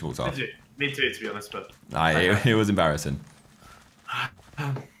way. I literally walked off. Did you? Me too, to be honest, but... Nah, it was embarrassing.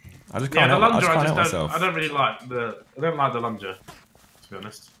 I just Yeah, can't the help, lunger, myself. I don't really like the... I don't like the lunger, to be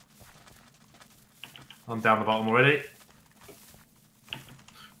honest. I'm down the bottom already.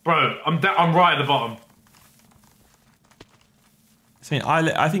 Bro, I'm right at the bottom.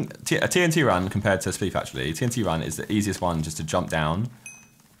 I think a TNT run compared to Spleef, actually, TNT run is the easiest one just to jump down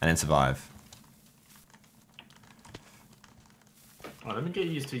and then survive. Right, let me get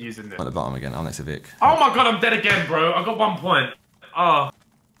used to using this. At the bottom again. Oh, next to Vic. Oh my god, I'm dead again, bro. I got 1 point. Oh.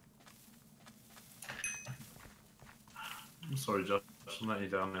 I'm sorry, Josh. I'm letting you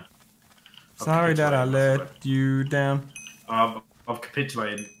down there. Sorry that I let you down. I've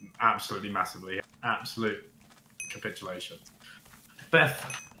capitulated absolutely massively. Absolute capitulation. Beth.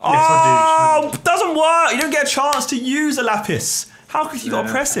 Oh, Yes, I do. doesn't work. You don't get a chance to use a lapis. How could you got to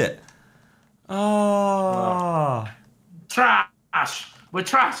press it? Oh. Trash. We're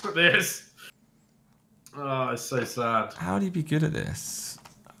trash at this. Oh, it's so sad. How do you be good at this?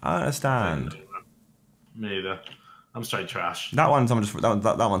 I don't understand. Me either. I'm straight trash. That one, someone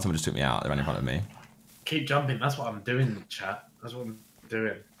just took me out. They ran in front of me. Keep jumping. That's what I'm doing, chat. That's what I'm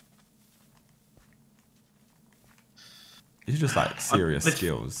doing. These are just like serious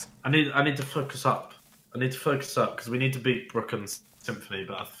skills. I need to focus up. I need to focus up because we need to beat Brook and Symphony,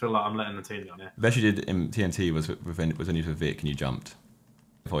 but I feel like I'm letting the team down here. The best you did in TNT was when you was with Vic and you jumped.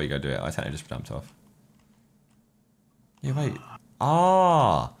 Before you go do it, I technically just jumped off. Yeah, wait.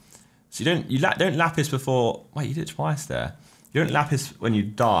 Ah. So you don't lapis before. Wait, you did it twice there. You don't lapis when you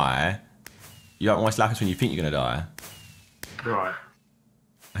die. You don't almost lapis when you think you're gonna die. Right.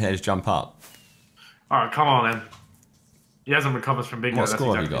 Yeah, just jump up. All right, come on then. He hasn't recovered from bingo. What That's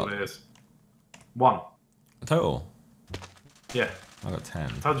score have exactly you got? what it is. 1. Total. Yeah. I got 10.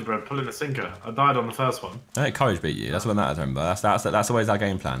 I told you, bro. Pulling a sinker. I died on the first one. I think Courage beat you. That's what matters. Remember, that's always our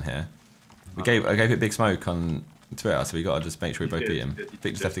game plan here. I gave it Big Smoke on Twitter, so we got to just make sure we both beat him.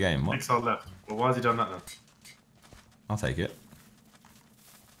 Vic just left the game. What? Nick's all left. Well, why has he done that then? I'll take it.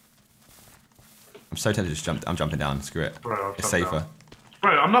 I'm so tempted to just jump. I'm jumping down. Screw it. Bro, It's safer. Down.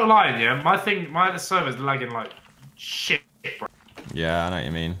 Bro, I'm not lying, yeah. My server's lagging like shit, bro. Yeah, I know what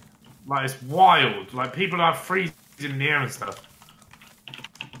you mean. Like it's wild. Like people are freezing in the air and stuff.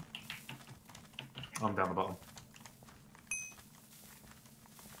 I'm down the bottom.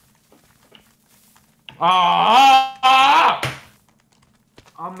 Ah!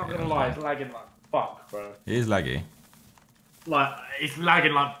 I'm not gonna lie, it's lagging like fuck, bro. It is laggy. Like it's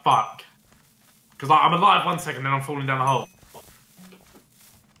lagging like fuck. Cause like, I'm alive 1 second, then I'm falling down the hole.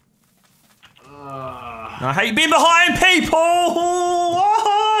 I hate being behind people.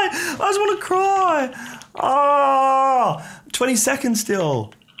 Why? I just want to cry. Ah, 20 seconds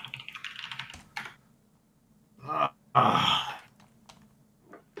still.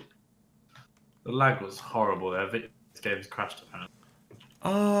 The lag was horrible there. This game's crashed apparently.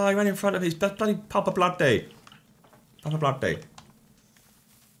 Oh, I ran in front of his bloody Papa Blood Day. Papa Blood Day.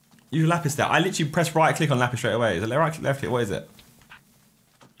 You lapis there. I literally press right click on lapis straight away. Is it right click, left click? What is it?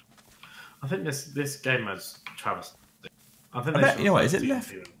 I think this game has travesty. You know what? Is it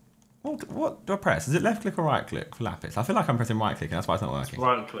left? What do I press? Is it left click or right click for lapis? I feel like I'm pressing right click and that's why it's not working. It's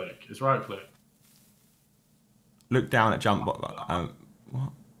right click. It's right click. Look down at jump.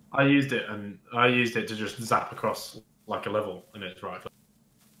 What? I used it to just zap across like a level and it's right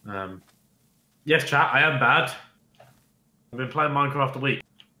click. Yes, chat. I am bad. I've been playing Minecraft a week.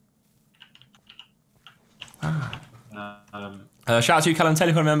 Shout out to you, Callum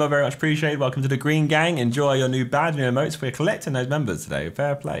Telecom member, very much appreciated. Welcome to the Green Gang. Enjoy your new badge and your emotes. We're collecting those members today.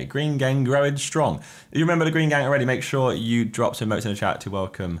 Fair play. Green Gang growing strong. If you remember the Green Gang already, make sure you drop some emotes in the chat to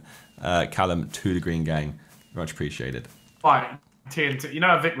welcome Callum to the Green Gang. Very much appreciated. Right, TNT. You know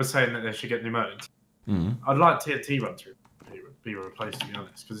how Vic was saying that they should get new modes? I'd like TNT run to be replaced, to be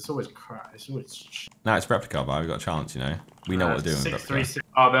honest, because it's always crap. It's always... Now it's replica, but we've got a chance, you know. We know what we're doing. 6, 3, 6.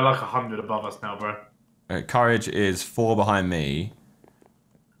 Oh, they're like 100 above us now, bro. Courage is 4 behind me.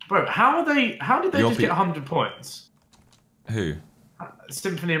 Bro, how did they just get 100 points? Who?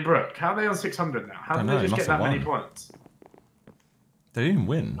 Symphony and Brook. How are they on 600 now? How did they just get that many points? They didn't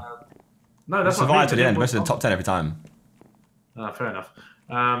win. No, that's they survived to the end. Most of the top 10 every time. Fair enough.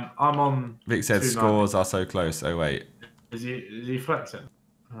 I'm on... Vic said scores are so close. Oh, wait. Is he flexing?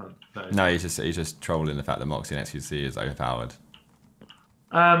 Oh, No, he's just trolling the fact that Moxie and XQC is overpowered.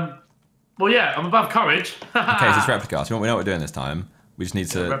 Well, yeah, I'm above courage. Okay, so it's replica. So we know what we're doing this time. We just need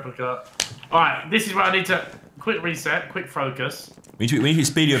to... Replica. Alright, this is where I need to... Quick reset, quick focus. We need to be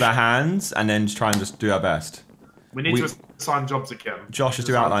speedy with our hands and then try and just do our best. We need to assign jobs again. Josh, just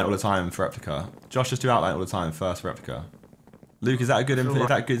do outline all the time for replica. Josh, just do outline all the time first for replica. Luke, is that a good info?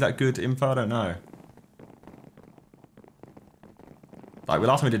 Is that good info? I don't know. Like,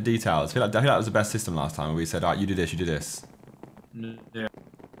 last time we did details. I feel like that was the best system last time. Where we said, alright, you do this, you do this. Yeah.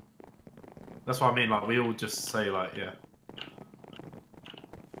 That's what I mean, like, we all just say, like, yeah.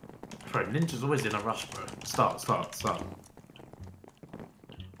 Bro, Ninja's always in a rush, bro. Start.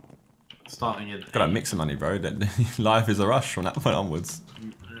 Starting in... Gotta mix some money, bro. Life is a rush from that point onwards.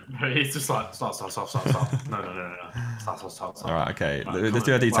 It's just like, start. No. Start. Alright, okay. Let's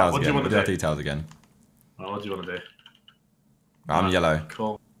do our details again. We'll do our details again. Right, what do you want to do? I'm yellow.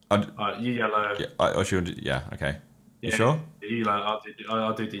 Cool. You yellow. Yeah, okay. You Yeah, sure? You yellow.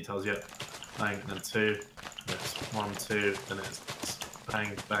 I'll do details, yeah. Bang, then 2. Then it's 1, 2. Then it's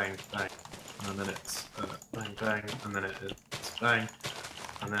bang, bang, bang. And then it's bang, bang. And then it's bang.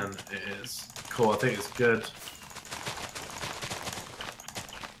 And then it is cool. I think it's good.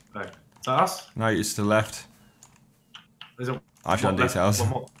 Bang. Is that us? No, it's to the left. Is it? I should on details. One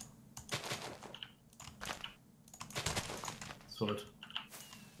more. Sorted.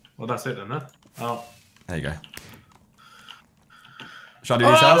 Well, that's it then, huh? Oh. There you go. Should I do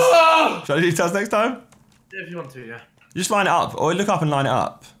details? Oh! Should I do details next time? Yeah, if you want to, yeah. You just line it up, or look up and line it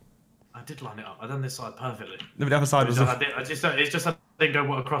up. I did line it up. I done this side perfectly. No, but the other side was... It's just I didn't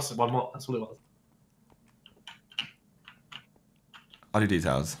go across it one more. That's all it was. I'll do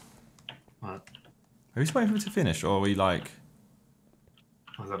details. Right. Are we just waiting for it to finish, or are we like...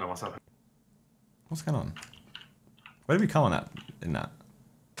 I don't know what's happening. What's going on? Where did we come on that? In that?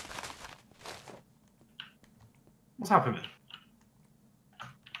 What's happening?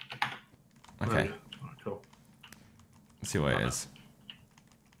 Okay. Right, cool. Let's see what it is.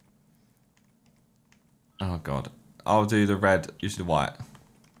 Oh god. I'll do the red, you should do white.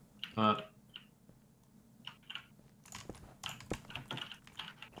 One,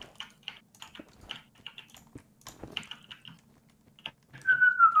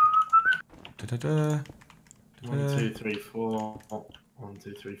 2, 3, 4. 1,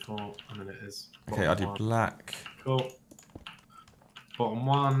 2, 3, 4. And then it is. Okay, I'll do black. Cool. Bottom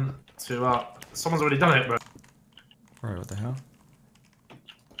 1, 2 up. Someone's already done it, bro. Bro, what the hell?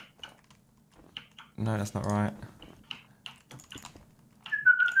 No, that's not right.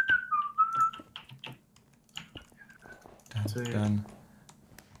 Done.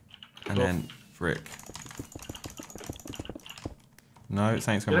 And then brick. No,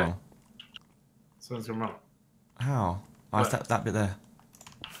 something's gone wrong. Something's gone wrong. How? Oh, it's that bit there.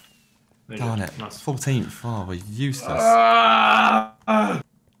 Darn it. Nice. 14th. Oh, we're useless.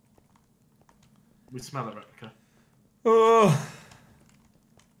 We smell it, Replica. Oh.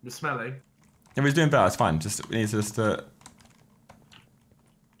 We're smelling. Yeah, we're doing better. It's fine. We need to just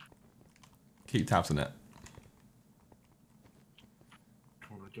keep tabs on it.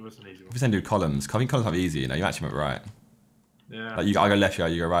 Come on, give us an easy one. If we then do columns, I think columns are easy. You know, you actually went right. Yeah. Like I go left,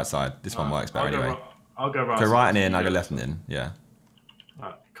 you go right side. This one works better anyway. I'll go right. Go right and in. I go left and in. Yeah.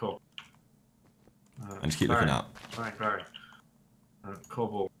 Alright, cool. And just keep looking up. Bang, bang.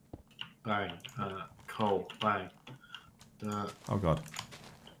 Cobble. Bang. Coal. Bang. Dirt. Oh god.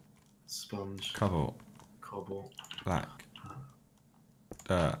 Sponge. Cobble. Black.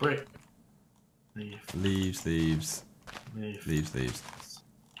 Dirt. Brick. Leaf. Leaves. Leaf. Leaves.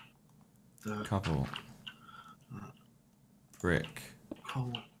 Dirt. Cobble. Brick.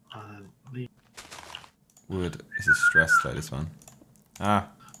 Coal. Leaf. Wood. This is stress though, this one. Ah.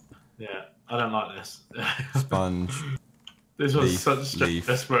 Yeah, I don't like this. Sponge. This was such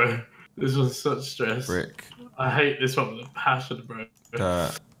stress, bro. This was such stress. Brick. I hate this one with a passion, bro.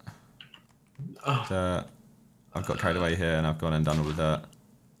 Dirt. Oh. Dirt. I've got carried away here and I've gone and done all the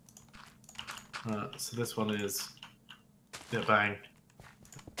dirt. So this one is bang.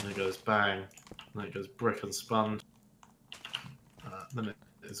 And it goes bang. And then it goes brick and sponge. Then it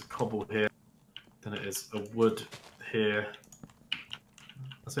is a cobble here. Then it is a wood here.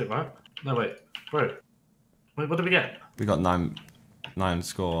 That's it, right? No, wait. Bro. Wait, what did we get? We got 9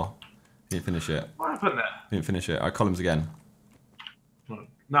 score. You didn't finish it. What happened there? You didn't finish it. Alright, columns again.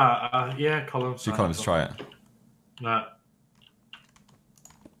 No, yeah, columns. Do columns, try it. No.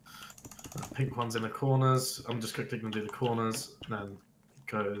 Pink one's in the corners. I'm just quickly going to do the corners. Then it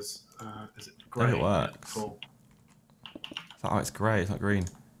goes, is it grey? Oh, it works. Cool. Oh, it's grey, it's not green.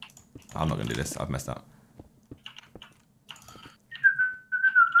 I'm not going to do this. I've messed up.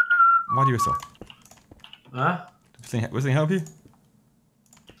 Why do you whistle? Huh? Does whistling help you?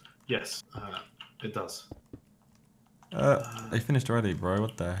 Yes, it does. They finished already, bro.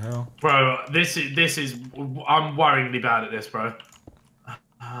 What the hell? Bro, this is. I'm worryingly bad at this, bro. It's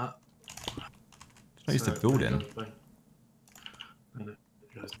not used to building.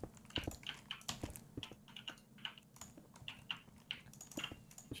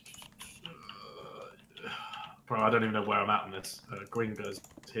 Bro, I don't even know where I'm at on this. Green goes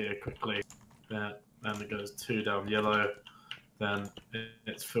here quickly. Then it goes 2 down yellow. Then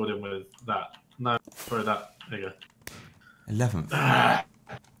it's filled in with that. No, throw that. There you go. 11th. I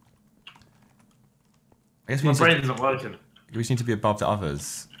guess My brain isn't working. We just need to be above the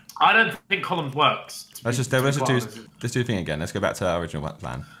others. I don't think columns works. Let's do the thing again. Let's go back to our original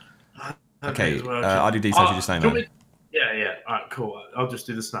plan. Okay, I'll do D, so you do snowman. Yeah. Alright, cool. I'll just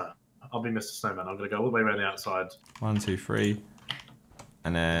do the snow. I'll be Mr. Snowman. I'm gonna go all the way around the outside. 1, 2, 3,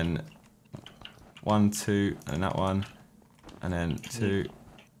 and then 1, 2, and that one, and then 2,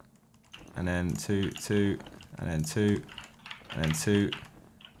 and then 2, 2, and then 2, and then 2,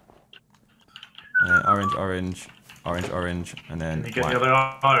 and then orange, orange, orange, orange, and then Can you get white. the other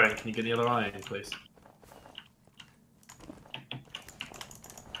eye in? Can you get the other eye in, please?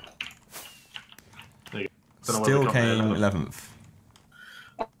 There you go. Still came 11th.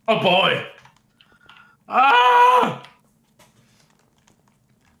 Oh boy! Ah!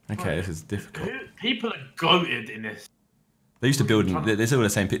 Okay, this is difficult. People are goated in this. They used to build. They're still the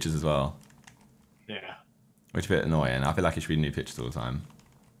same pictures as well, Yeah. which is a bit annoying. I feel like it should be new pictures all the time.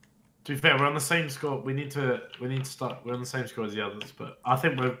 To be fair, we're on the same score. We need to start. We're on the same score as the others, but I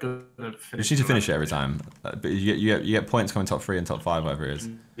think we're gonna You finish. just need to finish it every time. But you get points coming top 3 and top 5, whatever it is.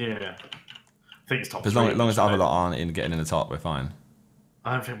 Yeah. I think it's top As 3. long as the other lot aren't getting in the top, we're fine.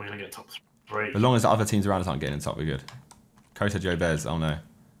 I don't think we're gonna get top 3. As long as the other teams around us aren't getting in the top, we're good. Kota Joe Bez, oh no.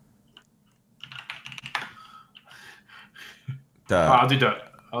 Dirt. I'll do dirt.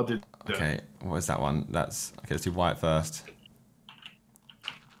 I'll do dirt. Okay, what is that one? That's okay. Let's do white first.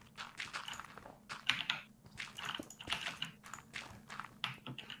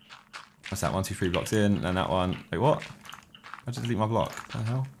 What's that? 1, 2, 3 blocks in, and that one. Wait, what? I just delete my block. What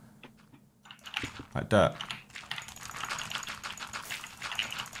the hell? Right, dirt.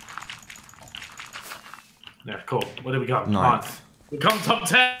 Yeah, cool. What did we come? 9th. We come top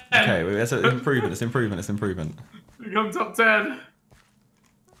 10. Okay, wait, that's an improvement. It's improvement. It's improvement. We come top 10.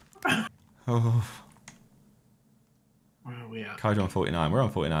 Oh. Where are we at? Kaiju on 49. We're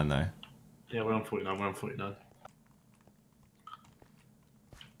on 49 though. Yeah, we're on 49. We're on 49.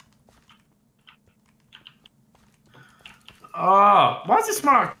 Oh, why does it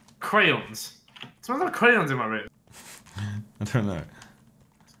smell like crayons? It smells like crayons in my room. I don't know. It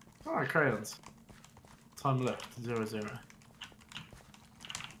smells like crayons. Time left, 0, 0.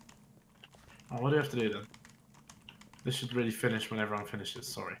 Oh, what do you have to do then? This should really finish when everyone finishes,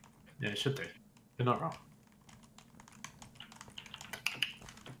 sorry. Yeah, it should do. You're not wrong.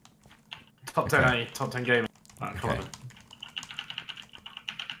 Top 10 Okay. A, top 10 game. Alright, come Okay. on.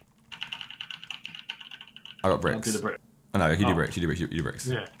 I got I'll bricks. do the brick. Oh, no, you do Oh. bricks. You do bricks. You do bricks.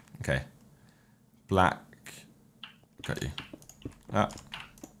 Yeah. Okay. Black. Got you. Ah.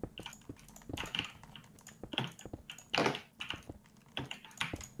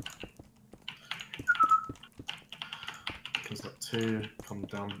 Comes up 2, come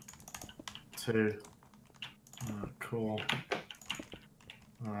down 2. Cool.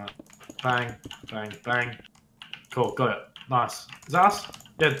 Alright. Bang, bang, bang. Cool, got it. Nice. Is that us?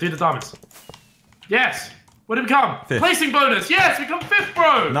 Yeah, do the diamonds. Yes! What did we come? 5th. Placing bonus! Yes, we come 5th,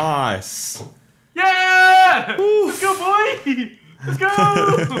 bro! Nice. Yeah! Let's go, boy! Let's go!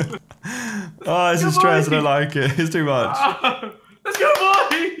 Oh, this is stress and I like it. It's too much. Let's go,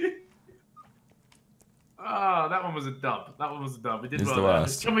 boy! Ah, that one was a dub. That one was a dub. We did It's well the there.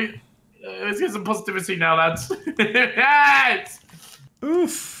 worst. Can we? Let's get some positivity now, lads. Yes!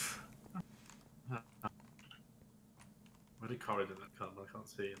 Oof. Where did Corey did that come? I can't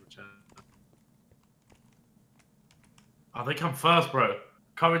see in the chat. Oh, they come first, bro.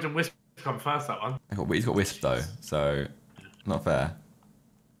 Courage and Wisp come first, that one. He's got Wisp though, so not fair.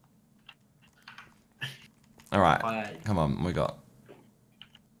 Alright, come on, what we got?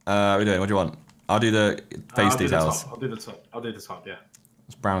 What are we doing? What do you want? I'll do the face details. I'll do the top. I'll do the top, yeah.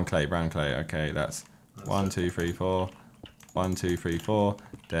 It's brown clay, brown clay. Okay, that's 1, 2, 3, 4. 1, 2, 3, 4.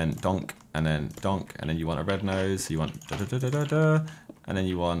 Then donk, and then you want a red nose. So you want da da da da da da, and then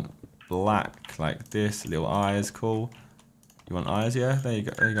you want black like this, little eyes, cool. You want eyes, yeah? There you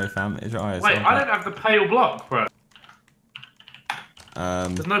go, fam. Here's your eyes. Wait, I don't have the pale block, bro.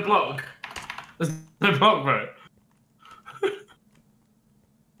 There's no block. There's no block, bro.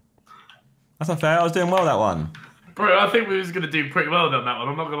 That's not fair. I was doing well that one. Bro, I think we was going to do pretty well on that one.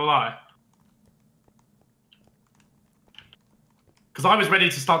 I'm not going to lie. Because I was ready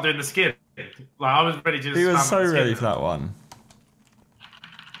to start doing the skin. Like, I was ready to just He was spam so the ready skin. for that one.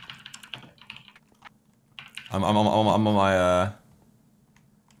 I'm on my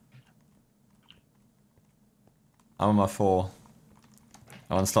I'm on my 4.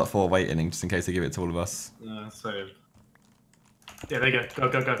 I'm on slot 4 waiting just in case they give it to all of us. So yeah, there you go.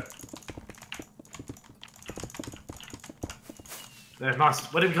 Go. There, nice.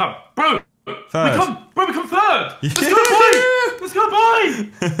 Where did we come? Bro! Third. We come third! Let's go, boy! Let's go,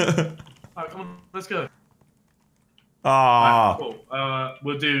 boy! Alright, come on, let's go. Ah. Right, cool.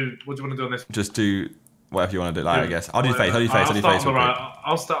 We'll do. What do you want to do on this? Just do whatever you want to do. Like, I guess I'll do face. I'll do face. I'll I'll do start face on the real quick. right.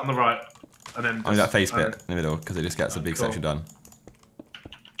 I'll start on the right, and then. I'll do that face bit in the middle because it just gets a big cool. section done.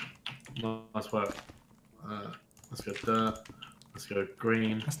 Nice work. Let's go dirt. Let's go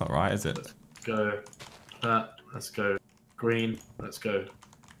green. That's not right, is it? Let's go that. Let's go green. Let's go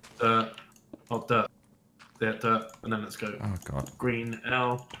dirt. Oh, dirt. There, dirt. And then let's go Oh god. green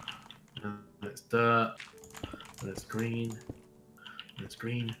L. And then it's dirt. And it's green. And it's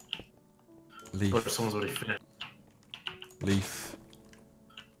green. Leaf. But someone's already finished. Leaf.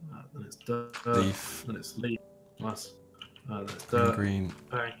 Then it's dirt. Leaf. Then it's leaf. Nice. Then it's Green. dirt. Green.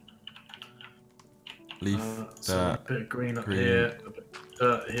 Bang. Leaf. So a Dirt. bit of green up green. here, a bit of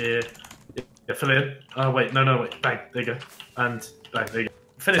dirt here. Yeah, fill in. Oh wait, no, wait. Bang, there you go. And bang, there you go.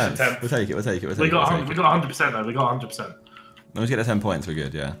 Finish at 10. We'll take it. We'll take it. We got 100% though. We got 100%. Once we get to 10 points, we're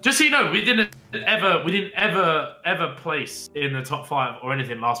good. Yeah. Just so you know, we didn't ever place in the top 5 or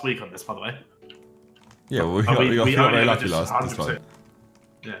anything last week on this, by the way. Yeah. Well, we got very only lucky just last one.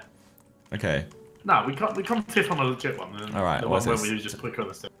 Yeah. Okay. No, we come 5th on a legit one. All right. The What's one where this? we were just quicker on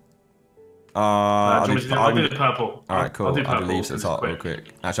this thing. I'll I'll do the purple. All right, cool. I'll do I'll do purple. leaves at the top real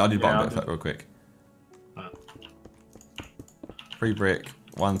quick. Actually, I'll do the bottom bit real quick. Right. 3 brick.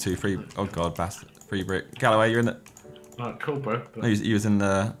 1, 2, 3. Oh god, bastard. 3 brick. Galloway, you're in the. Alright, cool, bro. No, he was in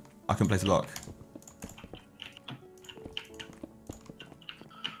the. I couldn't place a block.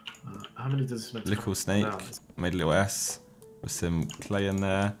 How many does this make? Little snake. No. Made a little S with some clay in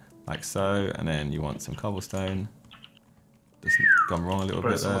there, like so, and then you want some cobblestone. Just gone wrong a little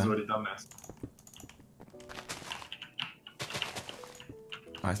Bro, bit someone's there. already done this.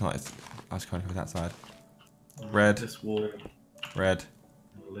 Oh, it's not. It's, I was trying to go that side. Red. This wall. Red.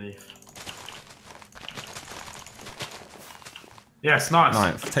 Leaf. Yes, nice.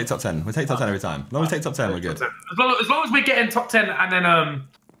 9th. Take top 10. We'll take top 10 every time. As long as we take top 10, we're good. As long as we're getting top 10 and then and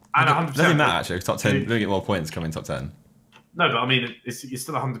 100%. Doesn't matter actually. Top 10. We'll get more points coming top 10. No, but I mean, it's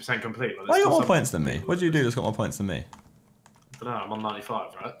still 100% complete. Like, Why you got more points than me? What did you do that's got more points than me? I don't know. I'm on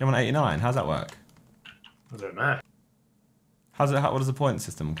 95, right? You're on 89. How's that work? I don't know. What does the point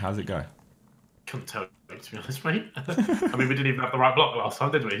system? How does it go? Couldn't tell you, to be honest, mate. I mean, we didn't even have the right block last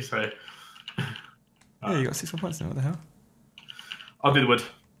time, did we? So. Yeah, you got 6 more points then. What the hell? I'll do the wood.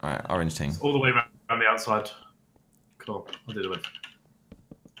 Alright, orange team. All the way around the outside. Cool. I'll do the wood.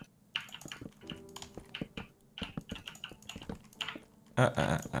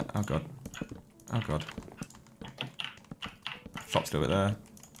 Oh god. Oh god. Flop's a little bit there.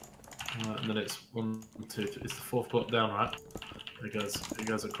 And then it's 1, 2, 3. It's the 4th block down, right? It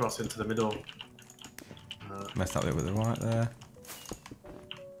goes across into the middle. Messed up a little bit right there.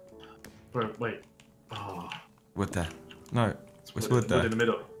 Bro, wait. Oh. Wood there. No, it's wood there. Wood in the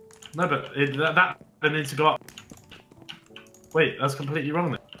middle. No, but that then needs to go up. Wait, that's completely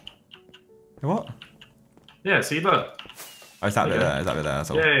wrong then. What? Yeah, see, look. Oh, it's that bit Okay. there. It's that bit there.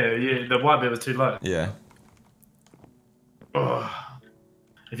 That's all. Yeah. The white bit was too low. Yeah. Oh.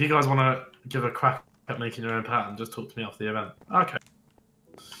 If you guys want to give a crack at making your own pattern, just talk to me after the event. Okay.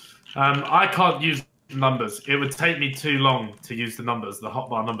 I can't use numbers. It would take me too long to use the numbers, the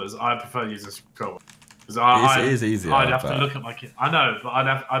hotbar numbers. I prefer using scroll. It is easier. I'd have to look at my kit. I know, but I'd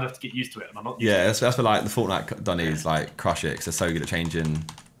have to get used to it, and I'm not. Used to it. That's for like the Fortnite Dunnies, like crush it, because they're so good at changing.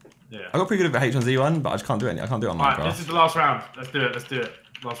 Yeah. I got pretty good at H1Z1, but I just can't do it. I can't do it on Right, Minecraft. this is the last round. Let's do it.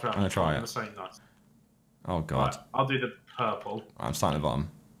 Last round. I'm gonna try it. I'm gonna say nice. Oh god. Right, I'll do the purple. I'm starting at the bottom.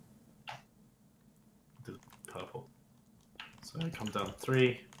 Do the purple. So come down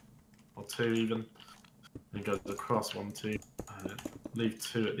 3 or 2 even. Then go across 1, 2, and then leave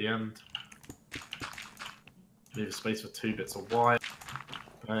 2 at the end. Leave a space for 2 bits of white.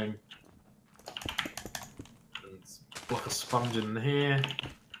 Bang. And block a sponge in here.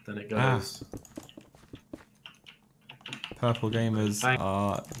 Then it goes. Purple gamers Bang.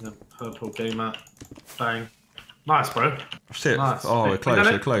 are. Then purple gamer. Bang. Nice, bro. Shit. Nice. Oh, we're We close. done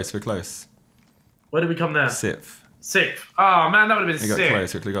We're it? close. We're close. Where did we come there? Sixth. Sixth. Oh man, that would have been You got sick.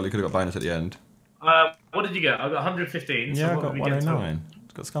 close. You could have got bonus at the end. What did you get? I got 115. Yeah, so I what got did we get 109.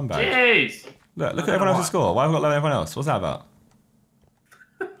 Got scumbag. Jeez. Look at everyone else's score. Why have we got lower than everyone else? What's that about?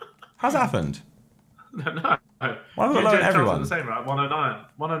 How's that happened? No. Why have we got lower than everyone? The same, right? 109.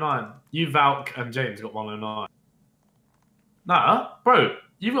 109. You, Valk, and James got 109. Nah, bro,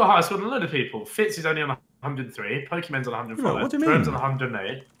 you've got a higher score than a load of people. Fitz is only on 103. Pokemon's on 105. Yeah, what do you mean? Chrome's on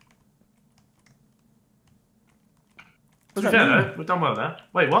 108. What To does be that fair, mean? though, we've done well there.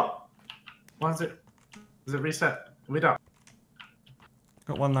 Wait, what? Why is it? Is it reset? Are we done?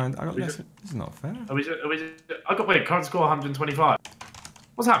 Got 19. I got less. This is not fair. I got, wait, current score 125.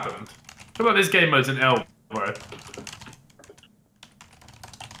 What's happened? I feel like this game mode's an L, bro.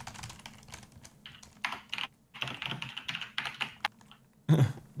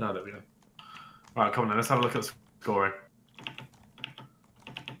 No, there we go. Alright, come on then, let's have a look at the scoring.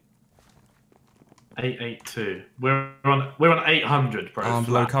 882. We're on 800, bro. Oh, I'm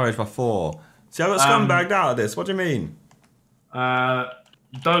below courage by 4. See, I got scumbagged out of this. What do you mean?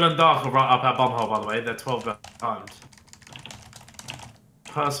 Dolan Dark are right up our bumhole, by the way. They're 12 behind.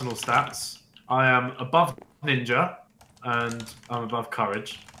 Personal stats. I am above Ninja, and I'm above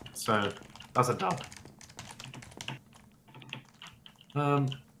Courage. So, that's a dub.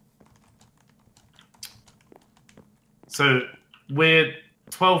 So, we're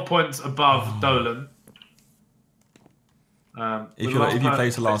 12 points above Dolan. If you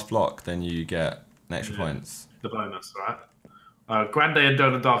place the last block, then you get an extra points. The bonus, right? Grande and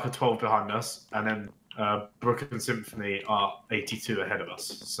Dolan Dark are 12 behind us, and then Brook and Symphony are 82 ahead of us.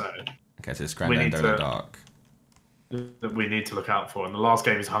 So Okay, so it's Grande and Dolan Dark. that we need to look out for. And the last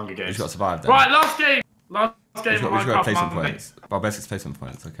game is Hunger Games. You've got to survive then. Right, last game! Last game We've got of placement Minecraft. points. Well, best gets placement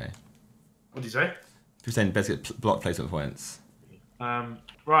points, okay. What did you say? You're saying best get block placement points.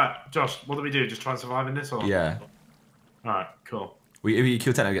 Right, Josh, what do we do? Just try and survive in this, or? Yeah. Alright, cool. If we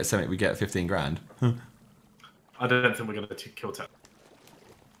kill Techno, we get 15 grand. I don't think we're going to kill Tech.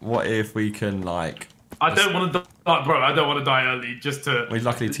 What if we can, like... I don't want to die, bro. I don't want to die early just to... Well,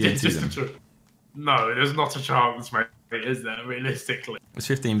 luckily TNT them. No, there's not a chance, mate. Is there, realistically? It's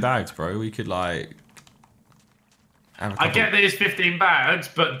 15 bags, bro. We could, like... I get there's 15 bags,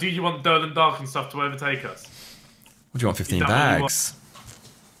 but do you want Dolan Dark and stuff to overtake us? What do you want, 15 bags?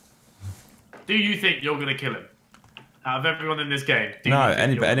 Do you think you're going to kill him? Out of everyone in this game? No,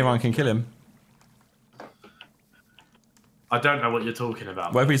 anyone can kill him. I don't know what you're talking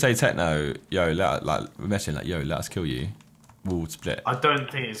about. What if we say Techno, yo, we're messaging like, yo, let us kill you. We'll split. I don't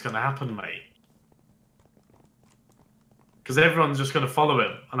think it's going to happen, mate. Because everyone's just going to follow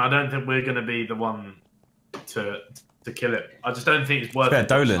him, and I don't think we're going to be the one to kill him. I just don't think it's worth it.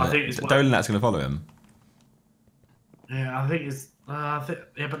 Dolan that's going to follow him. Yeah, I think it's...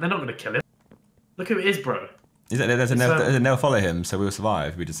 yeah, but they're not going to kill him. Look who it is, bro. There's a they'll follow him, so we'll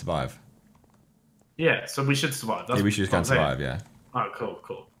survive. We just survive. Yeah, so we should survive. Yeah, we should just go and survive, yeah. Alright,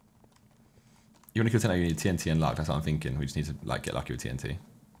 cool. You want to kill Techno, you need TNT and luck. That's what I'm thinking. We just need to get lucky with TNT.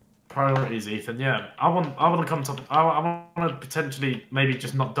 Priorities, Ethan. Yeah, I want to come top. I want to potentially maybe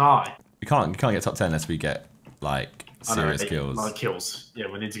just not die. We can't get top 10 unless we get like serious kills. Like kills. Yeah,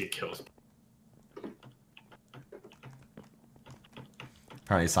 we need to get kills.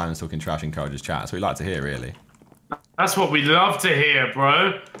 Apparently Simon's talking trash in Courage's chat. That's what we like to hear, really. That's what we love to hear,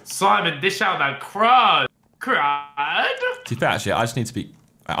 bro. Simon, dish out that crud. Crud. To be fair, actually, I just need to be...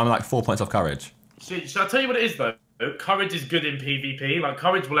 I'm like 4 points off Courage. Should I tell you what it is, though? Courage is good in PvP. Like,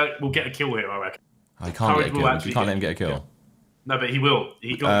 Courage will get a kill here, I reckon. Oh, he can't get a kill. You can't let him get a kill. Yeah. No, but he will.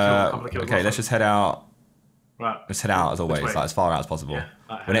 He got a couple of kills. Okay, let's just head out. Right. Let's head out as always, like as far out as possible.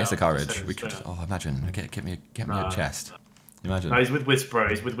 Yeah, we're next to Courage. We could just... Oh, imagine. Get me a chest. Imagine. No, he's with Wisp, bro.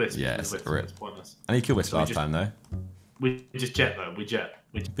 He's with Wisp. Yeah, it's pointless. I need to kill Wisp last time, though. We just jet, though. We jet.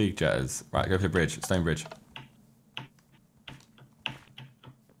 Big jetters. Right, go for the bridge. Stone bridge.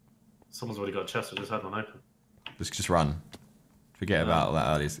 Someone's already got a chest. I just had one open. Just run. Forget about all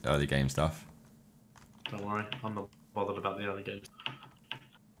that early game stuff. Don't worry. I'm not bothered about the early games.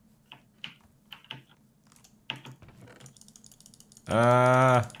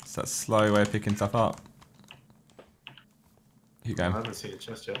 It's that slow way of picking stuff up. Keep going. I haven't seen a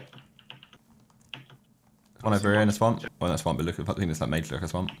chest yet. One over here in the swamp. Well, not swamp, but look, I think it's like made to look like a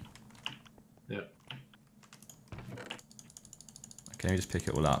swamp. Yeah. Okay, let me just pick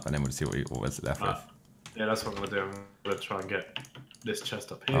it all up and then we'll see what we're left with. Yeah, that's what I'm going to do. I'm going to try and get this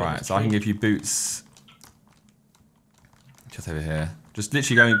chest up here. Alright, so I can give you boots. Just over here. Just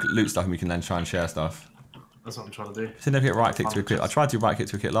literally go and loot stuff and we can then try and share stuff. That's what I'm trying to do. So never hit right click to equip. I tried to right click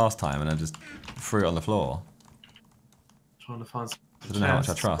to equip last time and I just threw it on the floor. Trying to find some I don't know how much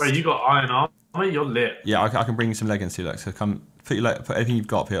I trust. Bro, you got iron armor, you're lit. Yeah, I can bring you some leggings too. Like, so come, put everything you've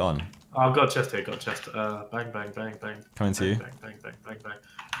got, put it on. Oh, I've got a chest here, got a chest. Bang, bang, bang, bang. Coming to you. Bang, bang, bang, bang, bang,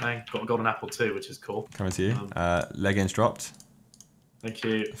 bang. Got a golden apple too, which is cool. Coming to you. Leggings dropped. Thank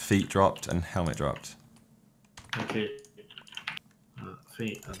you. Feet dropped and helmet dropped. Thank you.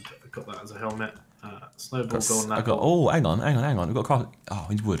 Feet, and I got that as a helmet. Snowball, golden apple. Oh, hang on. We've got a craft. Oh,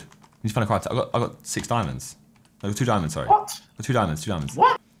 we need wood. We need to find a craft. I got 6 diamonds. No, 2 diamonds. Sorry. What? 2 diamonds.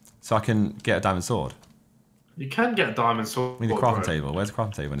 What? So I can get a diamond sword. You can get a diamond sword. We need a crafting table. Where's the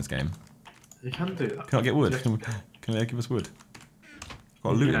crafting table in this game? You can do that. Can I get wood? Can they give us wood?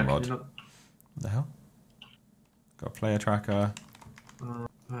 Got a looting rod. What the hell? Got a player tracker.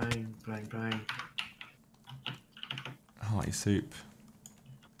 Bang, bang, bang. Hearty soup.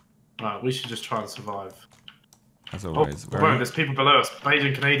 Right, we should just try and survive. As always. Bro, there's people below us.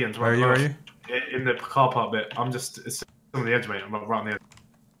 Beijing Canadians. Where are you? In the car park bit. It's on the edge, mate. I'm right on the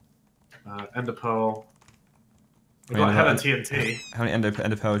edge. Ender pearl. We've got hella TNT. How many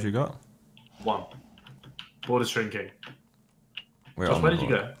ender pearls you got? 1. Border shrinking. Where did you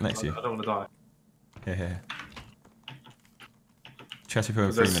go? Next to you. I don't want to die. Here. Chest refill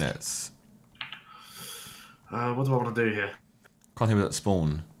in 3 minutes. What do I want to do here? Can't think of that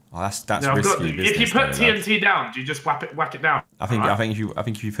spawn. Oh, that's risky business. If you put TNT down, do you just whack it down? I think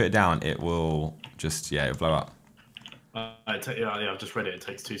if you put it down, it will just it'll blow up. I've just read it. It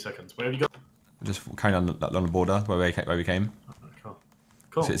takes 2 seconds. Where have you got? Just carrying on the border where we came.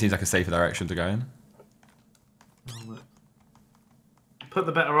 Cool. So it seems like a safer direction to go in. Put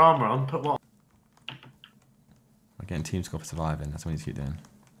the better armor on. Put what? We're getting team score for surviving. That's what we need to keep doing.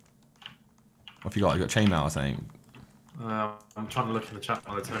 What have you got? You got chainmail or something? I'm trying to look in the chat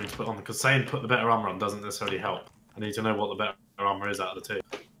while they tell me to put on, because saying put the better armor on doesn't necessarily help. I need to know what the better armor is out of the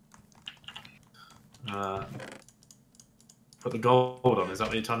 2. Put the gold on. Is that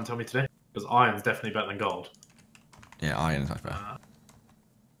what you're trying to tell me today? Because iron's definitely better than gold. Yeah, iron is much better.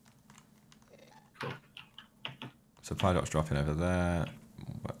 Cool. Supply drops dropping over there.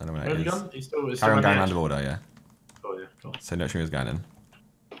 I don't know where have you gone? He's still Carry on going around the border, yeah. Oh yeah, cool. So no stringers going in.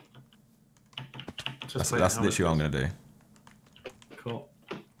 That's literally what I'm going to do. Cool.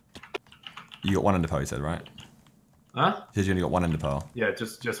 You got 1 ender pearl, you said, right? Huh? You said you only got 1 ender pearl. Yeah,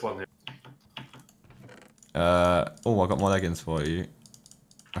 just 1 here. Oh, I got more leggings for you.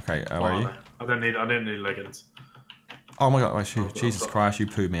 Okay, where are you? I don't need leggings. Oh my god, Jesus Christ, you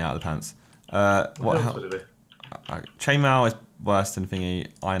pooed me out of the pants. What else would it be? Chainmail is worse than thingy.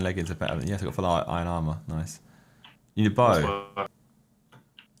 Iron leggings are better. Yes, I got full iron armor. Nice. You need a bow.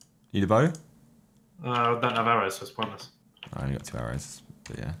 You need a bow? I don't have arrows, so it's pointless. I only got 2 arrows,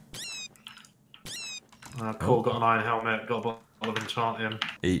 but yeah. Cool, got an iron helmet, got a bottle of enchanting.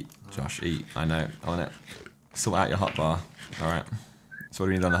 Eat, Josh, eat. I know, on it. Sort out your hotbar. Alright. So what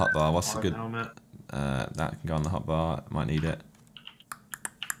do we need on the hotbar? What's the good? Helmet. That can go on the hotbar. Might need it.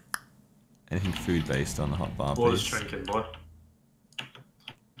 Anything food based on the hotbar, please. Water's shrinking, boy.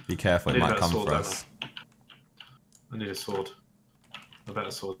 Be careful, it might come for us. I need a sword. A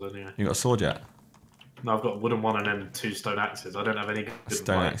better sword than you. You got a sword yet? No, I've got a wooden one and then 2 stone axes. I don't have any good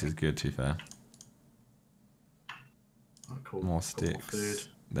stone axe is good, to be fair. Oh, cool. More sticks. More food.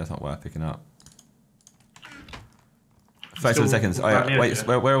 That's not worth picking up. 37 seconds. Oh yeah, wait,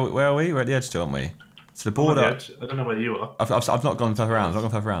 where are we? We're at the edge still, aren't we? So the border... I don't know where you are. I've not gone further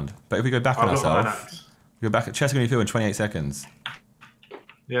around. But if we go back on ourselves... We go back at chest going to fill in 28 seconds.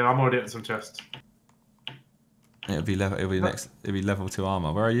 Yeah, I'm already at some chests. It'll be level 2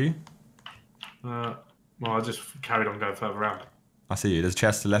 armor. Where are you? Well, I just carried on going further around. I see you. There's a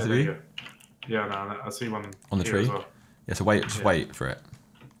chest to the left of you. Yeah, no, I see one on the tree. As well. Yeah, so just wait for it.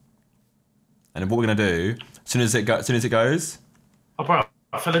 And then what we're gonna do, as soon as it goes. Oh, bro,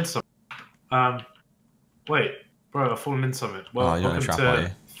 I fell into something. Wait, bro, I've fallen into something. Well, you're in a trap,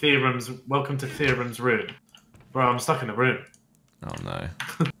 are you? Welcome to Theorem's room. Bro, I'm stuck in the room. Oh no.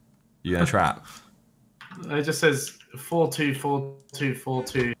 You're in a trap. It just says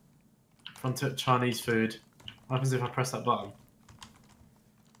 424242 from Chinese food. What happens if I press that button?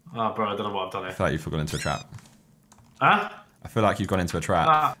 Oh, bro, I don't know what I've done here. I feel like you've gone into a trap. Huh? I feel like you've gone into a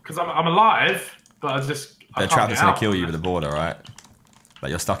trap. Because I'm alive, but I the trap that's going to kill you with the border, right? Like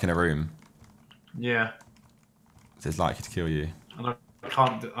you're stuck in a room. Yeah. So it's likely to kill you. And I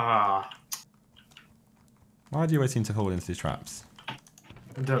can't... Why do you always seem to fall into these traps?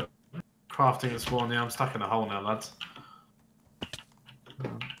 I'm crafting this one. Yeah, I'm stuck in a hole now, lads.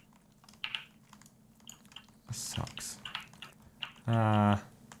 That sucks. That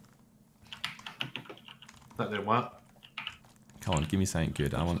didn't work. Come on, give me something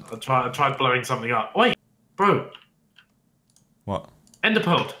good. I tried blowing something up. Wait, bro. What?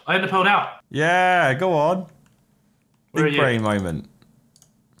 enderpearled. I enderpearled out. Yeah, go on. Where Big are you? brain moment.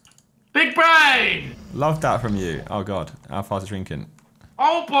 Big brain! Love that from you. Oh god, how fast is drinking?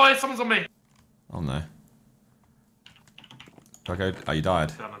 Oh boy, someone's on me. Oh no. Do I go? Oh, you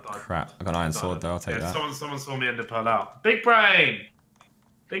died. Damn, I died. Crap. I got an iron sword though. I'll take that. Someone saw me enderpearl out. Big brain!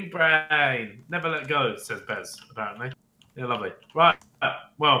 Big brain. Never let go, says Bez, apparently. Yeah, lovely. Right.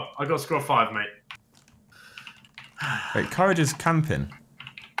 Well, I got score 5, mate. Wait, Courage is camping.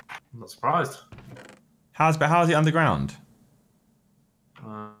 I'm not surprised. How's he underground? Do you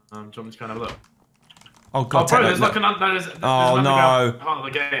want me to go and have a look? Oh god, Oh, bro, Techno, there's like an there's Oh, an no. underground part of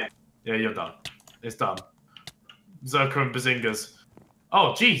the game. Yeah, you're done. It's done. Zerkaa and Behzingas.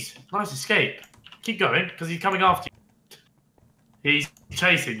 Oh, jeez. Nice escape. Keep going, because he's coming after you. He's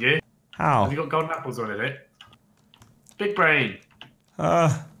chasing you. How? Have you got golden apples on it? Big brain.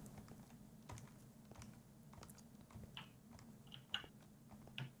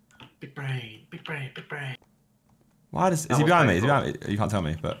 Big brain. Big brain. Big brain. Why does... Is he behind me? Is he behind me? You can't tell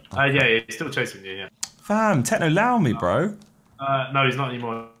me, but... Yeah, he's still chasing you, yeah. Fam, Techno, allow me, bro. No, he's not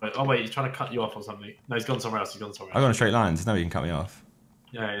anymore. Oh, wait, he's trying to cut you off or something. No, he's gone somewhere else. He's gone somewhere else. I go on straight lines. There's no way you can cut me off.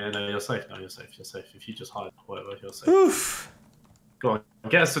 Yeah, no, you're safe. No, you're safe. You're safe. If you just hide, whatever, you're safe. Oof. Go on.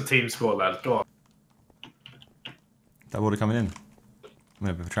 Get us a team score, lads. Go on. That water coming in. I'm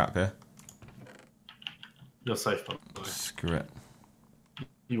going to have a trap here. You're safe, by the way. Screw it.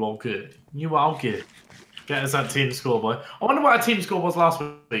 You are good. You are good. Get us that team score, boy. I wonder what our team score was last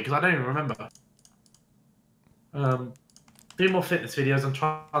week, because I don't even remember. Do more fitness videos. I'm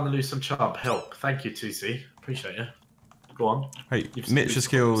trying to lose some chub. Help. Thank you, 2C. Appreciate you. Go on. Hey, Mitch has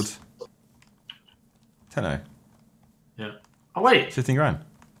killed... Techno. Yeah. Oh, wait. 15 grand.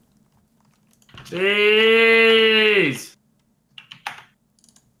 Jeez.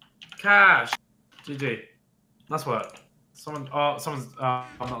 Cash. GG. Nice work. Someone's. I'm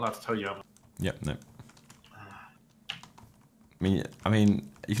not allowed to tell you. Yep, no. I mean,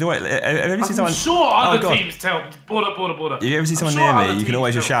 you can always. Have you ever seen someone? Sure, other teams tell. Border. You ever see someone near me? You can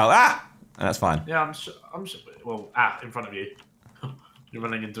always just shout, ah! And that's fine. Yeah, I'm sure. Well, in front of you. You're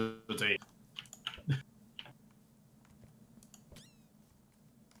running into the team.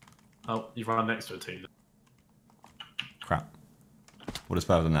 Oh, you've run next to a team. Crap. Would have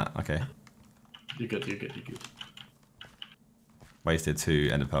spelled than that. Okay. You're good. Wasted 2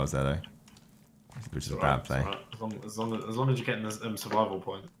 ender pearls there though, which is a bad play. Right. As long as you're getting this survival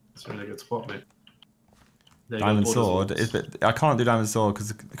point, it's a really good spot, mate. Diamond sword is, but I can't do diamond sword because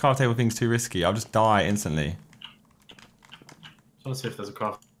the card table thing's too risky. I'll just die instantly. Trying to see if there's a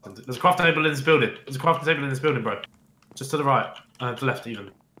craft. There's a craft table in this building. There's a crafting table in this building, bro. Just to the right, to the left,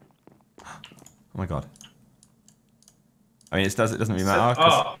 even. Oh my god. I mean, it doesn't really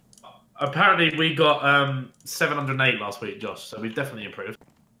matter. Apparently we got 708 last week, Josh. So we've definitely improved.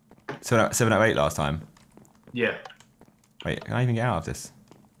 708 last time. Yeah. Wait, can I even get out of this?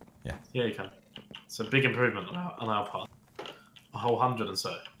 Yeah. Yeah, you can. It's a big improvement on our part. A whole 100 and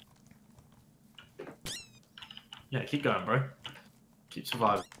so. Yeah, keep going, bro. Keep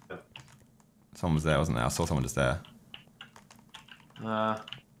surviving. Someone was there, wasn't there? I saw someone just there. I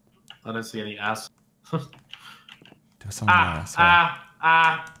don't see any ass. There was someone there. I swear.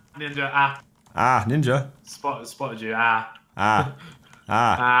 Ninja, Ninja. Spotted you,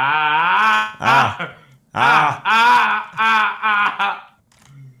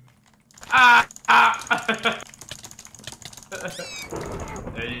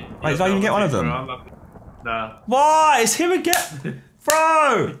 Wait, did I even get one of them? Nah. What? It's him again?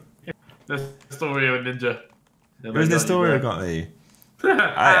 Bro! The story of a ninja. Who's the story got me?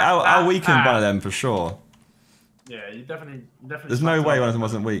 I weakened one of them for sure. Yeah, you definitely. There's no way one of them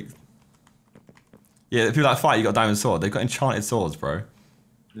wasn't weak. Yeah, if you like fight, you got a diamond sword. They've got enchanted swords, bro.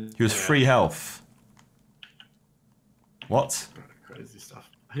 He was free health. What? Crazy stuff.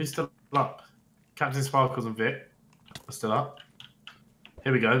 Who's still up? Captain Sparkles and Vic are still up.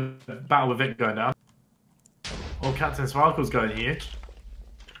 Here we go. Battle with Vic going down. Oh, Captain Sparkles going here.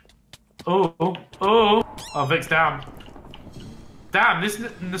 Oh, Vic's down. Damn,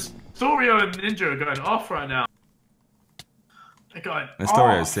 Nestorio and Ninja are going off right now. They're going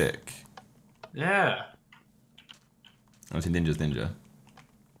Nestorio's sick. Yeah. Obviously, Ninja's Ninja.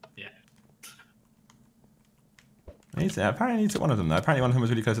 Yeah. Apparently, he took one of them, though. Apparently, one of them was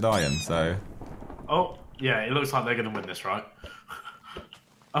really close to dying, so... Oh, yeah, it looks like they're going to win this, right?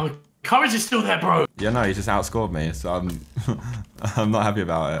 Oh, Courage is still there, bro. Yeah, no, he just outscored me, so I'm not happy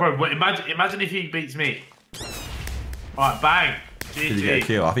about it. Bro, imagine if he beats me. Alright, bang. GG. Did he get a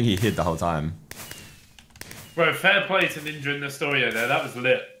kill? I think he hid the whole time. Bro, fair play to Ninja and Nestorio there. That was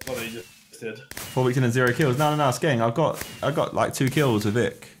lit, what he just did. 4 weeks in and 0 kills. No, Skeng. I got like 2 kills with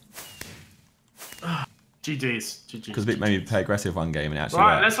Vic. GG's. Because Vic made me play aggressive one game and it actually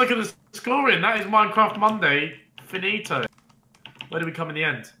Right, worked. let's look at the scoring. That is Minecraft Monday. Finito. Where do we come in the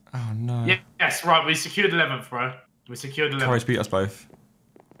end? Oh no. Yes, right. We secured 11th, bro. We secured 11th. Torres beat us both.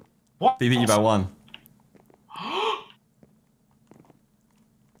 What? He beat you by 1.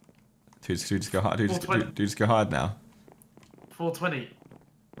 Do just go hard. Do just go hard now. 420.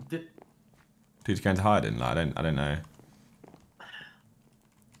 Do just go into hiding? Like, I don't know.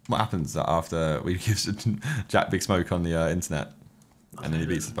 What happens after we give Jack big smoke on the internet, and then he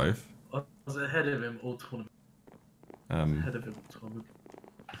beats us both? I was ahead of him all tournament. Ahead of him all tournament.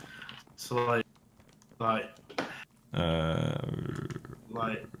 So like I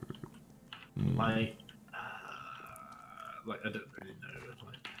don't really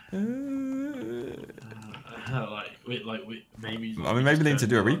know. Maybe. I mean, maybe they need to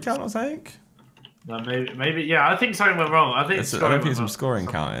do a recount or something. No, maybe. Yeah, I think something went wrong. I don't think some scoring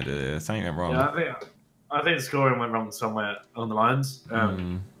counted. Something went wrong. Yeah, I think the scoring went wrong somewhere on the lines.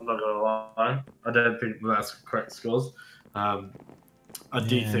 I'm not gonna lie. I don't think that's correct scores. I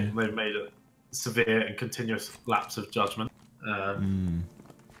do think they've made a severe and continuous lapse of judgment. And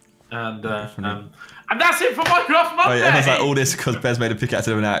that's it for Minecraft Monday. Oh yeah, it's like all this because Bez made a pickaxe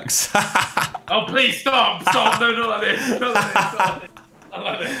out of an axe. Oh please stop! No, not like this. Not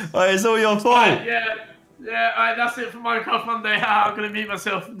like this. Oh, it's all your fault. Right, yeah. Alright, that's it for Minecraft Monday. I'm gonna mute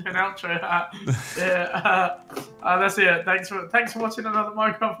myself in an outro. That's it. Thanks for watching another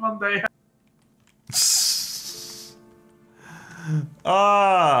Minecraft Monday.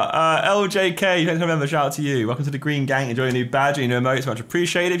 LJK, thanks for remember. Shout out to you. Welcome to the Green Gang. Enjoy your new badge and your new emotes. Much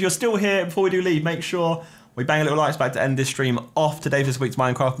appreciated. If you're still here, before we do leave, make sure we bang a little like spike to end this stream off today for this week's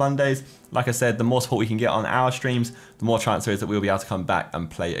Minecraft Mondays. Like I said, the more support we can get on our streams, the more chance there is that we'll be able to come back and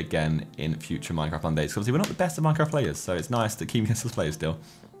play again in future Minecraft Mondays. Because obviously we're not the best of Minecraft players, so it's nice to keep against those players still.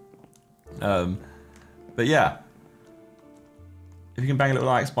 But yeah, if you can bang a little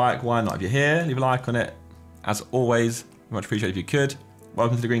like spike, why not? If you're here, leave a like on it. As always, much appreciated if you could.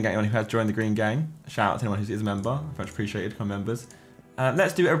 Welcome to the Green Gang, anyone who has joined the Green Gang. Shout out to anyone who is a member. Much appreciated, come members.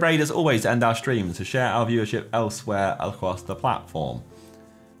 Let's do a raid as always to end our stream, to share our viewership elsewhere across the platform,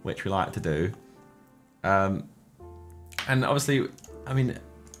 which we like to do. And obviously, I mean,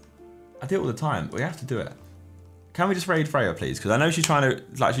 I do it all the time, but we have to do it. Can we just raid Freya, please? Because I know she's trying to,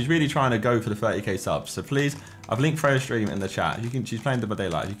 like, she's really trying to go for the 30k subs. So please, I've linked Freya's stream in the chat. She's playing Dead by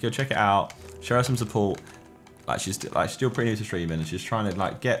Daylight. You can go check it out, show her some support. Like she's still pretty new to streaming, and she's trying to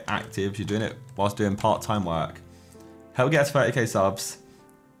like get active. She's doing it whilst doing part-time work. Help get us 30k subs,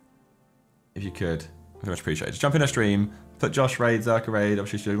 if you could. Very much appreciated. Just jump in her stream, put Josh raid, Zerkaa raid.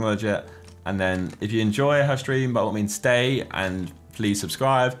 Obviously she'll acknowledge it, and then if you enjoy her stream, by all means stay and please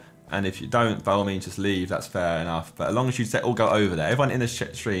subscribe. And if you don't, by all means just leave. That's fair enough. But as long as you all go over there, everyone in this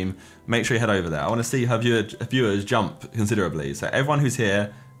stream, make sure you head over there. I want to see her viewers jump considerably. So everyone who's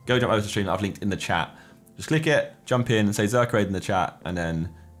here, go jump over to the stream that I've linked in the chat. Just click it, jump in, and say Zerkaa raid in the chat, and then,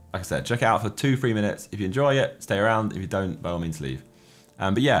 like I said, check it out for 2-3 minutes. If you enjoy it, stay around. If you don't, by all means leave.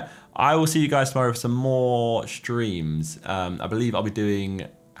 But yeah, I will see you guys tomorrow for some more streams. I believe I'll be doing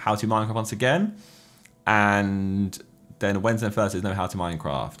How to Minecraft once again, and then Wednesday and Thursday is no How to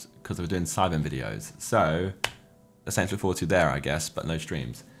Minecraft because we're doing SIDEMEN videos. So that's something to look forward to there, I guess, but no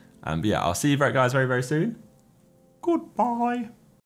streams. But yeah, I'll see you guys very, very soon. Goodbye.